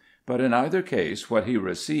deal. But in either case what he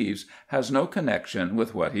receives has no connection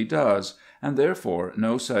with what he does, and therefore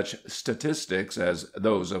no such statistics as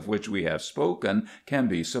those of which we have spoken can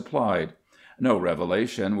be supplied. No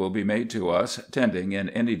revelation will be made to us tending in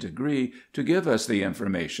any degree to give us the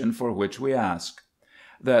information for which we ask.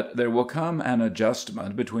 That there will come an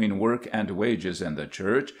adjustment between work and wages in the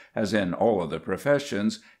Church, as in all other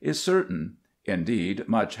professions, is certain. Indeed,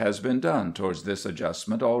 much has been done towards this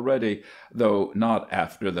adjustment already, though not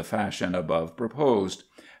after the fashion above proposed.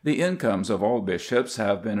 The incomes of all bishops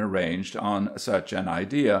have been arranged on such an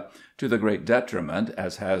idea, to the great detriment,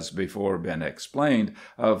 as has before been explained,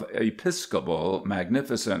 of episcopal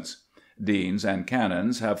magnificence. Deans and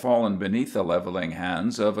canons have fallen beneath the levelling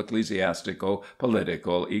hands of ecclesiastical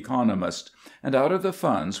political economists, and out of the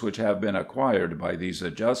funds which have been acquired by these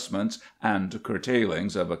adjustments and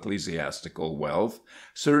curtailings of ecclesiastical wealth,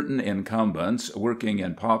 certain incumbents working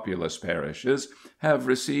in populous parishes have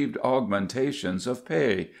received augmentations of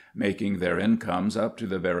pay, making their incomes up to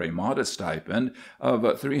the very modest stipend of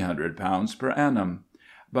 £300 per annum.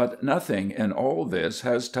 But nothing in all this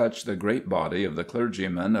has touched the great body of the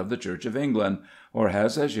clergymen of the Church of England, or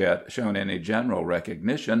has as yet shown any general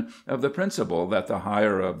recognition of the principle that the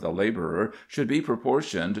hire of the labourer should be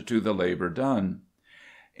proportioned to the labour done.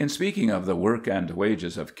 In speaking of the work and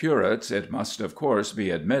wages of curates, it must of course be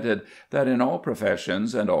admitted that in all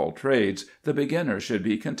professions and all trades the beginner should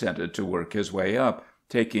be contented to work his way up,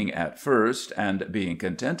 taking at first, and being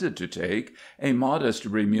contented to take, a modest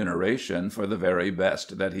remuneration for the very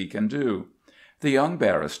best that he can do. The young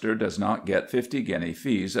barrister does not get 50-guinea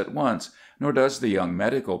fees at once, nor does the young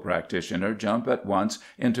medical practitioner jump at once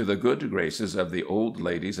into the good graces of the old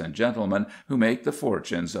ladies and gentlemen who make the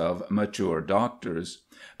fortunes of mature doctors.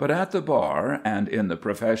 But at the bar, and in the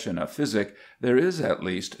profession of physic, there is at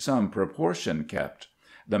least some proportion kept.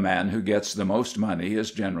 The man who gets the most money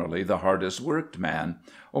is generally the hardest worked man,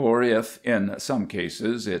 or if, in some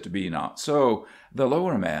cases, it be not so, the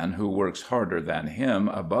lower man who works harder than him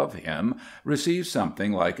above him receives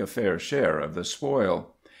something like a fair share of the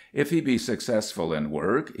spoil. If he be successful in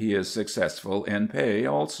work, he is successful in pay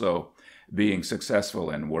also. Being successful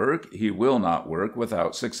in work, he will not work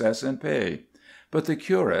without success in pay. But the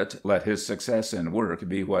curate, let his success in work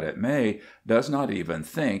be what it may, does not even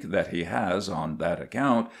think that he has, on that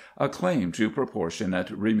account, a claim to proportionate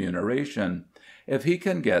remuneration. If he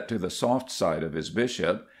can get to the soft side of his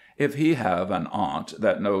bishop, if he have an aunt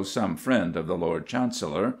that knows some friend of the Lord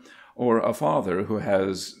Chancellor, or a father who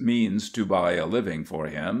has means to buy a living for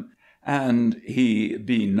him, and he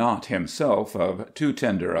be not himself of too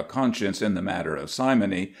tender a conscience in the matter of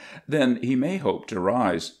simony, then he may hope to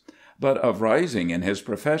rise. But of rising in his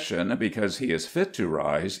profession, because he is fit to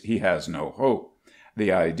rise, he has no hope.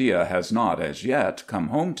 The idea has not as yet come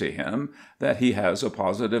home to him that he has a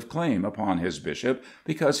positive claim upon his bishop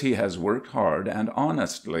because he has worked hard and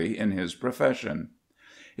honestly in his profession.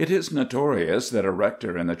 It is notorious that a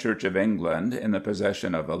rector in the Church of England, in the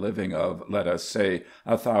possession of a living of, let us say,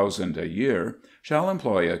 1,000 a year, shall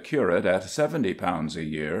employ a curate at £70 a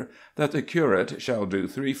year, that the curate shall do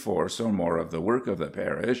 3/4 or more of the work of the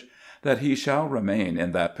parish, that he shall remain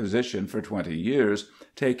in that position for 20 years,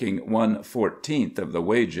 taking 1/14 of the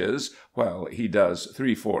wages, while he does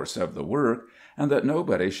 3/4 of the work, and that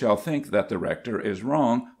nobody shall think that the rector is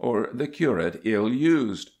wrong or the curate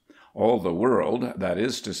ill-used. All the world, that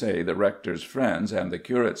is to say, the rector's friends and the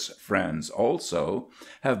curate's friends also,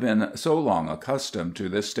 have been so long accustomed to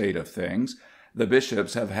this state of things, the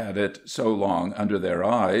bishops have had it so long under their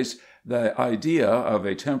eyes, the idea of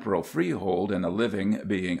a temporal freehold in a living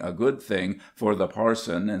being a good thing for the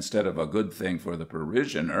parson instead of a good thing for the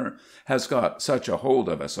parishioner has got such a hold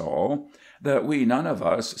of us all, that we none of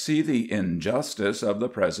us see the injustice of the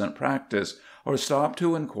present practice, or stop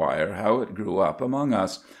to inquire how it grew up among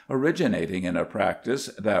us, originating in a practice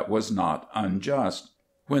that was not unjust.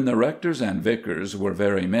 When the rectors and vicars were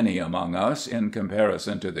very many among us in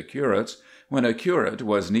comparison to the curates, when a curate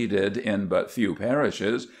was needed in but few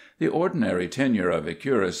parishes, the ordinary tenure of a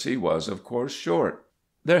curacy was, of course, short.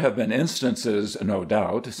 There have been instances, no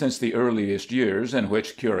doubt, since the earliest years in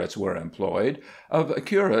which curates were employed, of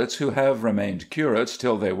curates who have remained curates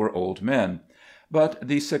till they were old men. But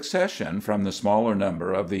the succession from the smaller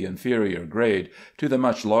number of the inferior grade to the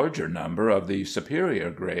much larger number of the superior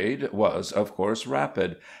grade was, of course,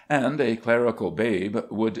 rapid, and a clerical babe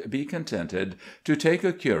would be contented to take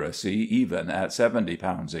a curacy even at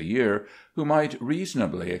 £70 a year, who might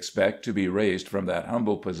reasonably expect to be raised from that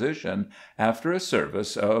humble position after a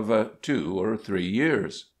service of 2 or 3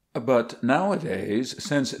 years. But nowadays,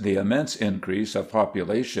 since the immense increase of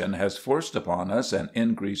population has forced upon us an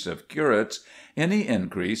increase of curates, any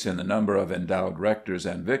increase in the number of endowed rectors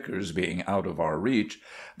and vicars being out of our reach,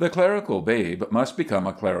 the clerical babe must become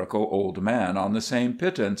a clerical old man on the same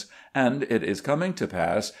pittance, and it is coming to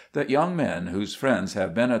pass that young men whose friends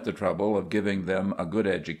have been at the trouble of giving them a good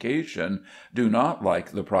education do not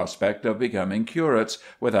like the prospect of becoming curates,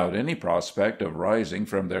 without any prospect of rising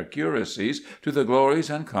from their curacies to the glories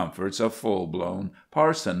and comforts of full-blown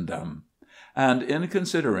parsondom. And in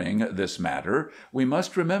considering this matter, we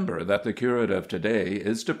must remember that the curate of to-day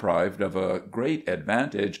is deprived of a great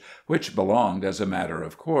advantage which belonged as a matter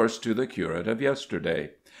of course to the curate of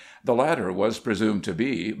yesterday. The latter was presumed to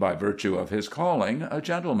be, by virtue of his calling, a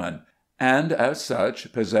gentleman, and as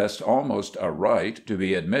such possessed almost a right to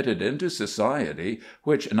be admitted into society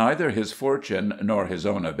which neither his fortune nor his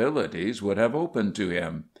own abilities would have opened to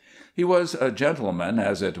him. He was a gentleman,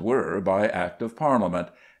 as it were, by Act of Parliament,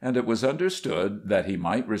 and it was understood that he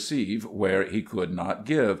might receive where he could not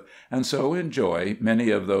give, and so enjoy many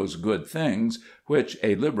of those good things which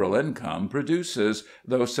a liberal income produces,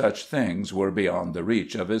 though such things were beyond the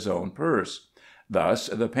reach of his own purse. Thus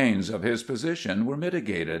the pains of his position were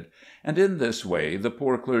mitigated, and in this way the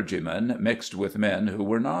poor clergyman mixed with men who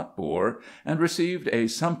were not poor, and received a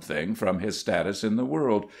something from his status in the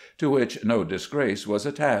world, to which no disgrace was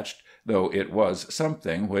attached, though it was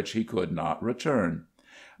something which he could not return.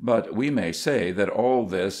 But we may say that all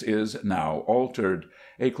this is now altered.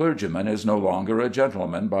 A clergyman is no longer a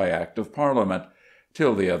gentleman by Act of Parliament.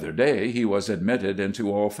 Till the other day he was admitted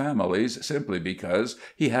into all families simply because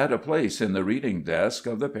he had a place in the reading desk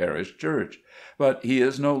of the parish church, but he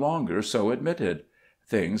is no longer so admitted.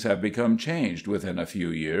 Things have become changed within a few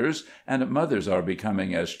years, and mothers are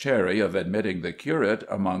becoming as chary of admitting the curate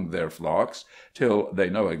among their flocks, till they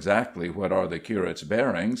know exactly what are the curate's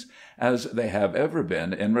bearings, as they have ever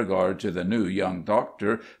been in regard to the new young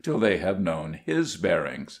doctor till they have known his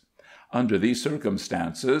bearings. Under these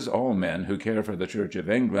circumstances, all men who care for the Church of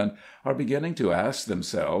England are beginning to ask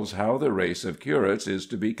themselves how the race of curates is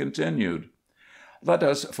to be continued. Let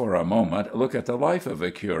us for a moment look at the life of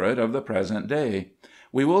a curate of the present day.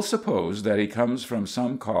 We will suppose that he comes from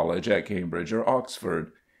some college at Cambridge or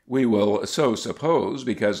Oxford. We will so suppose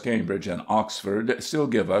because Cambridge and Oxford still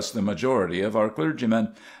give us the majority of our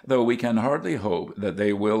clergymen, though we can hardly hope that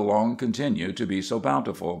they will long continue to be so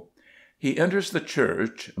bountiful. He enters the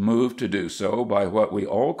Church, moved to do so by what we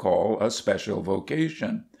all call a special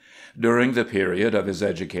vocation. During the period of his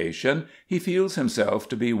education he feels himself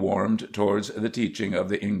to be warmed towards the teaching of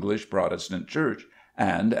the English Protestant Church,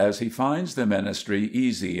 and as he finds the ministry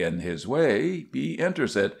easy in his way, he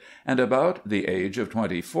enters it, and about the age of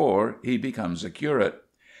 24 he becomes a curate.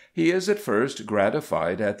 He is at first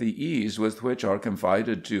gratified at the ease with which are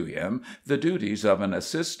confided to him the duties of an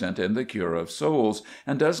assistant in the cure of souls,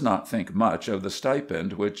 and does not think much of the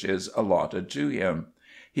stipend which is allotted to him.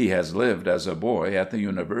 He has lived as a boy at the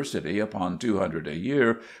university upon 200 a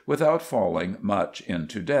year, without falling much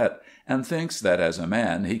into debt, and thinks that as a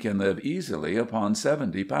man he can live easily upon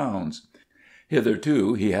 £70.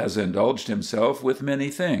 Hitherto he has indulged himself with many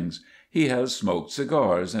things. He has smoked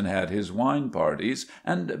cigars, and had his wine parties,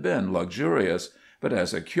 and been luxurious, but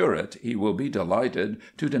as a curate he will be delighted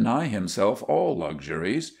to deny himself all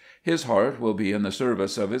luxuries. His heart will be in the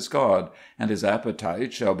service of his God, and his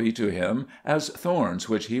appetite shall be to him as thorns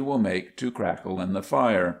which he will make to crackle in the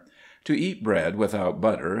fire. To eat bread without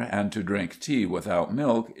butter, and to drink tea without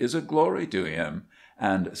milk, is a glory to him,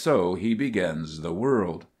 and so he begins the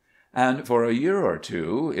world. And for a year or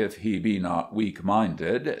two, if he be not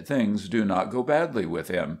weak-minded, things do not go badly with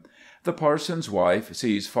him. The parson's wife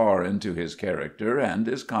sees far into his character, and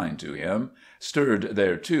is kind to him, stirred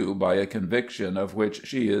thereto by a conviction of which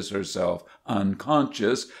she is herself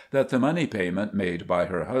unconscious, that the money payment made by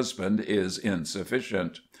her husband is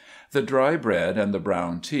insufficient. The dry bread and the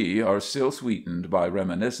brown tea are still sweetened by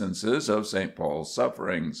reminiscences of St. Paul's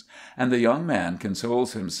sufferings, and the young man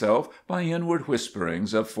consoles himself by inward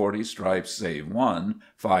whisperings of 40 stripes save one,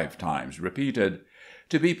 5 times repeated.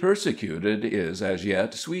 To be persecuted is as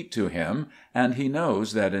yet sweet to him, and he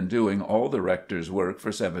knows that in doing all the rector's work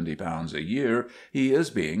for £70 a year he is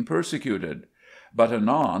being persecuted. But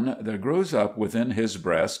anon there grows up within his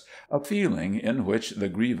breast a feeling in which the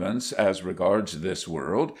grievance as regards this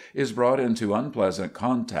world is brought into unpleasant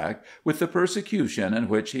contact with the persecution in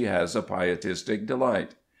which he has a pietistic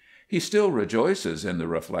delight. He still rejoices in the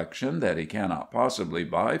reflection that he cannot possibly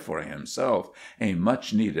buy for himself a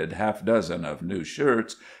much-needed half-dozen of new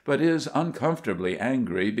shirts, but is uncomfortably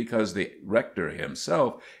angry because the rector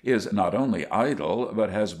himself is not only idle, but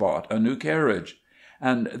has bought a new carriage.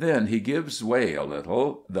 And then he gives way a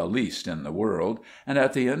little, the least in the world, and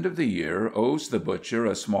at the end of the year owes the butcher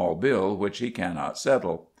a small bill which he cannot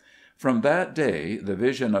settle. From that day the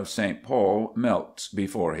vision of St. Paul melts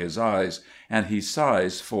before his eyes, and he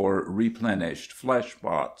sighs for replenished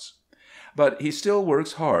flesh-pots. But he still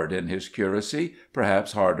works hard in his curacy,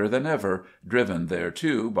 perhaps harder than ever, driven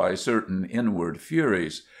thereto by certain inward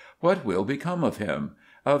furies. What will become of him?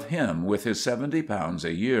 Of him with his £70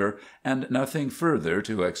 a year, and nothing further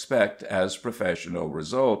to expect as professional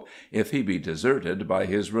result, if he be deserted by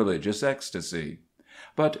his religious ecstasy?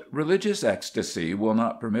 But religious ecstasy will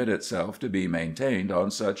not permit itself to be maintained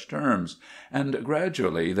on such terms, and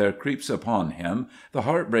gradually there creeps upon him the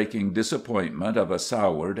heartbreaking disappointment of a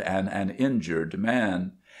soured and an injured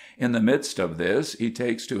man. In the midst of this he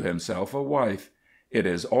takes to himself a wife. It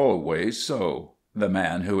is always so. The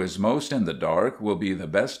man who is most in the dark will be the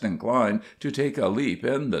best inclined to take a leap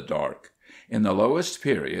in the dark. In the lowest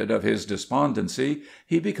period of his despondency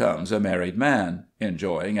he becomes a married man,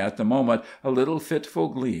 enjoying at the moment a little fitful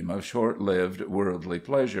gleam of short-lived worldly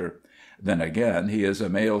pleasure. Then again he is a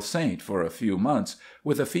male saint for a few months,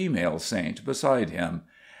 with a female saint beside him,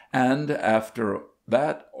 and after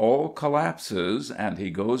that all collapses, and he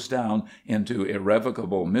goes down into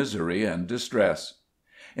irrevocable misery and distress.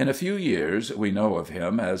 In a few years we know of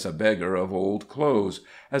him as a beggar of old clothes,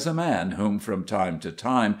 as a man whom from time to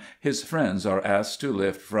time his friends are asked to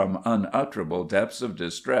lift from unutterable depths of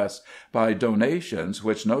distress by donations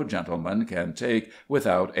which no gentleman can take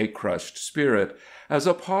without a crushed spirit, as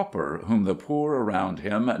a pauper whom the poor around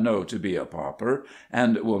him know to be a pauper,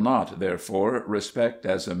 and will not, therefore, respect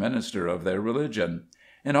as a minister of their religion.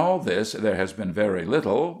 In all this there has been very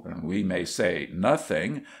little, we may say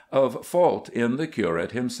nothing, of fault in the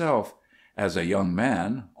curate himself. As a young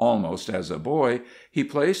man, almost as a boy, he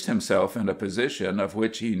placed himself in a position of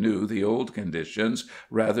which he knew the old conditions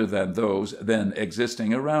rather than those then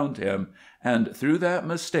existing around him, and through that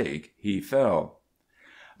mistake he fell.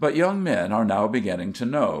 But young men are now beginning to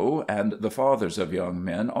know, and the fathers of young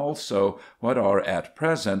men also, what are at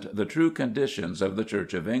present the true conditions of the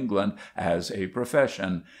Church of England as a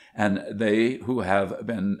profession, and they who have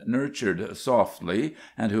been nurtured softly,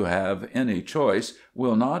 and who have any choice,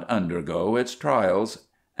 will not undergo its trials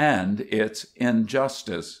and its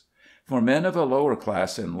injustice. For men of a lower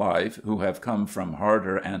class in life, who have come from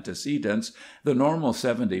harder antecedents, the normal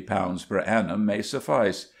 £70 per annum may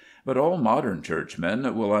suffice. But all modern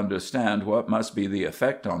churchmen will understand what must be the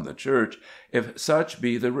effect on the Church if such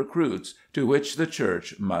be the recruits to which the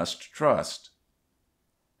Church must trust.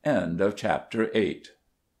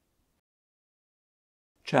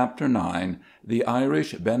 Chapter 9. The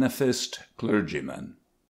Irish Beneficed Clergyman.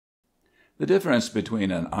 The difference between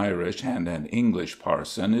an Irish and an English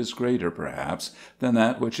parson is greater, perhaps, than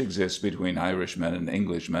that which exists between Irishmen and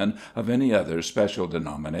Englishmen of any other special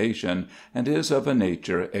denomination, and is of a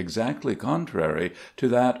nature exactly contrary to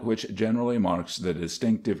that which generally marks the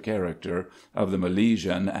distinctive character of the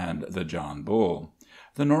Milesian and the John Bull.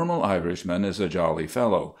 The normal Irishman is a jolly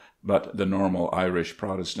fellow, but the normal Irish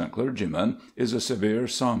Protestant clergyman is a severe,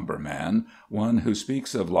 sombre man, one who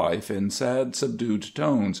speaks of life in sad, subdued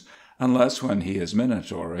tones, unless when he is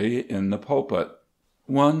minatory in the pulpit;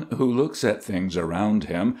 one who looks at things around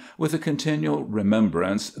him with a continual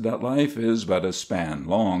remembrance that life is but a span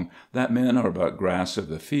long, that men are but grass of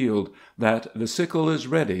the field, that the sickle is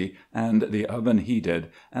ready and the oven heated,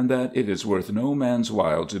 and that it is worth no man's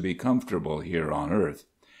while to be comfortable here on earth.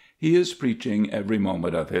 He is preaching every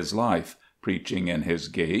moment of his life, preaching in his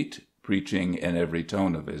gait, preaching in every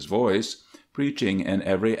tone of his voice, preaching in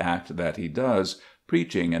every act that he does,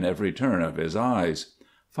 preaching in every turn of his eyes.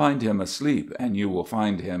 Find him asleep, and you will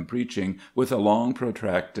find him preaching with a long,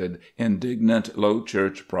 protracted, indignant, low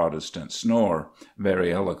church Protestant snore,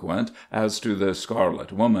 very eloquent as to the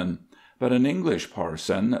scarlet woman. But an English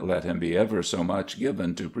parson, let him be ever so much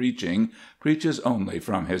given to preaching, preaches only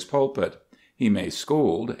from his pulpit. He may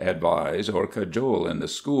scold, advise, or cajole in the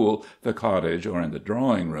school, the cottage, or in the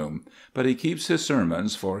drawing-room, but he keeps his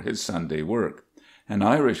sermons for his Sunday work. An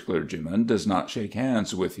Irish clergyman does not shake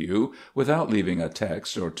hands with you without leaving a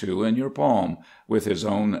text or two in your palm, with his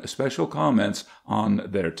own special comments on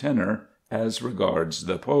their tenor as regards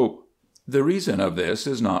the Pope. The reason of this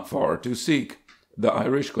is not far to seek. The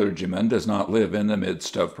Irish clergyman does not live in the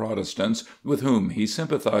midst of Protestants with whom he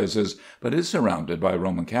sympathizes, but is surrounded by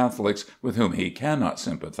Roman Catholics with whom he cannot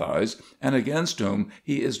sympathize, and against whom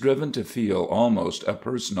he is driven to feel almost a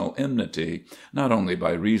personal enmity, not only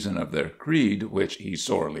by reason of their creed, which he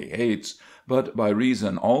sorely hates, but by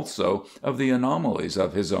reason also of the anomalies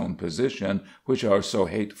of his own position, which are so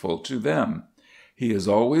hateful to them. He is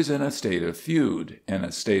always in a state of feud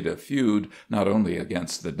not only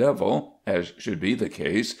against the devil, as should be the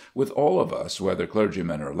case with all of us, whether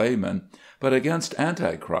clergymen or laymen, but against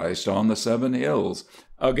Antichrist on the 7 hills,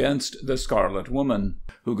 against the scarlet woman,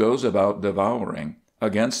 who goes about devouring,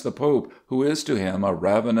 against the Pope, who is to him a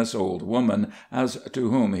ravenous old woman, as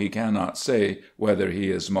to whom he cannot say whether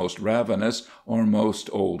he is most ravenous or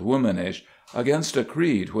most old womanish, against a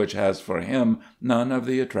creed which has for him none of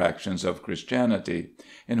the attractions of Christianity,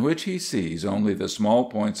 in which he sees only the small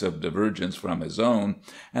points of divergence from his own,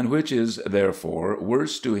 and which is therefore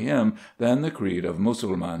worse to him than the creed of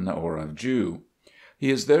Mussulman or of Jew.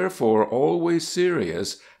 He is therefore always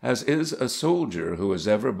serious, as is a soldier who is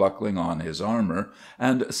ever buckling on his armour,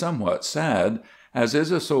 and somewhat sad, as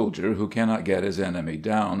is a soldier who cannot get his enemy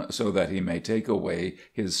down so that he may take away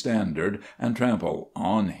his standard and trample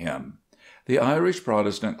on him. The Irish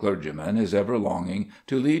Protestant clergyman is ever longing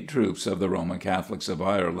to lead troops of the Roman Catholics of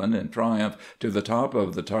Ireland in triumph to the top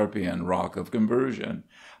of the Tarpeian rock of conversion,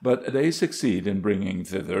 but they succeed in bringing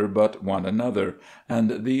thither but one another,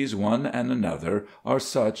 and these one and another are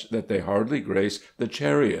such that they hardly grace the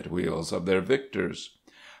chariot wheels of their victors.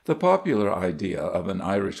 The popular idea of an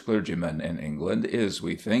Irish clergyman in England is,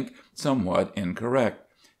 we think, somewhat incorrect.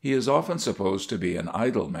 He is often supposed to be an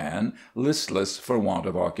idle man, listless for want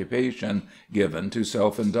of occupation, given to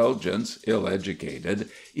self-indulgence, ill-educated,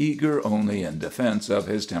 eager only in defence of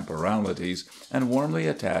his temporalities, and warmly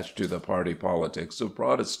attached to the party politics of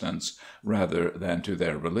Protestants, rather than to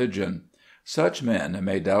their religion. Such men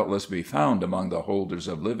may doubtless be found among the holders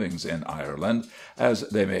of livings in Ireland, as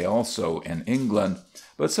they may also in England,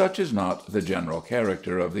 but such is not the general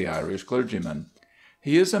character of the Irish clergyman.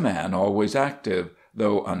 He is a man always active,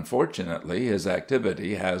 though unfortunately his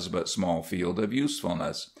activity has but small field of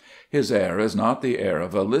usefulness. His air is not the air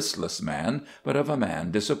of a listless man, but of a man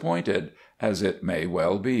disappointed, as it may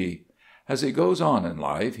well be. As he goes on in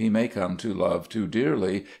life, he may come to love too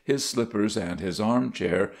dearly his slippers and his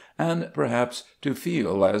armchair, and perhaps to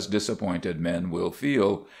feel as disappointed men will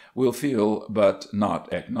feel but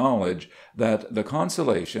not acknowledge, that the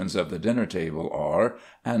consolations of the dinner-table are,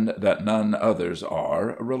 and that none others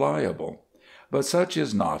are, reliable. But such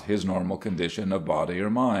is not his normal condition of body or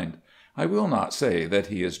mind. I will not say that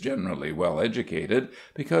he is generally well educated,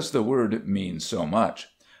 because the word means so much.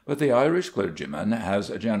 But the Irish clergyman has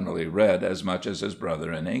generally read as much as his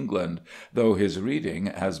brother in England, though his reading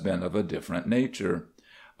has been of a different nature.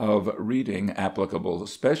 of reading applicable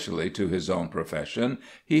specially to his own profession,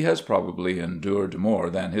 he has probably endured more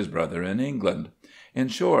than his brother in England. In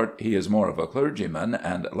short, he is more of a clergyman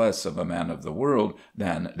and less of a man of the world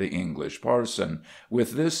than the English parson,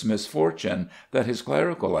 with this misfortune, that his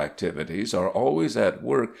clerical activities are always at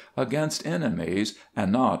work against enemies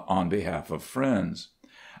and not on behalf of friends.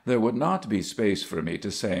 There would not be space for me to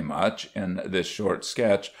say much, in this short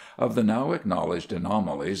sketch, of the now acknowledged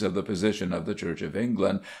anomalies of the position of the Church of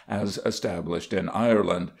England as established in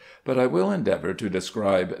Ireland, but I will endeavour to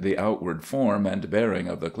describe the outward form and bearing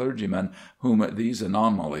of the clergymen whom these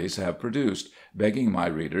anomalies have produced, begging my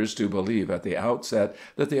readers to believe at the outset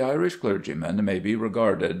that the Irish clergyman may be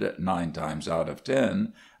regarded 9 times out of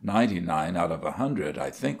 10, 99 out of 100, I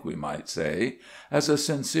think we might say, as a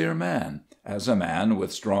sincere man, as a man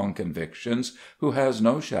with strong convictions, who has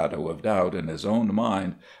no shadow of doubt in his own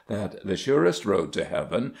mind that the surest road to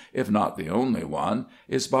heaven, if not the only one,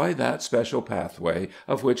 is by that special pathway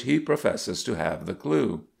of which he professes to have the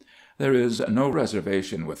clue. There is no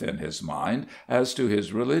reservation within his mind as to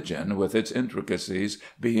his religion, with its intricacies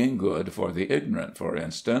being good for the ignorant, for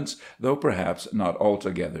instance, though perhaps not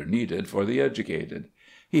altogether needed for the educated.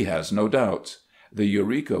 He has no doubts. The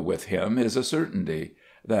Eureka with him is a certainty.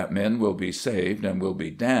 That men will be saved and will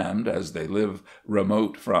be damned as they live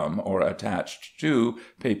remote from or attached to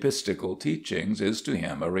papistical teachings is to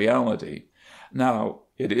him a reality. Now,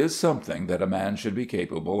 it is something that a man should be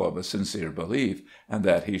capable of a sincere belief, and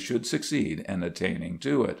that he should succeed in attaining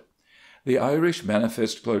to it. The Irish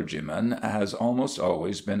beneficed clergyman has almost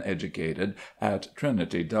always been educated at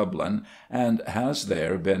Trinity, Dublin, and has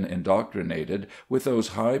there been indoctrinated with those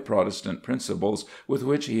high Protestant principles with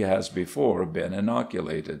which he has before been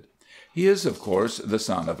inoculated. He is, of course, the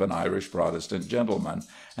son of an Irish Protestant gentleman,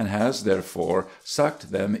 and has therefore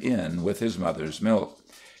sucked them in with his mother's milk.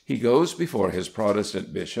 He goes before his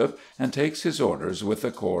Protestant bishop and takes his orders with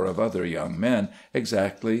a corps of other young men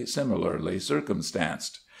exactly similarly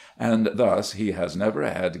circumstanced. And thus he has never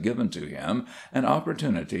had given to him an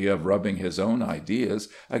opportunity of rubbing his own ideas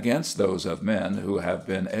against those of men who have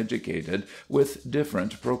been educated with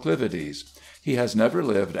different proclivities. He has never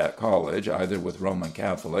lived at college either with Roman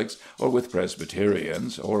Catholics, or with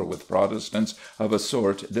Presbyterians, or with Protestants of a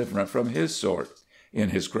sort different from his sort. In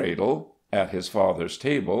his cradle, at his father's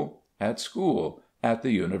table, at school, at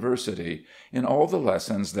the university, in all the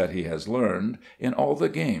lessons that he has learned, in all the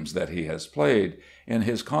games that he has played, in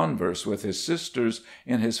his converse with his sisters,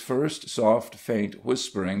 in his first soft, faint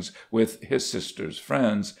whisperings with his sisters'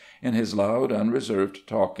 friends, in his loud, unreserved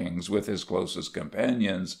talkings with his closest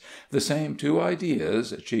companions, the same 2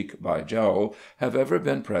 ideas, cheek by jowl, have ever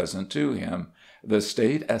been present to him: the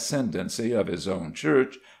state ascendancy of his own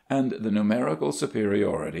church, and the numerical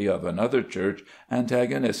superiority of another church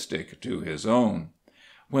antagonistic to his own.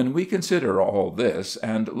 When we consider all this,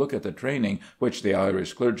 and look at the training which the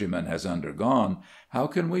Irish clergyman has undergone, how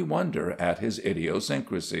can we wonder at his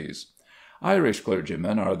idiosyncrasies? Irish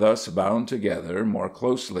clergymen are thus bound together more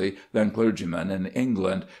closely than clergymen in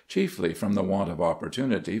England, chiefly from the want of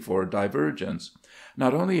opportunity for divergence.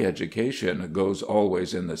 Not only education goes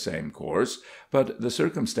always in the same course, but the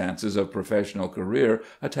circumstances of professional career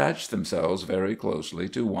attach themselves very closely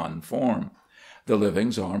to one form. The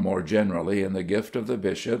livings are more generally in the gift of the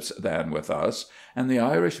bishops than with us, and the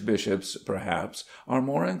Irish bishops, perhaps, are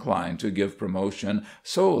more inclined to give promotion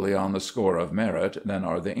solely on the score of merit than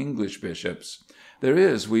are the English bishops. There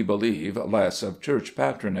is, we believe, less of church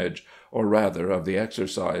patronage, or rather of the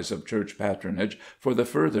exercise of church patronage for the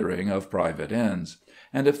furthering of private ends.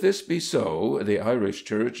 And if this be so, the Irish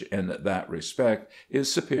Church in that respect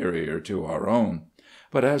is superior to our own.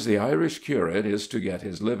 But as the Irish curate is to get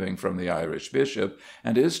his living from the Irish bishop,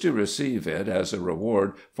 and is to receive it as a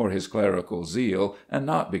reward for his clerical zeal, and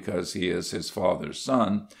not because he is his father's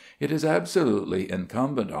son, it is absolutely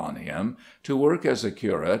incumbent on him to work as a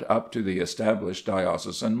curate up to the established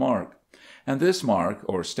diocesan mark. And this mark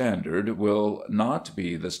or standard will not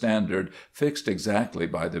be the standard fixed exactly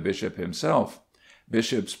by the bishop himself.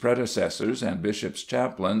 Bishops' predecessors and bishops'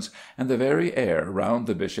 chaplains, and the very air round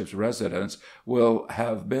the bishop's residence, will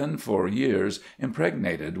have been for years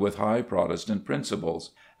impregnated with high Protestant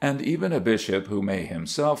principles; and even a bishop who may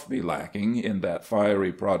himself be lacking in that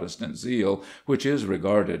fiery Protestant zeal which is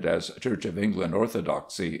regarded as Church of England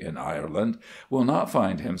orthodoxy in Ireland, will not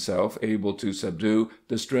find himself able to subdue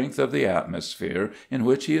the strength of the atmosphere in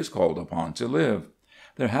which he is called upon to live.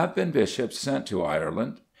 There have been bishops sent to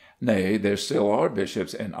Ireland. Nay, there still are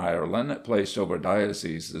bishops in Ireland placed over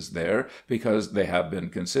dioceses there because they have been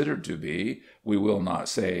considered to be, we will not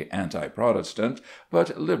say anti-Protestant,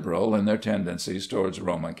 but liberal in their tendencies towards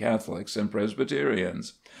Roman Catholics and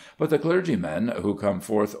Presbyterians. But the clergymen who come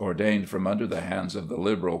forth ordained from under the hands of the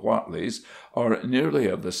liberal Whateleys are nearly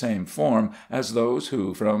of the same form as those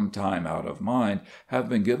who, from time out of mind, have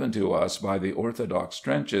been given to us by the orthodox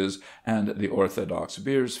Trenches and the orthodox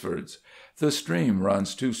Beresfords. The stream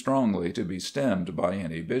runs too strongly to be stemmed by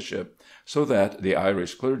any bishop, so that the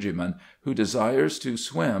Irish clergyman who desires to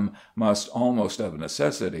swim must, almost of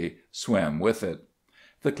necessity, swim with it.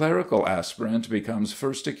 The clerical aspirant becomes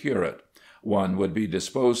first a curate. One would be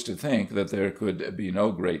disposed to think that there could be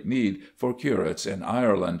no great need for curates in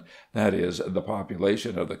Ireland, that is, the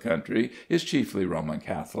population of the country is chiefly Roman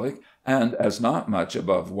Catholic, and as not much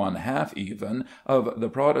above 1/2 even of the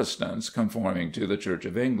Protestants conforming to the Church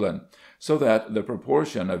of England, so that the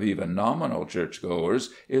proportion of even nominal churchgoers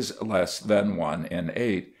is less than 1 in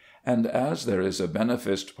 8. And as there is a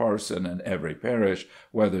beneficed parson in every parish,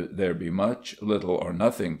 whether there be much, little, or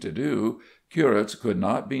nothing to do, curates could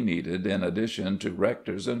not be needed in addition to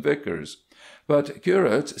rectors and vicars. But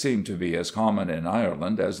curates seem to be as common in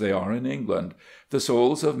Ireland as they are in England, the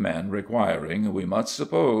souls of men requiring, we must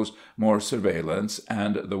suppose, more surveillance,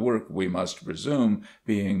 and the work, we must presume,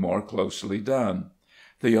 being more closely done.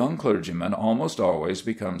 The young clergyman almost always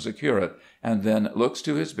becomes a curate, and then looks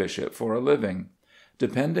to his bishop for a living.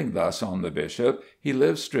 Depending thus on the bishop, he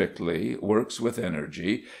lives strictly, works with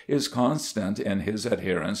energy, is constant in his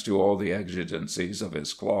adherence to all the exigencies of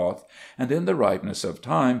his cloth, and in the ripeness of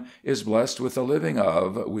time is blessed with a living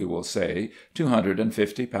of, we will say,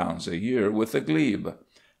 £250 a year with a glebe.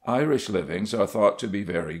 Irish livings are thought to be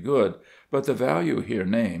very good, but the value here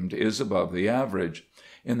named is above the average.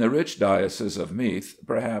 In the rich diocese of Meath,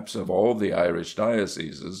 perhaps of all the Irish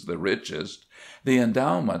dioceses the richest, the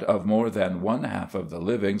endowment of more than 1/2 of the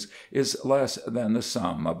livings is less than the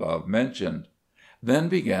sum above mentioned. Then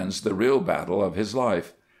begins the real battle of his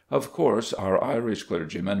life. Of course our Irish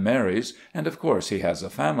clergyman marries, and of course he has a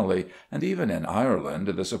family, and even in Ireland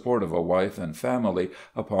the support of a wife and family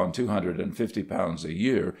upon £250 a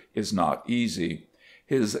year is not easy.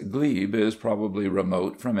 His glebe is probably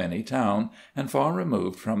remote from any town, and far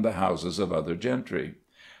removed from the houses of other gentry.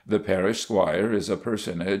 The parish squire is a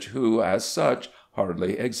personage who, as such,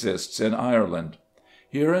 hardly exists in Ireland.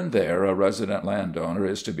 Here and there a resident landowner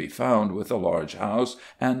is to be found with a large house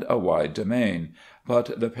and a wide domain,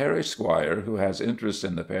 but the parish squire who has interests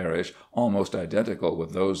in the parish almost identical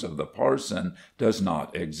with those of the parson does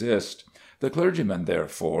not exist. The clergyman,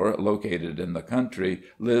 therefore, located in the country,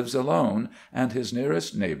 lives alone, and his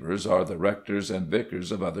nearest neighbours are the rectors and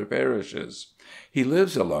vicars of other parishes. He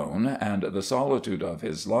lives alone, and the solitude of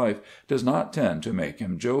his life does not tend to make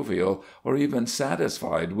him jovial, or even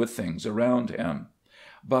satisfied with things around him.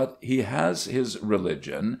 But he has his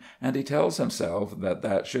religion, and he tells himself that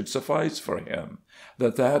that should suffice for him,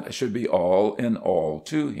 that that should be all in all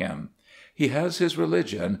to him. He has his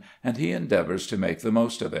religion, and he endeavours to make the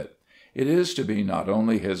most of it. It is to be not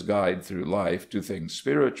only his guide through life to things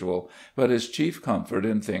spiritual, but his chief comfort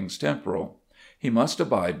in things temporal. He must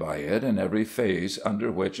abide by it in every phase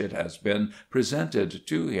under which it has been presented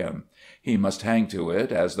to him. He must hang to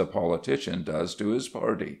it as the politician does to his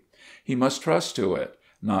party. He must trust to it,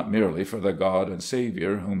 not merely for the God and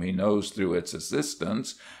Saviour whom he knows through its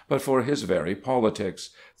assistance, but for his very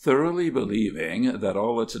politics, thoroughly believing that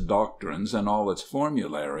all its doctrines and all its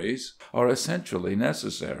formularies are essentially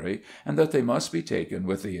necessary, and that they must be taken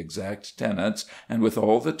with the exact tenets and with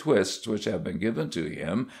all the twists which have been given to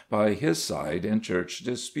him by his side in church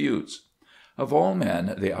disputes. Of all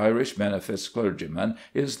men, the Irish beneficed clergyman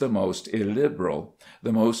is the most illiberal,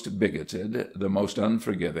 the most bigoted, the most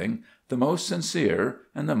unforgiving, the most sincere,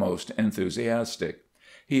 and the most enthusiastic.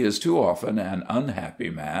 He is too often an unhappy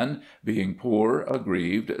man, being poor,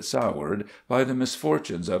 aggrieved, soured by the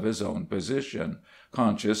misfortunes of his own position,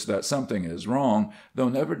 conscious that something is wrong, though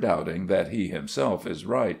never doubting that he himself is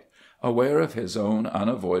right, aware of his own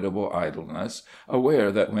unavoidable idleness,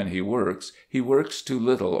 aware that when he works to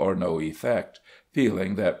little or no effect,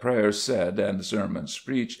 feeling that prayers said and sermons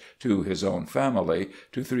preached to his own family,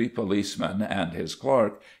 to 3 policemen and his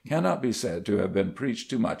clerk, cannot be said to have been preached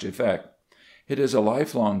to much effect. It is a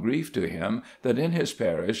lifelong grief to him that in his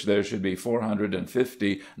parish there should be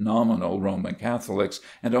 450 nominal Roman Catholics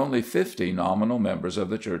and only 50 nominal members of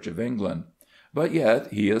the Church of England. But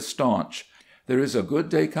yet he is staunch. There is a good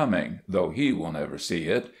day coming, though he will never see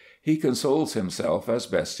it. He consoles himself as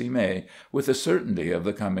best he may, with the certainty of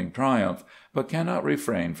the coming triumph, but cannot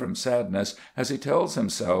refrain from sadness as he tells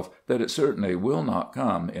himself that it certainly will not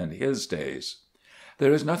come in his days.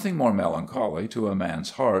 There is nothing more melancholy to a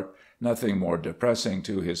man's heart, nothing more depressing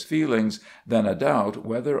to his feelings, than a doubt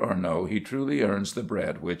whether or no he truly earns the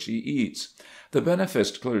bread which he eats. The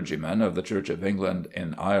beneficed clergyman of the Church of England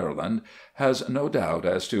in Ireland has no doubt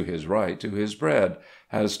as to his right to his bread,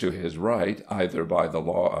 as to his right either by the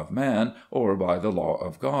law of man or by the law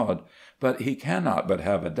of God, but he cannot but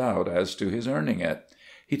have a doubt as to his earning it.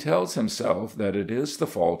 He tells himself that it is the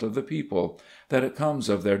fault of the people, that it comes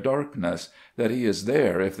of their darkness, that he is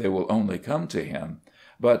there if they will only come to him.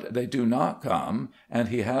 But they do not come, and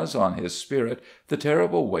he has on his spirit the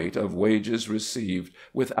terrible weight of wages received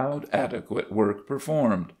without adequate work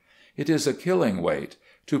performed. It is a killing weight.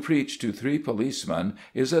 To preach to 3 policemen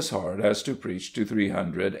is as hard as to preach to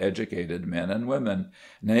 300 educated men and women.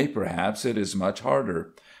 Nay, perhaps it is much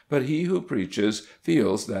harder. But he who preaches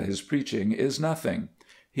feels that his preaching is nothing.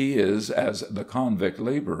 He is as the convict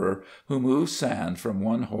laborer who moves sand from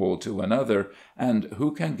one hole to another, and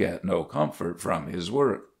who can get no comfort from his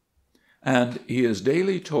work. And he is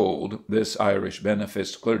daily told, this Irish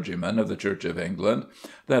beneficed clergyman of the Church of England,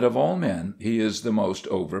 that of all men he is the most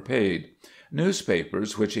overpaid.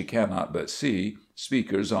 Newspapers which he cannot but see,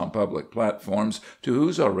 speakers on public platforms to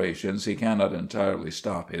whose orations he cannot entirely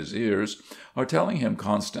stop his ears, are telling him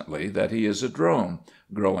constantly that he is a drone,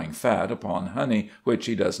 growing fat upon honey which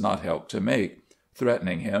he does not help to make,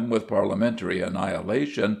 threatening him with parliamentary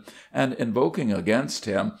annihilation, and invoking against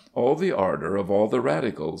him all the ardour of all the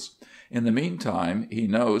radicals. In the meantime he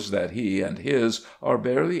knows that he and his are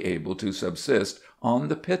barely able to subsist on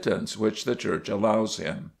the pittance which the Church allows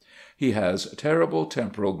him. He has terrible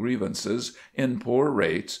temporal grievances in poor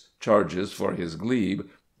rates, charges for his glebe,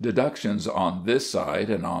 deductions on this side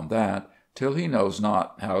and on that, till he knows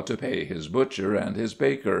not how to pay his butcher and his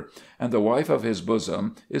baker, and the wife of his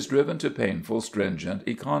bosom is driven to painful stringent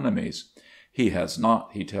economies. He has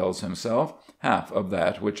not, he tells himself, half of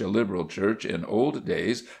that which a liberal church in old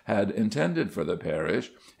days had intended for the parish,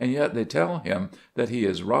 and yet they tell him that he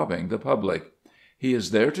is robbing the public. He is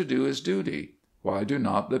there to do his duty. Why do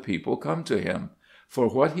not the people come to him? For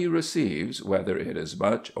what he receives, whether it is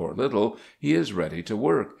much or little, he is ready to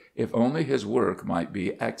work, if only his work might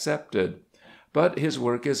be accepted. But his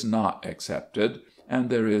work is not accepted, and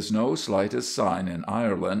there is no slightest sign in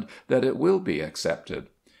Ireland that it will be accepted.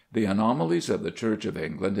 The anomalies of the Church of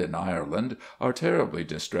England in Ireland are terribly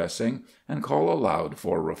distressing, and call aloud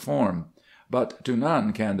for reform. But to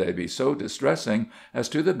none can they be so distressing as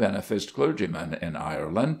to the beneficed clergyman in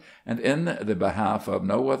Ireland, and in the behalf of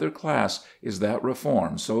no other class is that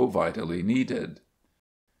reform so vitally needed.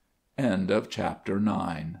 Chapter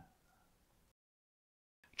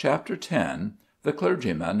 10. The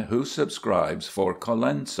Clergyman who subscribes for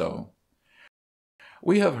Colenso.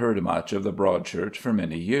 We have heard much of the Broad Church for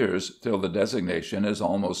many years, till the designation is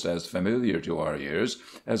almost as familiar to our ears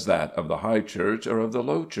as that of the High Church or of the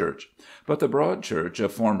Low Church. But the Broad Church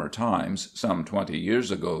of former times, some 20 years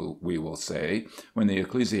ago, we will say, when the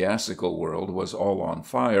ecclesiastical world was all on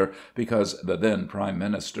fire because the then Prime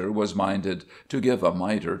Minister was minded to give a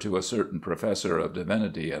mitre to a certain professor of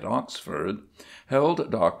divinity at Oxford, held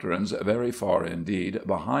doctrines very far indeed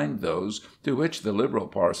behind those to which the liberal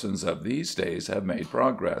parsons of these days have made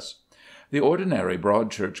progress. The ordinary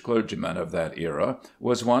Broad Church clergyman of that era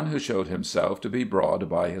was one who showed himself to be broad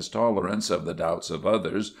by his tolerance of the doubts of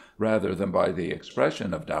others rather than by the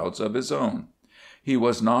expression of doubts of his own. He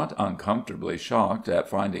was not uncomfortably shocked at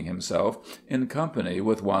finding himself in company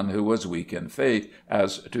with one who was weak in faith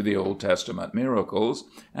as to the Old Testament miracles,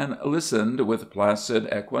 and listened with placid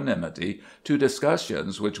equanimity to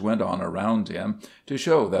discussions which went on around him to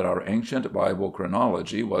show that our ancient Bible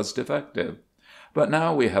chronology was defective. But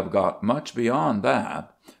now we have got much beyond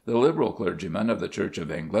that. The liberal clergyman of the Church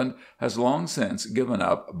of England has long since given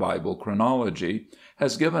up Bible chronology,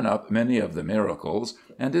 has given up many of the miracles,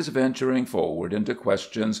 and is venturing forward into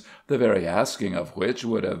questions the very asking of which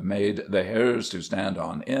would have made the hairs to stand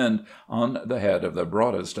on end on the head of the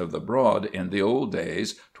broadest of the broad in the old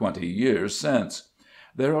days 20 years since.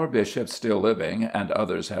 There are bishops still living, and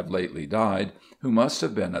others have lately died, who must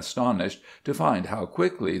have been astonished to find how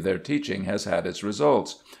quickly their teaching has had its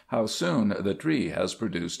results, how soon the tree has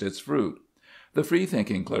produced its fruit. The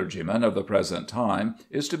free-thinking clergyman of the present time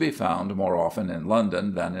is to be found more often in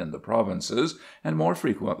London than in the provinces, and more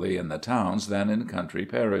frequently in the towns than in country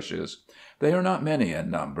parishes. They are not many in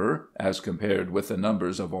number, as compared with the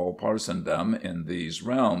numbers of all parsondom in these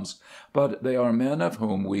realms, but they are men of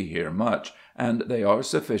whom we hear much, and they are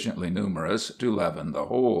sufficiently numerous to leaven the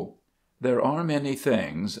whole. There are many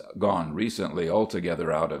things, gone recently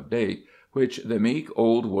altogether out of date, which the meek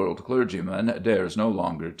old world clergyman dares no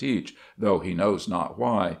longer teach, though he knows not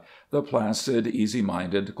why, the placid,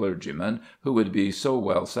 easy-minded clergyman who would be so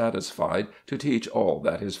well satisfied to teach all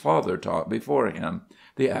that his father taught before him,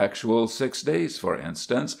 the actual 6 days, for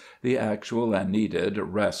instance, the actual and needed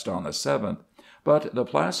rest on the seventh. But the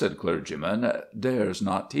placid clergyman dares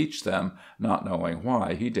not teach them, not knowing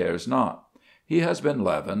why he dares not. He has been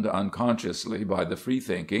leavened unconsciously by the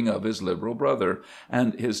free-thinking of his liberal brother,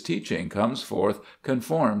 and his teaching comes forth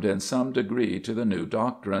conformed in some degree to the new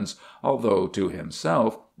doctrines, although to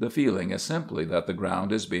himself the feeling is simply that the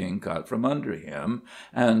ground is being cut from under him,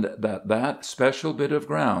 and that that special bit of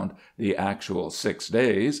ground, the actual 6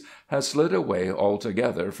 days, has slid away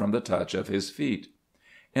altogether from the touch of his feet.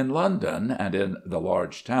 In London, and in the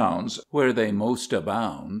large towns, where they most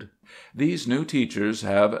abound, these new teachers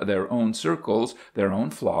have their own circles, their own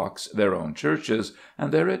flocks, their own churches,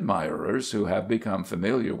 and their admirers who have become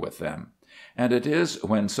familiar with them. And it is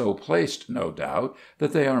when so placed, no doubt,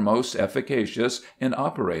 that they are most efficacious in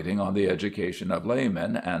operating on the education of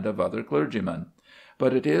laymen and of other clergymen.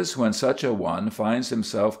 But it is when such a one finds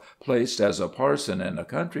himself placed as a parson in a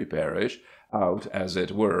country parish, out, as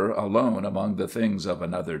it were, alone among the things of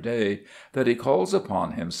another day, that he calls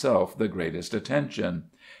upon himself the greatest attention.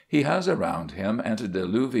 He has around him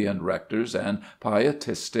antediluvian rectors and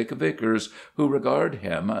pietistic vicars, who regard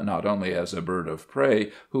him not only as a bird of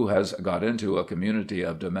prey who has got into a community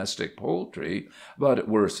of domestic poultry, but,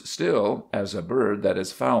 worse still, as a bird that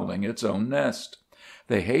is fouling its own nest.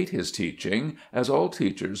 They hate his teaching, as all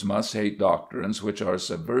teachers must hate doctrines which are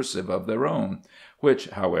subversive of their own, which,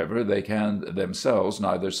 however, they can themselves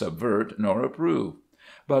neither subvert nor approve.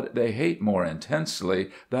 But they hate more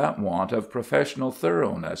intensely that want of professional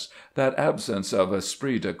thoroughness, that absence of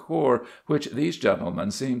esprit de corps which these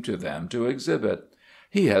gentlemen seem to them to exhibit.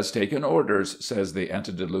 "He has taken orders," says the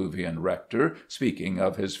antediluvian rector, speaking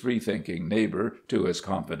of his free-thinking neighbour to his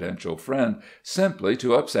confidential friend, "simply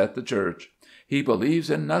to upset the Church. He believes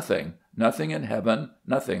in nothing, nothing in heaven,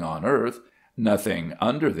 nothing on earth, nothing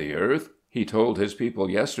under the earth. He told his people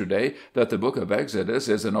yesterday that the book of Exodus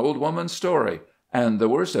is an old woman's story, and the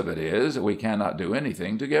worst of it is, we cannot do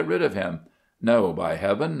anything to get rid of him. No, by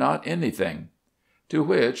heaven, not anything." To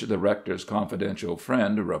which the rector's confidential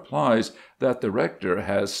friend replies that the rector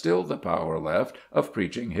has still the power left of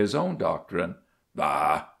preaching his own doctrine.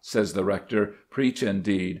 "Bah!" says the rector, "preach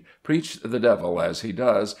indeed. Preach the devil as he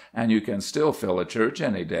does, and you can still fill a church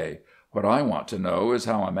any day. What I want to know is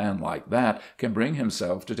how a man like that can bring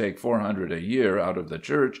himself to take 400 a year out of the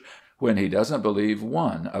church when he doesn't believe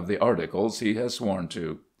one of the articles he has sworn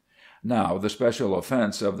to." Now, the special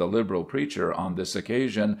offence of the liberal preacher on this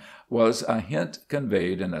occasion was a hint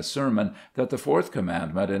conveyed in a sermon that the fourth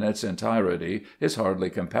commandment in its entirety is hardly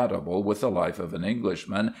compatible with the life of an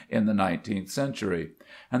Englishman in the 19th century;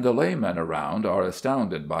 and the laymen around are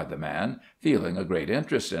astounded by the man, feeling a great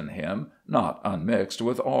interest in him, not unmixed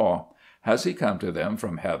with awe. Has he come to them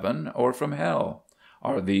from heaven or from hell?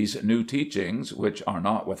 Are these new teachings, which are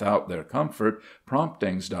not without their comfort,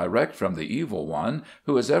 promptings direct from the evil one,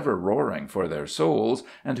 who is ever roaring for their souls,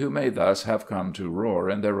 and who may thus have come to roar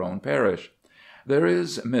in their own parish? There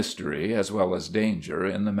is mystery as well as danger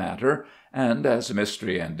in the matter, and as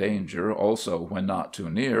mystery and danger, also when not too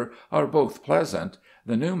near, are both pleasant,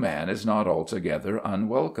 the new man is not altogether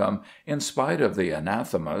unwelcome, in spite of the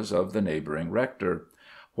anathemas of the neighbouring rector.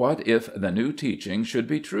 What if the new teaching should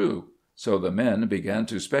be true? So the men begin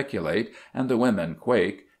to speculate, and the women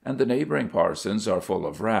quake, and the neighbouring parsons are full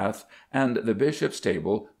of wrath, and the bishop's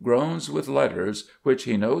table groans with letters which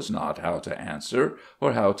he knows not how to answer,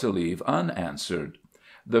 or how to leave unanswered.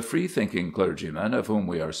 The free-thinking clergyman of whom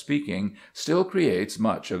we are speaking still creates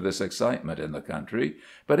much of this excitement in the country,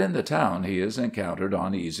 but in the town he is encountered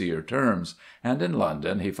on easier terms, and in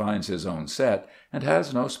London he finds his own set, and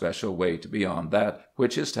has no special weight beyond that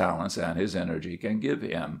which his talents and his energy can give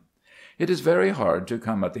him. It is very hard to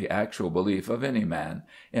come at the actual belief of any man.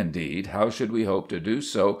 Indeed, how should we hope to do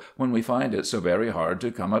so when we find it so very hard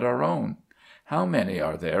to come at our own? How many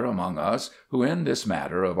are there among us who in this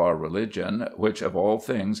matter of our religion, which of all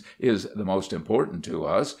things is the most important to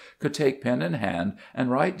us, could take pen in hand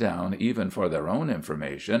and write down, even for their own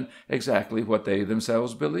information, exactly what they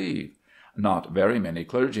themselves believe? Not very many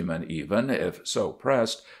clergymen even, if so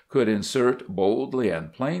pressed, could insert boldly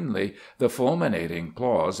and plainly the fulminating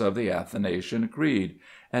clause of the Athanasian Creed,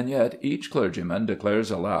 and yet each clergyman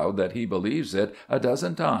declares aloud that he believes it a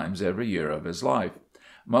dozen times every year of his life.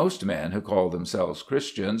 Most men who call themselves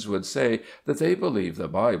Christians would say that they believe the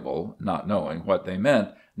Bible, not knowing what they meant,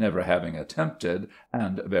 never having attempted,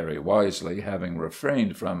 and very wisely having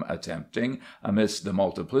refrained from attempting, amidst the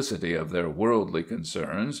multiplicity of their worldly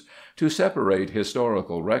concerns, to separate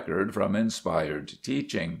historical record from inspired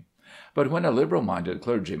teaching. But when a liberal-minded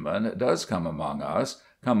clergyman does come among us,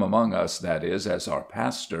 that is, as our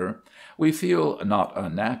pastor, we feel not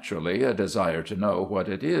unnaturally a desire to know what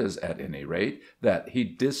it is, at any rate, that he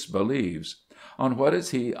disbelieves. On what is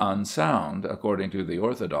he unsound, according to the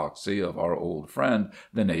orthodoxy of our old friend,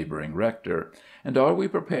 the neighboring rector, and are we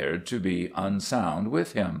prepared to be unsound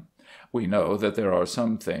with him? We know that there are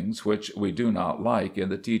some things which we do not like in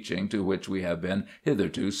the teaching to which we have been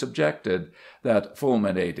hitherto subjected, that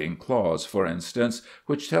fulminating clause, for instance,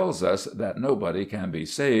 which tells us that nobody can be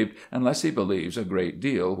saved unless he believes a great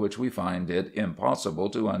deal which we find it impossible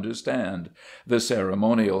to understand, the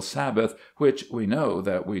ceremonial Sabbath, which we know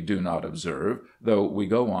that we do not observe, though we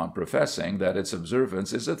go on professing that its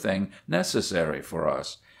observance is a thing necessary for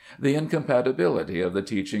us, the incompatibility of the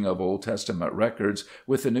teaching of Old Testament records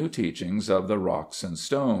with the new teachings of the rocks and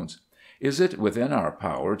stones. Is it within our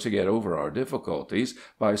power to get over our difficulties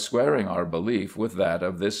by squaring our belief with that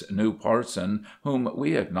of this new parson, whom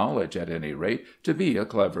we acknowledge, at any rate, to be a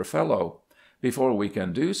clever fellow? Before we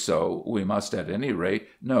can do so, we must at any rate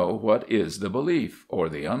know what is the belief, or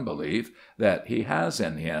the unbelief, that he has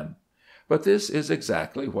in him. But this is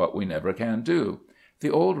exactly what we never can do. The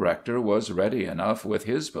old rector was ready enough with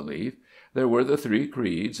his belief. There were the 3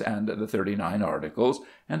 creeds and the 39 articles,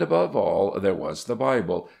 and above all there was the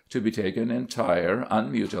Bible, to be taken entire,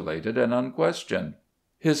 unmutilated, and unquestioned.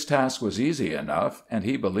 His task was easy enough, and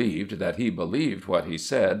he believed that he believed what he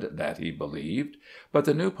said that he believed, but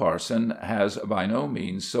the new parson has by no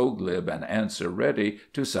means so glib an answer ready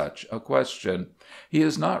to such a question. He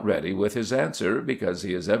is not ready with his answer because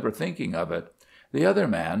he is ever thinking of it. The other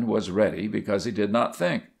man was ready because he did not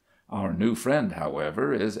think. Our new friend,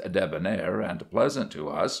 however, is debonair and pleasant to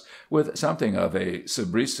us, with something of a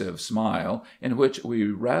subrisive smile, in which we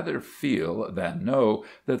rather feel than know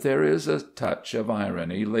that there is a touch of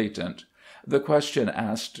irony latent. The question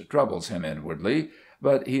asked troubles him inwardly,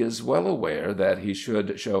 but he is well aware that he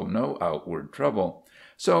should show no outward trouble.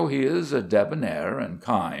 So he is debonair and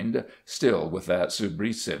kind, still with that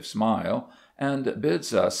subrisive smile, and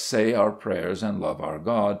bids us say our prayers and love our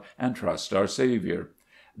God and trust our Saviour.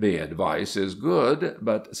 The advice is good,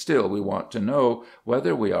 but still we want to know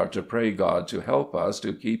whether we are to pray God to help us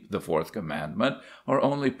to keep the 4th commandment, or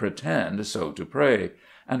only pretend so to pray,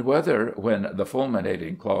 and whether, when the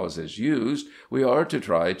fulminating clause is used, we are to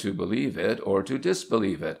try to believe it or to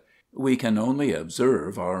disbelieve it. We can only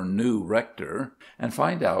observe our new rector, and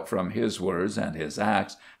find out from his words and his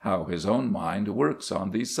acts how his own mind works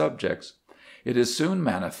on these subjects. It is soon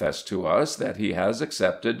manifest to us that he has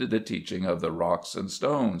accepted the teaching of the rocks and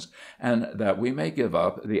stones, and that we may give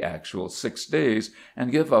up the actual 6 days,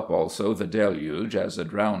 and give up also the deluge as a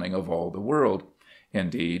drowning of all the world.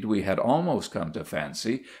 Indeed, we had almost come to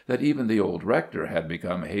fancy that even the old rector had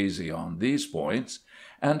become hazy on these points,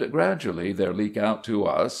 and gradually there leak out to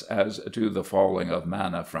us, as to the falling of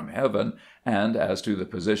manna from heaven, and as to the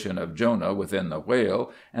position of Jonah within the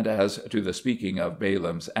whale, and as to the speaking of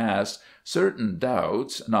Balaam's ass, certain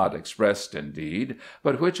doubts, not expressed indeed,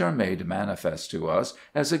 but which are made manifest to us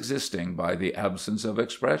as existing by the absence of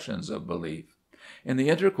expressions of belief. In the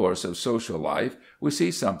intercourse of social life, we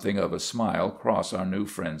see something of a smile cross our new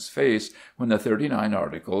friend's face when the 39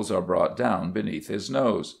 articles are brought down beneath his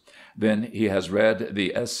nose. Then he has read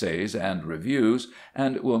the essays and reviews,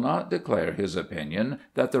 and will not declare his opinion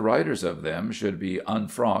that the writers of them should be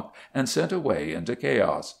unfrocked and sent away into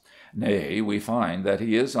chaos. Nay, we find that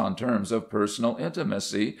he is on terms of personal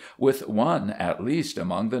intimacy with one at least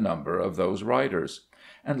among the number of those writers.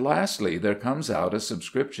 And lastly, there comes out a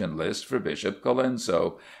subscription list for Bishop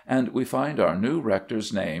Colenso, and we find our new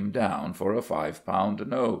rector's name down for a £5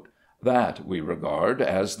 note. That we regard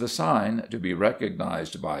as the sign, to be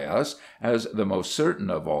recognized by us as the most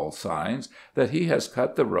certain of all signs, that he has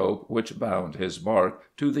cut the rope which bound his bark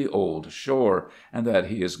to the old shore, and that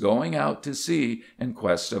he is going out to sea in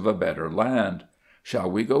quest of a better land. Shall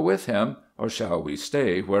we go with him, or shall we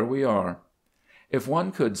stay where we are? If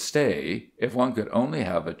one could stay, if one could only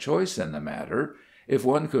have a choice in the matter, if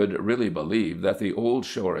one could really believe that the old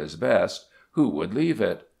shore is best, who would leave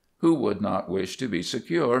it? Who would not wish to be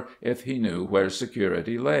secure if he knew where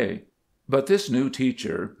security lay? But this new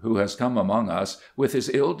teacher, who has come among us with his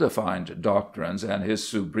ill-defined doctrines and his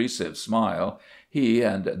subrisive smile, he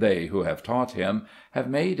and they who have taught him, have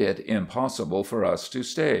made it impossible for us to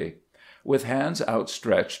stay. With hands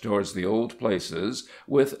outstretched towards the old places,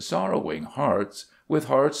 with sorrowing hearts, with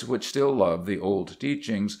hearts which still love the old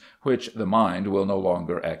teachings which the mind will no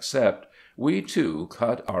longer accept, we too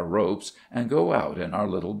cut our ropes and go out in our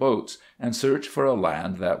little boats, and search for a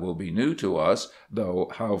land that will be new to us, though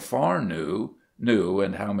how far new,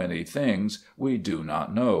 and how many things, we do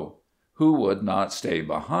not know. Who would not stay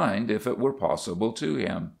behind if it were possible to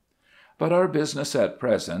him? But our business at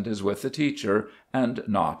present is with the teacher, and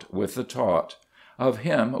not with the taught. Of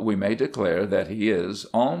him we may declare that he is,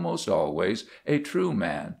 almost always, a true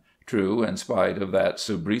man, true in spite of that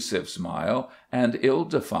subrisive smile and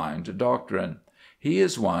ill-defined doctrine. He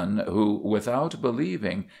is one who, without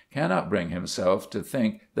believing, cannot bring himself to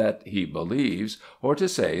think that he believes, or to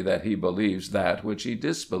say that he believes that which he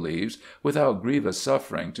disbelieves without grievous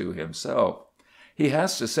suffering to himself. He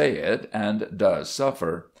has to say it, and does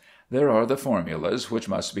suffer. There are the formulas which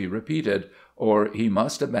must be repeated, or he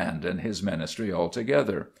must abandon his ministry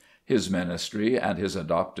altogether, his ministry and his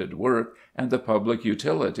adopted work, and the public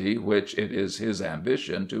utility which it is his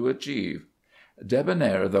ambition to achieve.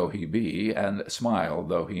 Debonair though he be, and smile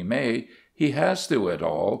though he may, he has through it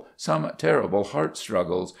all some terrible heart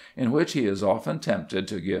struggles, in which he is often tempted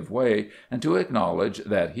to give way, and to acknowledge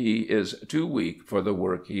that he is too weak for the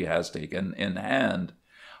work he has taken in hand.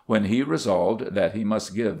 When he resolved that he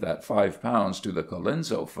must give that £5 to the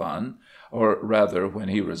Colenso Fund, or rather when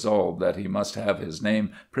he resolved that he must have his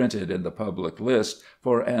name printed in the public list,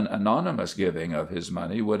 for an anonymous giving of his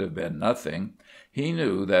money would have been nothing, he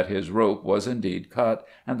knew that his rope was indeed cut,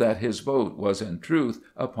 and that his boat was in truth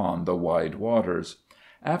upon the wide waters.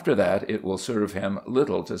 After that it will serve him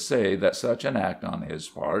little to say that such an act on his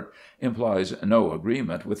part implies no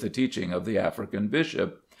agreement with the teaching of the African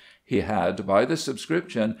bishop. He had, by the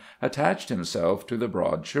subscription, attached himself to the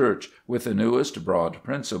Broad Church with the newest broad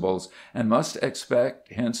principles, and must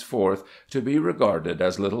expect henceforth to be regarded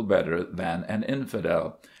as little better than an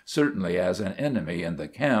infidel, certainly as an enemy in the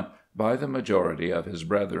camp, by the majority of his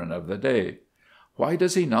brethren of the day. "Why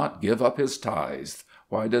does he not give up his tithes?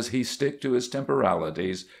 Why does he stick to his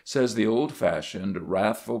temporalities?" says the old-fashioned,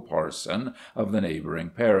 wrathful parson of the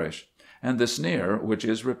neighbouring parish. And the sneer, which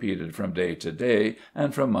is repeated from day to day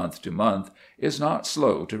and from month to month, is not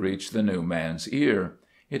slow to reach the new man's ear.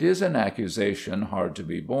 It is an accusation hard to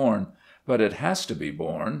be borne, but it has to be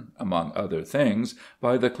borne, among other things,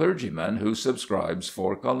 by the clergyman who subscribes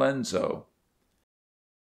for Colenso.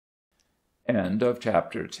 End of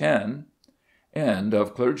Chapter 10. End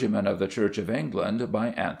of Clergymen of the Church of England by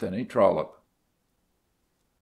Anthony Trollope.